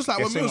 But it's just like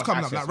There's when so Mills much coming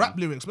up, access, like rap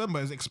man. lyrics.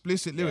 Remember, it's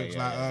explicit Yeah, lyrics.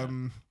 yeah, like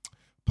yeah.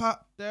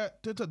 Pat,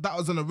 that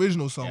was an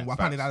original song. Yeah, where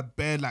apparently facts. that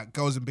bare like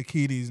girls in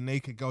bikinis,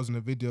 naked girls in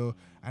the video,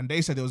 and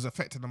they said it was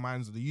affecting the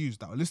minds of the youths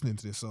that were listening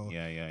to this. So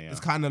Yeah. it's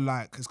kind of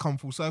like it's come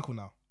full circle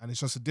now, and it's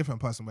just a different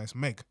person where it's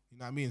Meg. You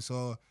know what I mean?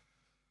 So,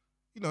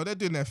 you know, they're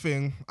doing their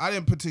thing. I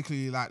didn't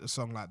particularly like the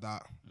song like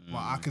that, but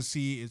I could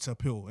see its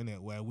appeal in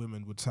it, where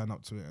women would turn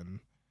up to it,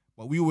 and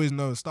but we always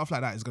know stuff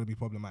like that is going to be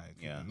problematic.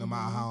 Yeah. No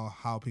matter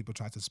how people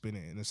try to spin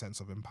it in a sense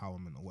of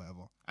empowerment or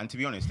whatever. And to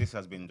be honest, this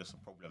has been just a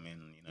problem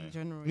in In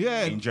general.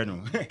 Yeah. in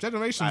general.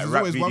 Generations Like is rap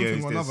always one videos,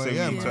 thing or there's another. so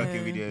Yeah, many man.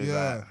 twerking videos,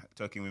 Yeah. like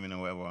twerking women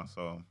or whatever.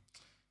 So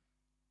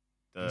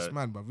It's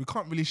mad, bro. We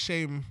can't really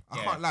shame. I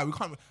Yeah. can't lie. We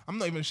can't. I'm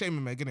not even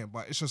shaming Meg in it,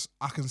 but it's just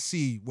I can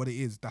see what it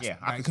is Yeah, I that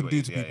can it see can what do it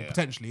is. to Yeah, people yeah.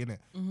 potentially in it.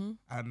 Mm-hmm.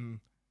 And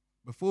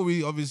before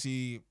we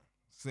obviously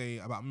say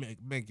about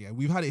Meg, yeah,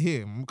 we've had it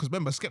here because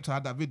remember Skepta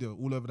had that video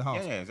all over the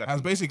house. Yeah, It exactly.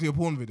 was basically a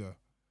porn video.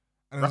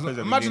 And it was Rappers like, have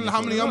been imagine doing how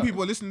this many all young over. people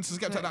were listening to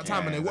Skepta at that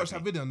time Yeah, and they watched exactly.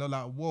 that video and they're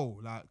like, whoa,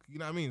 like you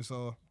know what I mean?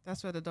 So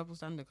That's where the double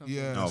standard comes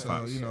yeah, in. No, so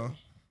facts. you know,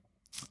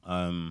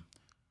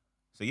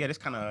 So yeah, this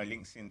kind of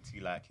links into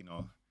like, you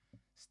know,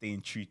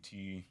 staying true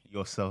to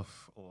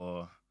yourself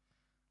or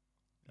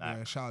yeah,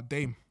 like shout out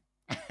Dame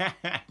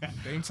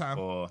time.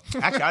 or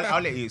actually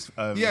I'll let you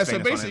Yeah, explain so this one,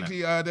 innit?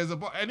 basically, there's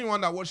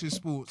anyone that watches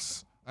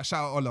sports. I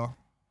shout out Ola.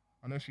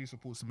 I know she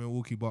supports the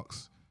Milwaukee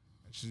Bucks.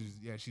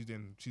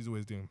 She's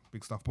always doing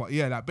big stuff. But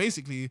yeah, like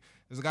basically,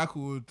 there's a guy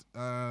called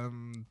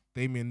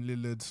Damian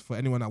Lillard. For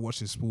anyone that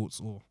watches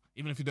sports, or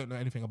even if you don't know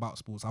anything about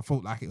sports, I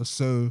felt like it was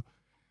so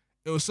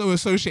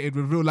associated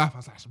with real life. I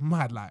was like, it's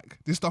mad. Like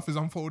this stuff is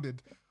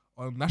unfolded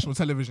on national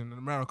television in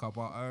America.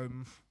 But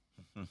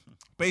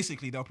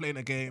basically, they were playing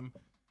a game.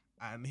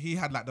 And he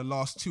had like the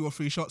last 2 or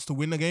 3 shots to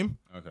win the game.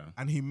 Okay.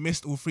 And he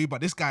missed all 3.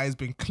 But this guy has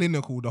been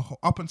clinical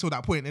up until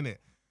that point, innit?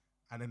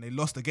 And then they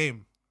lost the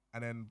game.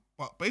 And then,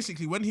 but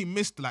basically, when he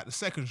missed like the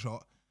second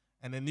shot,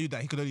 and they knew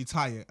that he could only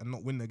tie it and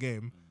not win the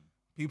game,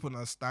 people in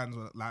the stands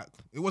were like,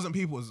 it wasn't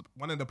people, it was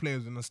one of the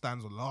players in the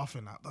stands were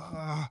laughing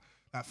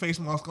like face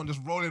mask on, just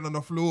rolling on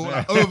the floor,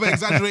 like over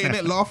exaggerating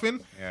it, laughing.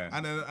 Yeah.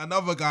 And then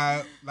another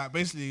guy, like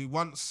basically,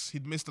 once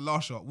he'd missed the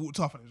last shot, walked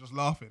off and he was just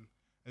laughing, and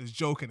he was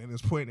joking and he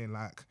was pointing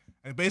like,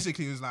 and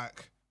basically he was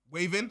like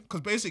waving,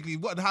 because basically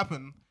what had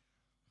happened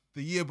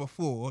the year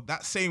before,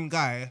 that same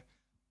guy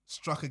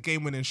struck a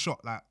game-winning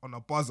shot like on a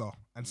buzzer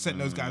and sent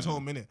those guys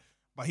home in it.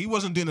 But he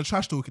wasn't doing the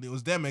trash talking. It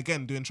was them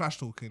again doing trash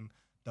talking.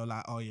 They were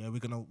like, "Oh yeah, we're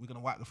gonna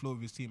wipe the floor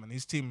with his team," and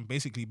his team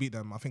basically beat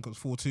them. I think it was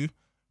 4-2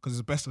 because it's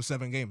the best of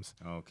 7 games.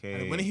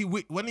 Okay. And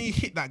when he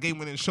hit that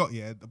game-winning shot,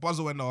 yeah, the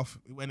buzzer went off.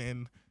 It went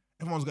in.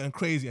 Everyone was going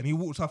crazy, and he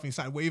walked off and he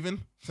started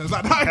waving. So it's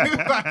like,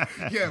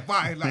 yeah,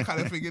 bye, like kind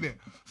of thing, innit?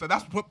 So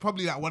that's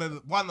probably like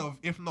one of,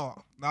 if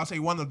not, I'll say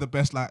one of the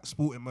best like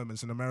sporting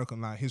moments in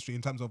American like history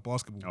in terms of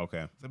basketball.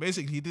 Okay. So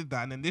basically, he did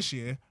that, and then this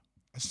year,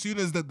 as soon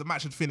as the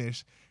match had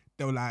finished,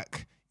 they were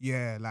like,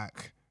 "Yeah,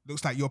 like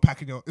looks like you're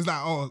packing your." It's like,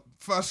 "Oh,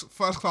 first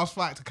class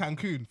flight to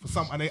Cancun for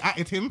some," and they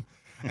atted him,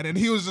 and then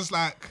he was just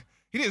like,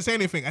 he didn't say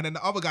anything, and then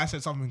the other guy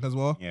said something as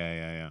well,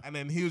 Yeah. and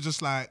then he was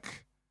just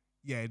like,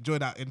 "Yeah, enjoy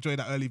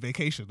that early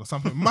vacation or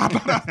something." Mad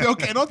like that. They were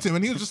getting onto him,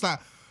 and he was just like.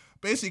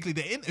 Basically,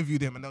 they interviewed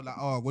him and they were like,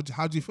 "Oh,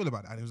 how do you feel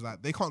about that?" And he was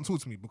like, "They can't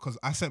talk to me because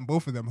I sent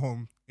both of them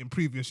home in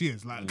previous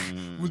years, like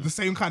with the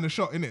same kind of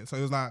shot in it." So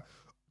he was like,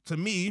 "To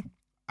me,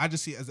 I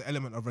just see it as an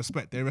element of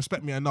respect. They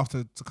respect me enough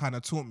to kind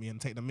of taunt me and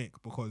take the mick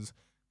because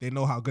they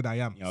know how good I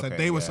am. Yeah, so okay,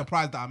 they were yeah.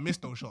 surprised that I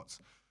missed those shots.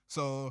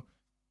 So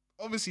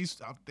obviously,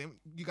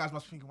 you guys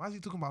must be thinking, why is he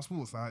talking about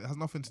sports? Like, it has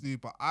nothing to do.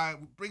 But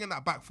bringing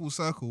that back full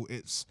circle,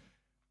 it's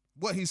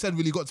what he said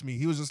really got to me.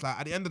 He was just like,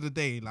 at the end of the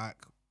day, like,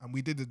 and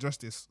we did address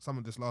some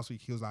of this last week.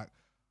 He was like,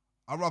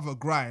 I'd rather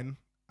grind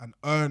and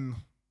earn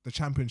the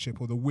championship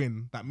or the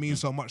win that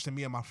means so much to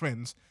me and my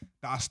friends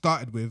that I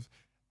started with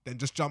than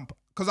just jump.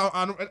 Because I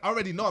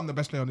already know I'm the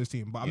best player on this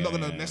team, but I'm not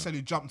going to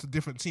necessarily jump to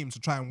different teams to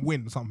try and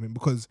win something,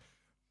 because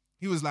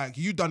he was like,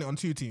 you done it on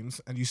 2 teams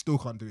and you still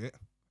can't do it.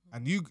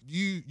 And you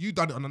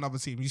done it on another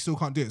team, you still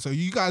can't do it. So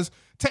you guys,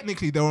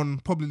 technically, they're on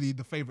probably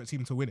the favourite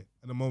team to win it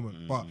at the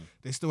moment, but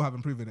they still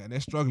haven't proven it and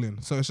they're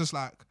struggling. So it's just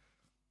like,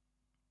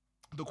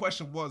 the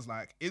question was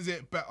like, is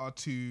it better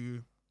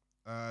to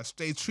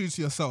stay true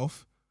to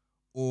yourself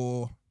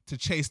or to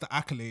chase the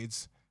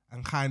accolades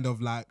and kind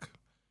of like,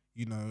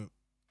 you know,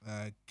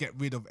 get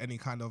rid of any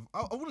kind of,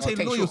 I wouldn't say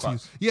take loyalty.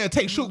 shortcuts. Yeah,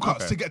 take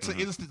shortcuts Okay. to get to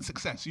instant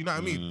success. You know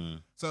what I mean?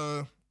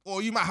 So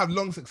or you might have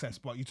long success,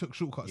 but you took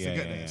shortcuts to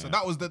get there. So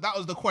that was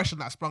the question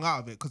that sprung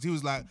out of it, because he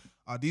was like,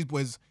 these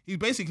boys. He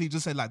basically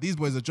just said like, these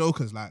boys are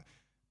jokers. Like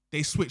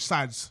they switch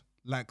sides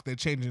like they're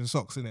changing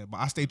socks in it.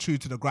 But I stay true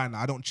to the grind.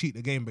 I don't cheat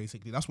the game.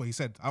 Basically, that's what he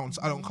said. I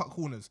don't cut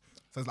corners.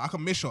 So it's like I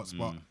can miss shots,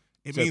 but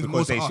it means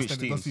more to us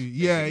than it does to you.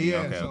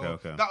 Yeah.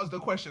 Okay. That was the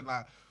question.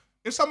 Like,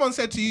 if someone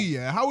said to you,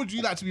 how would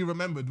you like to be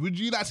remembered? Would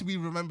you like to be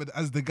remembered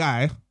as the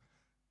guy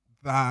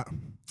that?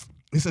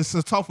 It's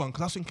a tough one,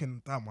 because I was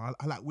thinking, damn, I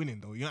like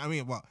winning though. You know what I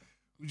mean? But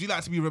would you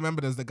like to be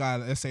remembered as the guy,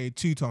 let's say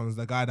Two Tones,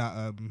 the guy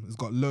that has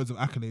got loads of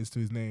accolades to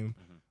his name,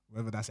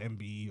 whether that's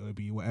MB,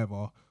 OB,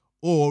 whatever,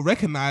 or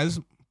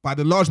recognized by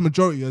the large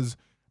majority as,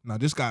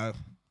 this guy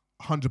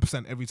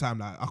 100% every time.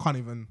 Like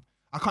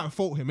I can't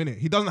fault him, innit?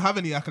 He doesn't have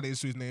any accolades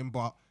to his name,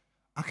 but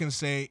I can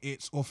say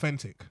it's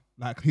authentic.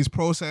 Like his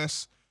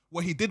process,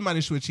 what he did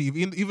manage to achieve,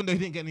 even though he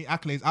didn't get any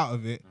accolades out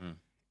of it,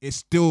 it's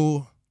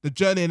still, the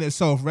journey in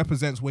itself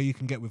represents where you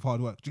can get with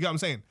hard work. Do you get what I'm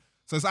saying?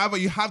 So it's either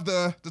you have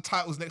the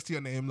titles next to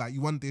your name, like you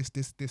won this,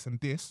 and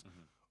this,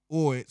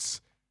 or it's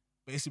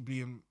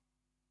basically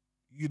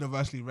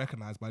universally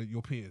recognized by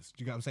your peers.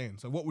 Do you get what I'm saying?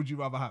 So what would you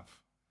rather have?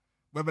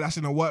 Whether that's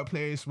in a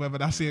workplace, whether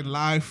that's in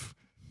life,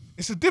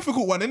 it's a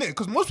difficult one, isn't it?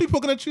 Because most people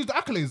are gonna choose the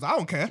accolades. I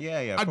don't care.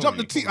 Yeah. I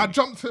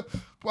jumped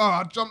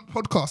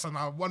podcasts and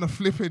I won a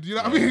flipping. You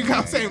know what I mean? You know what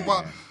I'm saying?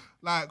 But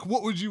like,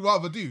 what would you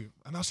rather do?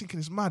 And I was thinking,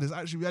 it's mad. It's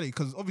actually reality,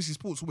 because obviously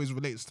sports always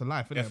relates to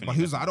life, innit? But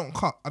he was like, I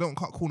don't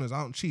cut corners.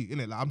 I don't cheat,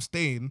 innit? Like I'm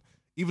staying.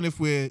 Even if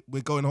we're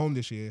going home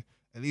this year,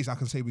 at least I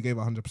can say we gave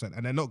 100%.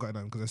 And they're not going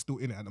home because they're still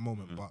in it at the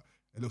moment. But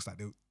it looks like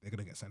they're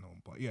gonna get sent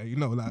home. But yeah,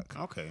 like.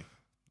 Okay.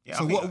 Yeah.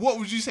 So what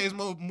would you say is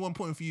more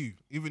important for you,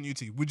 even you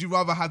two? Would you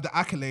rather have the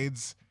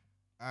accolades?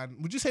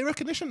 And would you say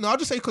recognition? No, I'll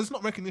just say, because it's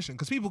not recognition,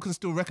 because people can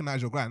still recognize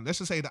your grind. Let's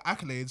just say the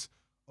accolades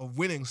of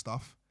winning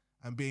stuff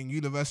and being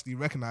universally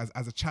recognized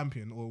as a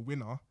champion or a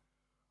winner,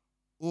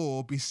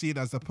 or be seen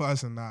as the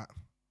person that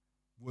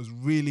was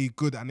really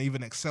good and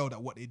even excelled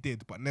at what they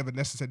did, but never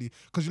necessarily,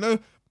 because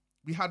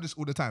we have this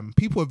all the time.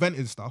 People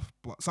invented stuff,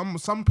 but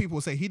some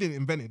people say he didn't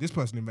invent it. This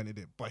person invented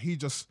it, but he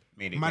just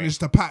managed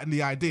to patent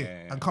the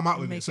idea and come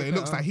out with it. So it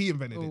looks like he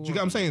invented it. Do you get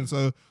what I'm saying?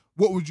 So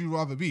what would you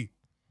rather be?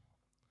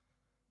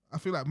 I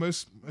feel like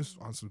most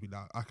answers would be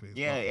that accolades.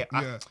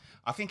 Yeah.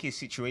 I think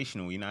it's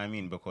situational. You know what I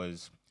mean?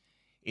 Because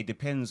it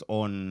depends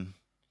on,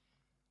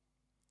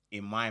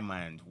 in my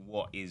mind,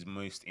 what is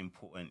most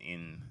important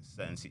in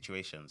certain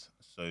situations.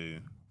 So,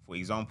 for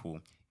example,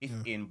 if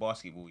in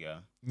basketball,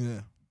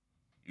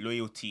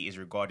 loyalty is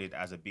regarded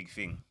as a big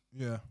thing.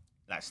 Yeah.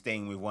 Like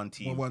staying with one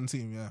team.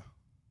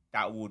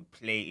 That would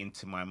play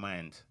into my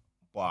mind.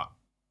 But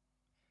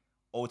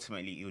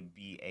ultimately, it would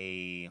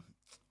be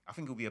I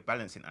think it would be a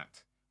balancing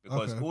act.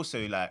 Because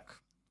also, like...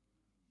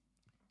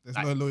 There's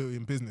no loyalty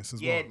in business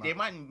as well. Yeah, there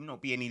might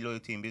not be any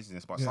loyalty in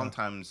business, but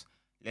sometimes,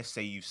 let's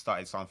say you've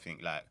started something,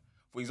 like,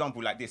 for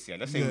example, like this,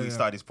 let's say we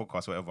started this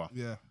podcast, whatever.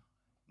 Yeah.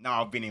 Now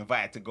I've been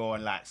invited to go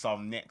on, like,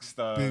 some next...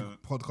 big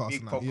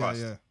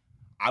podcast. Yeah.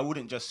 I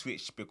wouldn't just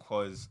switch,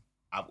 because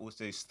I've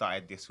also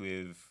started this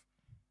with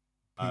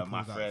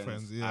my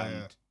friends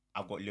and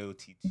I've got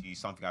loyalty to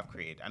something I've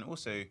created. And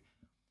also,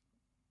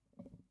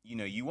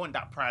 you want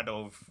that pride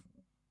of...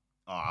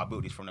 I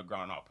built this from the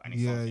ground up, and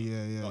it's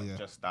not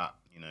just that,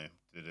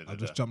 I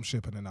just jumped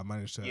ship and then I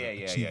managed to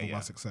achieve all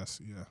my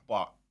success. Yeah,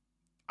 but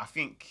I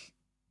think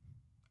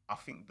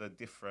the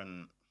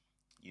different,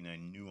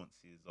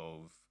 nuances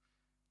of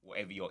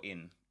whatever you're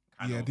in.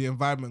 The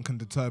environment can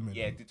determine.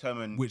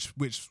 Determine which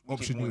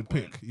option you would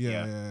pick.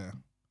 Yeah.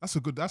 That's a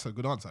good answer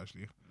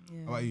actually.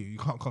 Yeah. How about you? You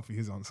can't copy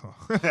his answer.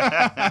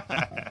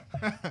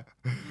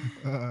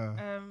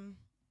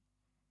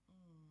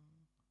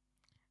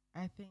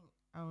 I think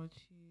I would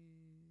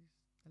choose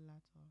the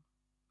latter,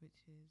 which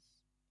is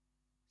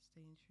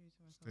staying true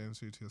to myself. Staying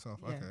true to yourself,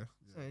 yeah. Okay.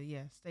 So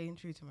staying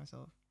true to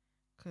myself,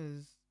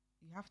 because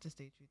you have to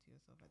stay true to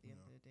yourself at the end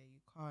of the day.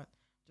 You can't,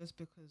 just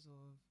because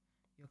of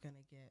you're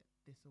gonna get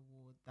this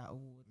award, that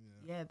award.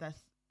 Yeah,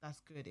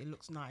 that's good. It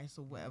looks nice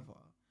or whatever,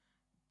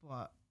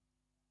 but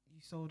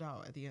you sold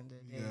out at the end of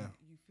the day.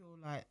 You feel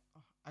like,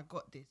 I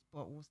got this,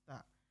 but what's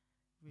that?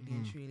 Really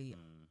and truly,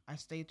 I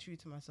stayed true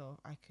to myself.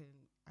 I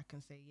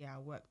can say, I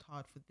worked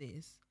hard for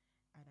this,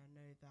 and I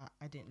know that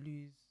I didn't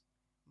lose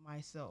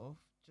myself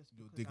just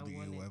because I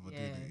wanted,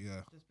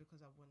 just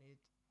because I wanted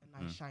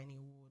a nice shiny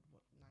award,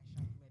 nice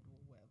shiny medal,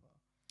 or whatever.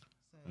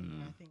 So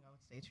I think I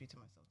would stay true to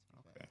myself.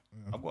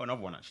 I've got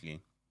another one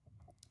actually,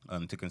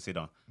 to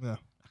consider. Yeah,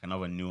 like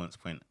another nuance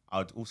point.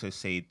 I'd also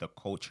say the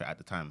culture at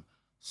the time.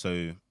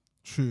 So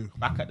true.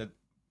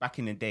 Back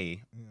in the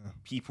day,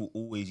 people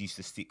always used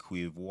to stick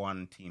with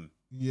one team.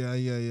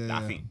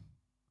 I think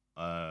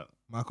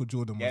Michael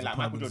Jordan was a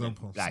prime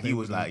example. Like he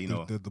was like,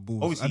 the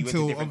Bulls.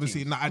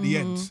 Obviously not at the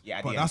end.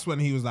 But that's when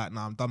he was like,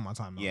 I'm done my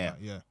time now.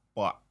 Yeah.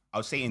 But I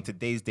would say in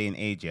today's day and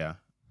age,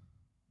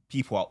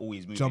 people are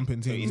always moving. Jumping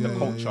teams. So it's the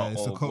culture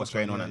of what's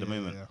going on at the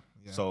moment.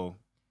 Yeah. So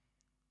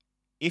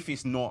if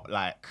it's now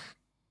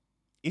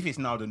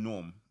the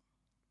norm,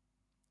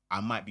 I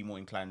might be more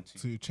inclined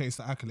to chase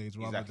the accolades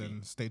rather Exactly.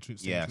 than stay true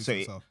to so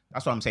yourself.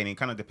 that's what I'm saying. It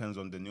kind of depends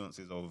on the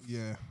nuances of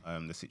Yeah.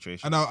 the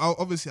situation. And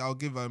I'll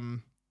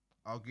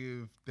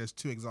give there's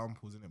 2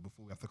 examples in it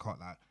before we have to cut,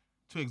 like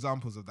 2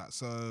 examples of that.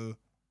 So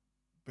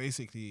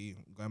basically,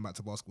 going back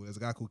to basketball, there's a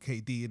guy called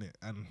KD in it,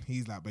 and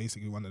he's like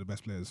basically one of the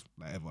best players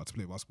like ever to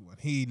play basketball. And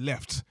he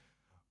left,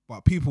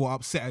 but people were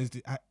upset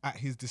at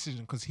his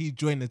decision because he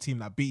joined the team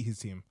that beat his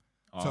team.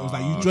 So it was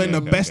like you joined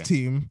the best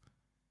team,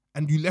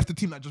 and you left the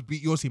team that just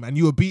beat your team, and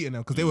you were beating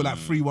them because they were like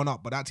 3-1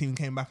 up, but that team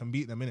came back and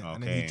beat them in it,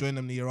 and then he joined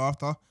them the year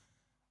after.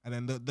 And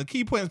then the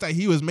key points that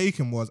he was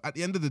making was, at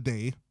the end of the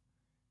day,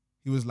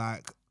 he was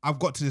like, I've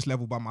got to this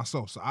level by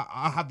myself, so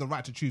I have the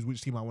right to choose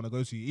which team I want to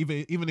go to,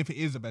 even if it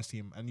is the best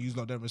team, and you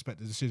lot don't respect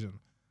the decision.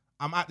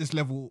 I'm at this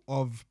level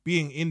of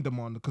being in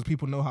demand because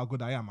people know how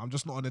good I am. I'm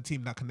just not on a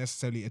team that can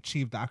necessarily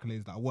achieve the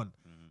accolades that I want.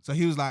 So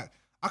he was like,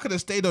 I could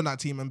have stayed on that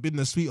team and been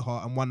the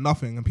sweetheart and won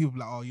nothing, and people be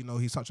like, oh, you know,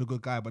 he's such a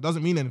good guy, but it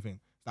doesn't mean anything.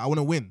 Like, I want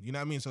to win, you know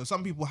what I mean? So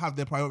some people have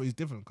their priorities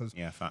different because,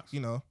 facts.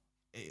 you know,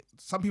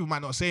 some people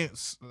might not see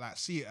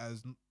it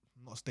as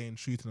not staying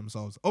true to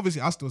themselves.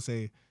 Obviously, I still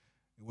say it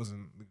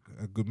wasn't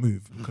a good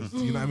move because,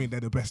 you know what I mean, they're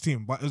the best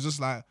team. But it's just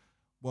like,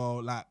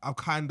 well, like, I've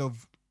kind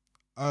of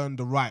earned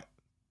the right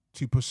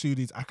to pursue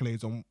these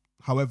accolades on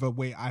however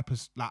way I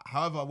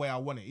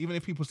want it. Even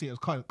if people see it as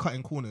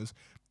cutting corners,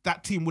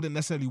 that team wouldn't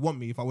necessarily want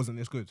me if I wasn't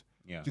this good.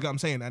 Yeah. Do you get what I'm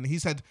saying? And he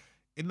said,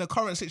 in the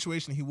current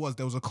situation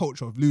there was a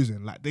culture of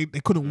losing. Like, they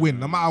couldn't win.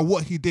 No matter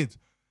what he did.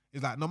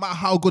 It's like, no matter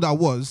how good I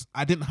was,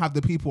 I didn't have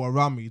the people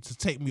around me to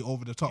take me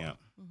over the top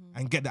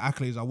and get the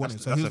accolades I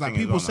wanted. So he was like,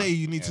 people say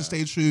you need to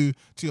stay true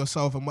to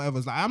yourself and whatever.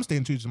 It's like, I'm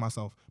staying true to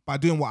myself by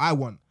doing what I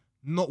want,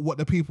 not what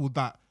the people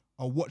that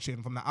are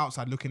watching from the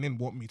outside looking in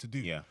want me to do.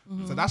 Yeah.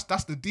 So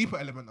that's the deeper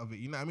element of it.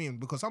 You know what I mean?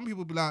 Because some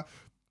people be like,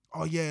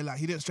 oh yeah, like,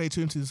 he didn't stay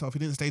true to himself. He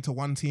didn't stay to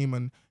one team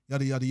and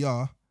yada, yada,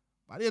 yada.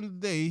 But at the end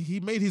of the day, he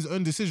made his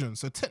own decision.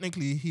 So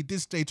technically, he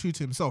did stay true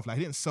to himself. Like,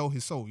 he didn't sell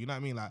his soul. You know what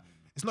I mean? Like,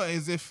 it's not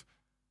as if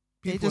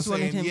people they just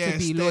wanted him to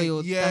be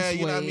loyal. Yeah,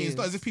 you know what I mean? It's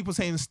not as if people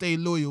saying stay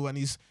loyal, and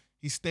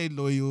he stayed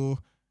loyal,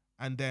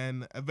 and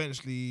then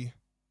eventually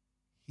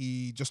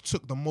he just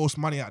took the most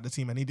money out of the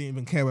team, and he didn't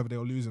even care whether they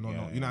were losing or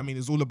not. You know what I mean?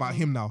 It's all about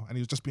him now, and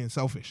he was just being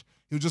selfish.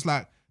 He was just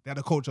like, they had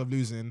a culture of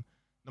losing.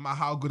 No matter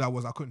how good I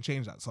was, I couldn't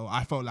change that. So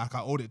I felt like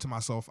I owed it to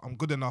myself. I'm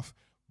good enough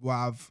where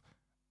I've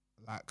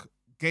like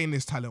gained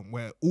this talent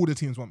where all the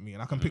teams want me,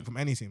 and I can pick from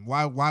any team.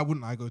 Why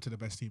wouldn't I go to the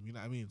best team? You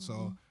know what I mean?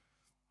 So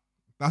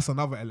that's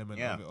another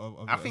element of it.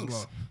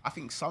 I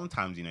think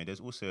sometimes, you know, there's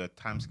also a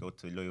time scale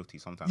to loyalty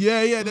sometimes.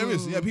 Yeah, there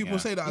is. Yeah, people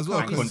say that as well.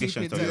 And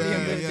conditions to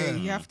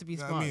loyalty. You have to be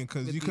smart. You know what I mean?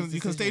 Because you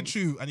can stay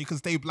true and you can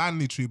stay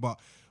blindly true, but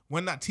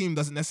when that team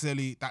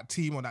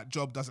or that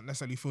job doesn't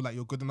necessarily feel like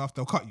you're good enough,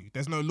 they'll cut you.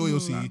 There's no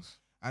loyalty.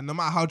 And no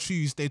matter how true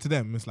you stay to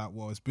them, it's like,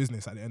 well, it's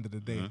business at the end of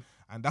the day.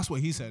 And that's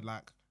what he said.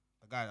 Like,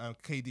 the guy,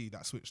 KD,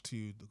 that switched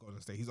to the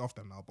Golden State, he's off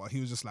them now, but he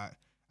was just like,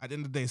 at the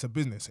end of the day, it's a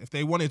business. If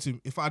they wanted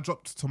to, if I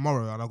dropped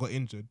tomorrow and I got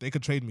injured, they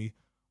could trade me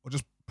or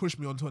just push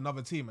me onto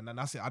another team, and then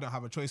that's it. I don't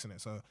have a choice in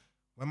it. So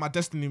when my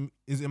destiny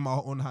is in my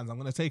own hands, I'm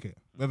going to take it,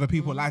 whether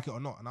people like it or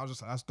not. And I was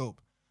just like, that's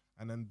dope.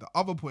 And then the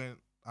other point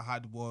I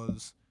had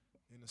was,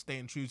 in the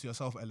staying true to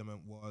yourself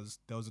element, was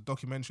there was a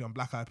documentary on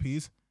Black Eyed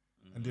Peas,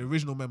 and the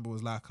original member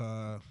was like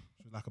a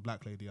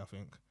black lady, I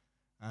think.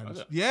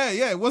 And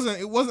it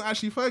wasn't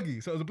actually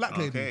Fergie, so it was a black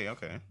lady.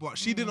 Okay. But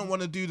she didn't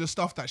want to do the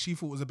stuff that she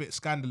thought was a bit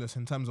scandalous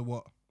in terms of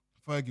what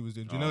Fergie was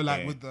doing. Do you know,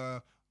 like with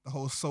the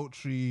whole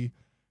sultry,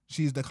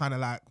 she's the kind of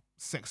like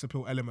sex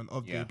appeal element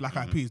of the Black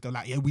Eyed Peas. They're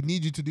like, yeah, we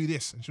need you to do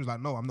this. And she was like,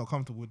 no, I'm not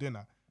comfortable with doing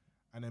that.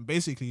 And then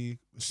basically,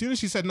 as soon as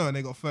she said no and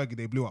they got Fergie,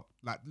 they blew up.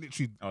 Like,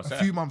 literally a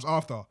few months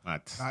after.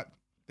 Like,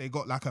 they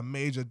got like a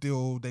major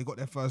deal. They got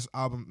their first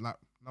album, like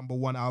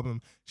 #1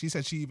 album. She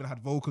said she even had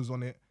vocals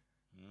on it.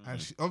 And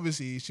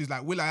she's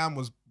like, will.i.am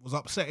was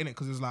upset in it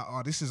because it was like,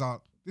 oh, this is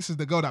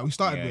the girl that we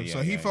started with.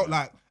 So he felt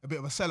like a bit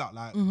of a sellout,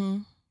 like,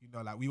 you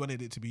know, like, we wanted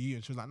it to be you.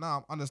 And she was like,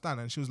 nah, I understand.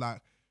 And she was like,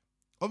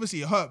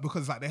 obviously it hurt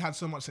because like they had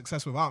so much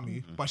success without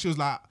me. But she was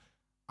like,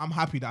 I'm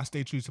happy that I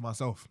stayed true to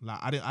myself. Like,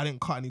 I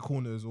didn't cut any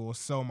corners or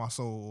sell my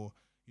soul or,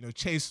 you know,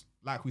 chase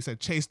the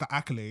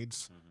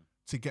accolades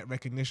to get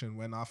recognition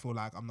when I feel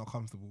like I'm not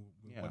comfortable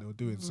with what they were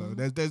doing. So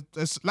there's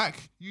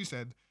like you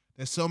said,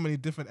 there's so many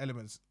different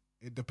elements.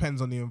 It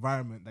depends on the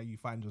environment that you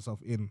find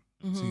yourself in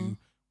to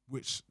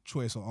which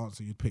choice or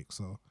answer you'd pick.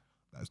 So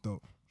that's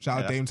dope.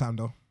 Shout out Dame Time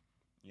though.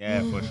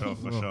 Yeah, for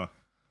sure.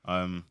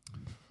 I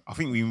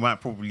think we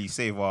might probably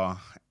save our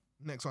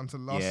next one to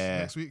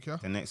next week. Yeah,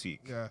 the next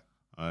week. Yeah.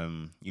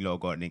 You lot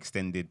got an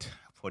extended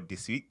pod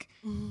this week,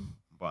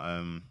 but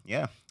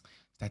it's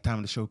that time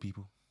of the show,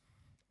 people.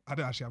 I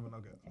don't actually have a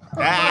nugget.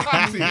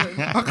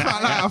 I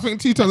can't lie. I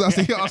think 2 times I have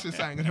to hit us with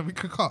something and then we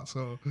could cut.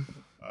 So.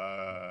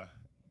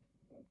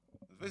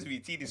 Supposed to be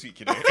tea this week,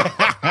 you know.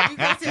 You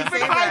guys didn't say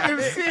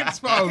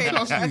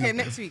that. Okay,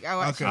 next week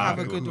I'll actually have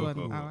a good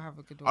one. I'll have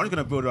a good one. I'm just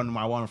gonna build on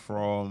my one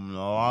from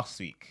last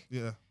week.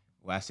 Yeah.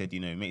 Where I said,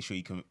 you know, make sure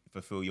you can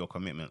fulfill your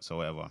commitments or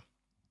whatever.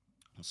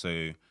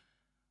 So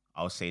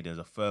I'll say there's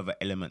a further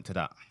element to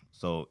that.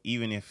 So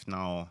even if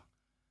now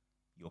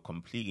you're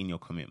completing your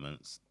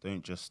commitments,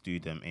 don't just do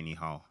them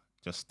anyhow,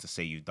 just to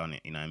say you've done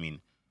it. You know what I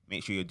mean?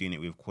 Make sure you're doing it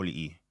with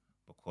quality,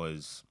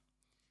 because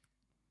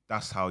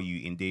that's how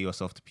you endear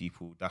yourself to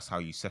people. That's how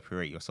you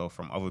separate yourself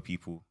from other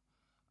people,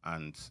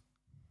 and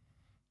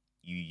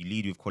you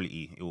lead with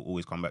quality. It will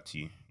always come back to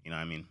you. You know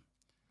what I mean?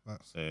 Right.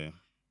 So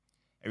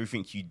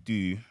everything you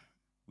do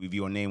with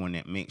your name on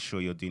it, make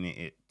sure you're doing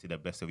it to the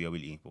best of your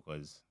ability,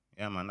 because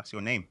yeah, man, that's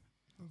your name.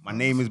 My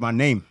name is my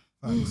name.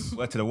 Thanks.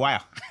 Word to the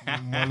wire.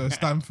 Marlo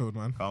Stanfield,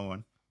 man. Come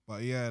on.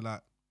 But yeah,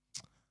 like,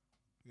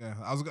 yeah,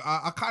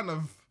 I kind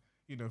of,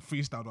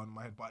 freestyled on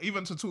my head. But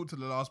even to talk to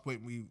the last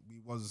point we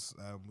was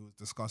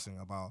discussing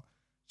about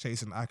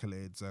chasing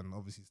accolades and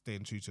obviously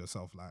staying true to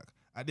yourself. Like,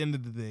 at the end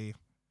of the day,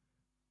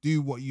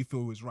 do what you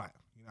feel is right.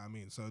 You know what I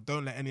mean? So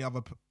don't let any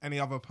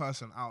other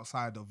person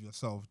outside of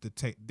yourself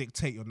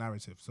dictate your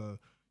narrative. So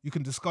you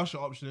can discuss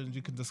your options,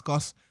 you can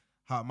discuss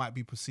how it might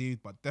be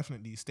perceived, but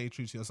definitely stay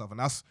true to yourself. And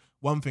that's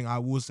one thing I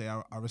will say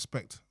I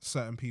respect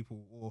certain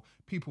people or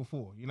people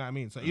for. You know what I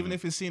mean? So even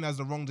if it's seen as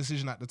the wrong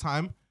decision at the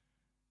time,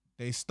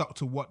 they stuck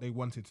to what they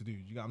wanted to do.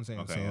 You get what I'm saying?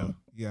 Okay, so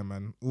yeah,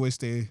 man. Always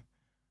stay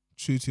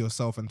true to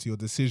yourself and to your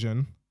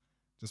decision.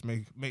 Just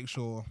make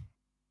sure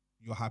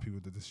you're happy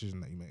with the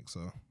decision that you make.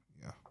 So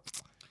yeah,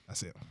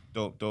 that's it.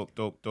 Dope.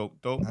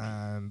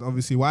 And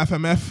obviously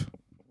YFMF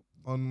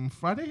on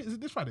Friday. Is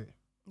it this Friday?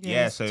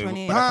 Yeah, so by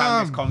 28. the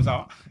time this comes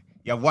out,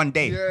 you have one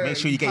day. Yeah, Make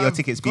sure you get your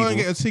tickets, Go people. and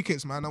get your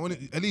tickets, man.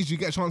 At least you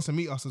get a chance to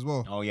meet us as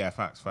well. Oh yeah,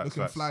 facts.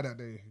 Looking fly that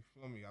day. You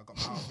feel me? I got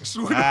my outfit.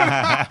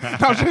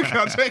 No,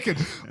 I'm joking.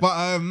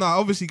 But no,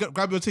 obviously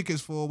grab your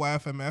tickets for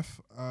YFMF.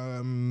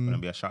 Gonna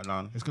be a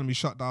shutdown. It's gonna be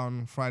shut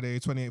down Friday,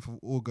 28th of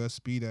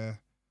August. Be there.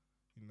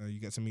 You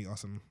get to meet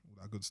us and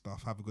all that good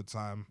stuff. Have a good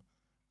time.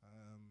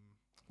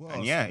 What And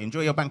else? yeah,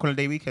 enjoy your bank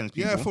holiday weekends,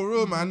 people. Yeah, for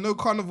real, man. No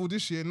carnival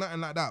this year, nothing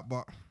like that.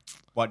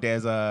 But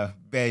there's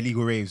bare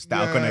legal raves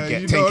that are yeah, gonna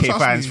get you know, 10k trust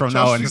fines me, from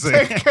now on. trust So. me,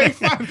 10k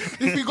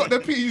fine. If you got the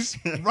peas,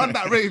 run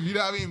that rave. You know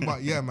what I mean?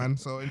 But yeah, man.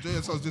 So enjoy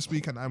yourselves this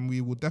weekend, and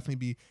we will definitely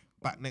be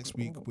back next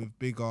week with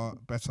bigger,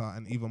 better,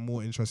 and even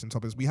more interesting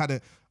topics. We had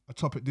a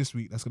topic this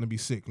week that's gonna be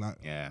sick. Like,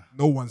 Yeah.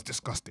 no one's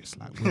discussed this.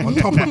 Like, we're on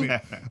top of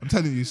it. I'm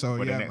telling you. So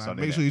For the yeah, next man. one,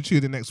 Make innit? sure you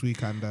tune in next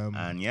week and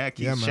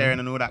Keep man. sharing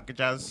and all that good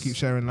jazz. keep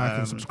sharing,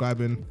 liking,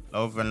 subscribing.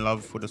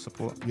 Love for the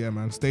support. Yeah,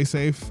 man. Stay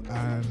safe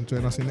and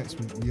join us in next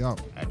week. We out.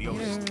 Adios.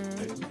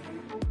 Yeah.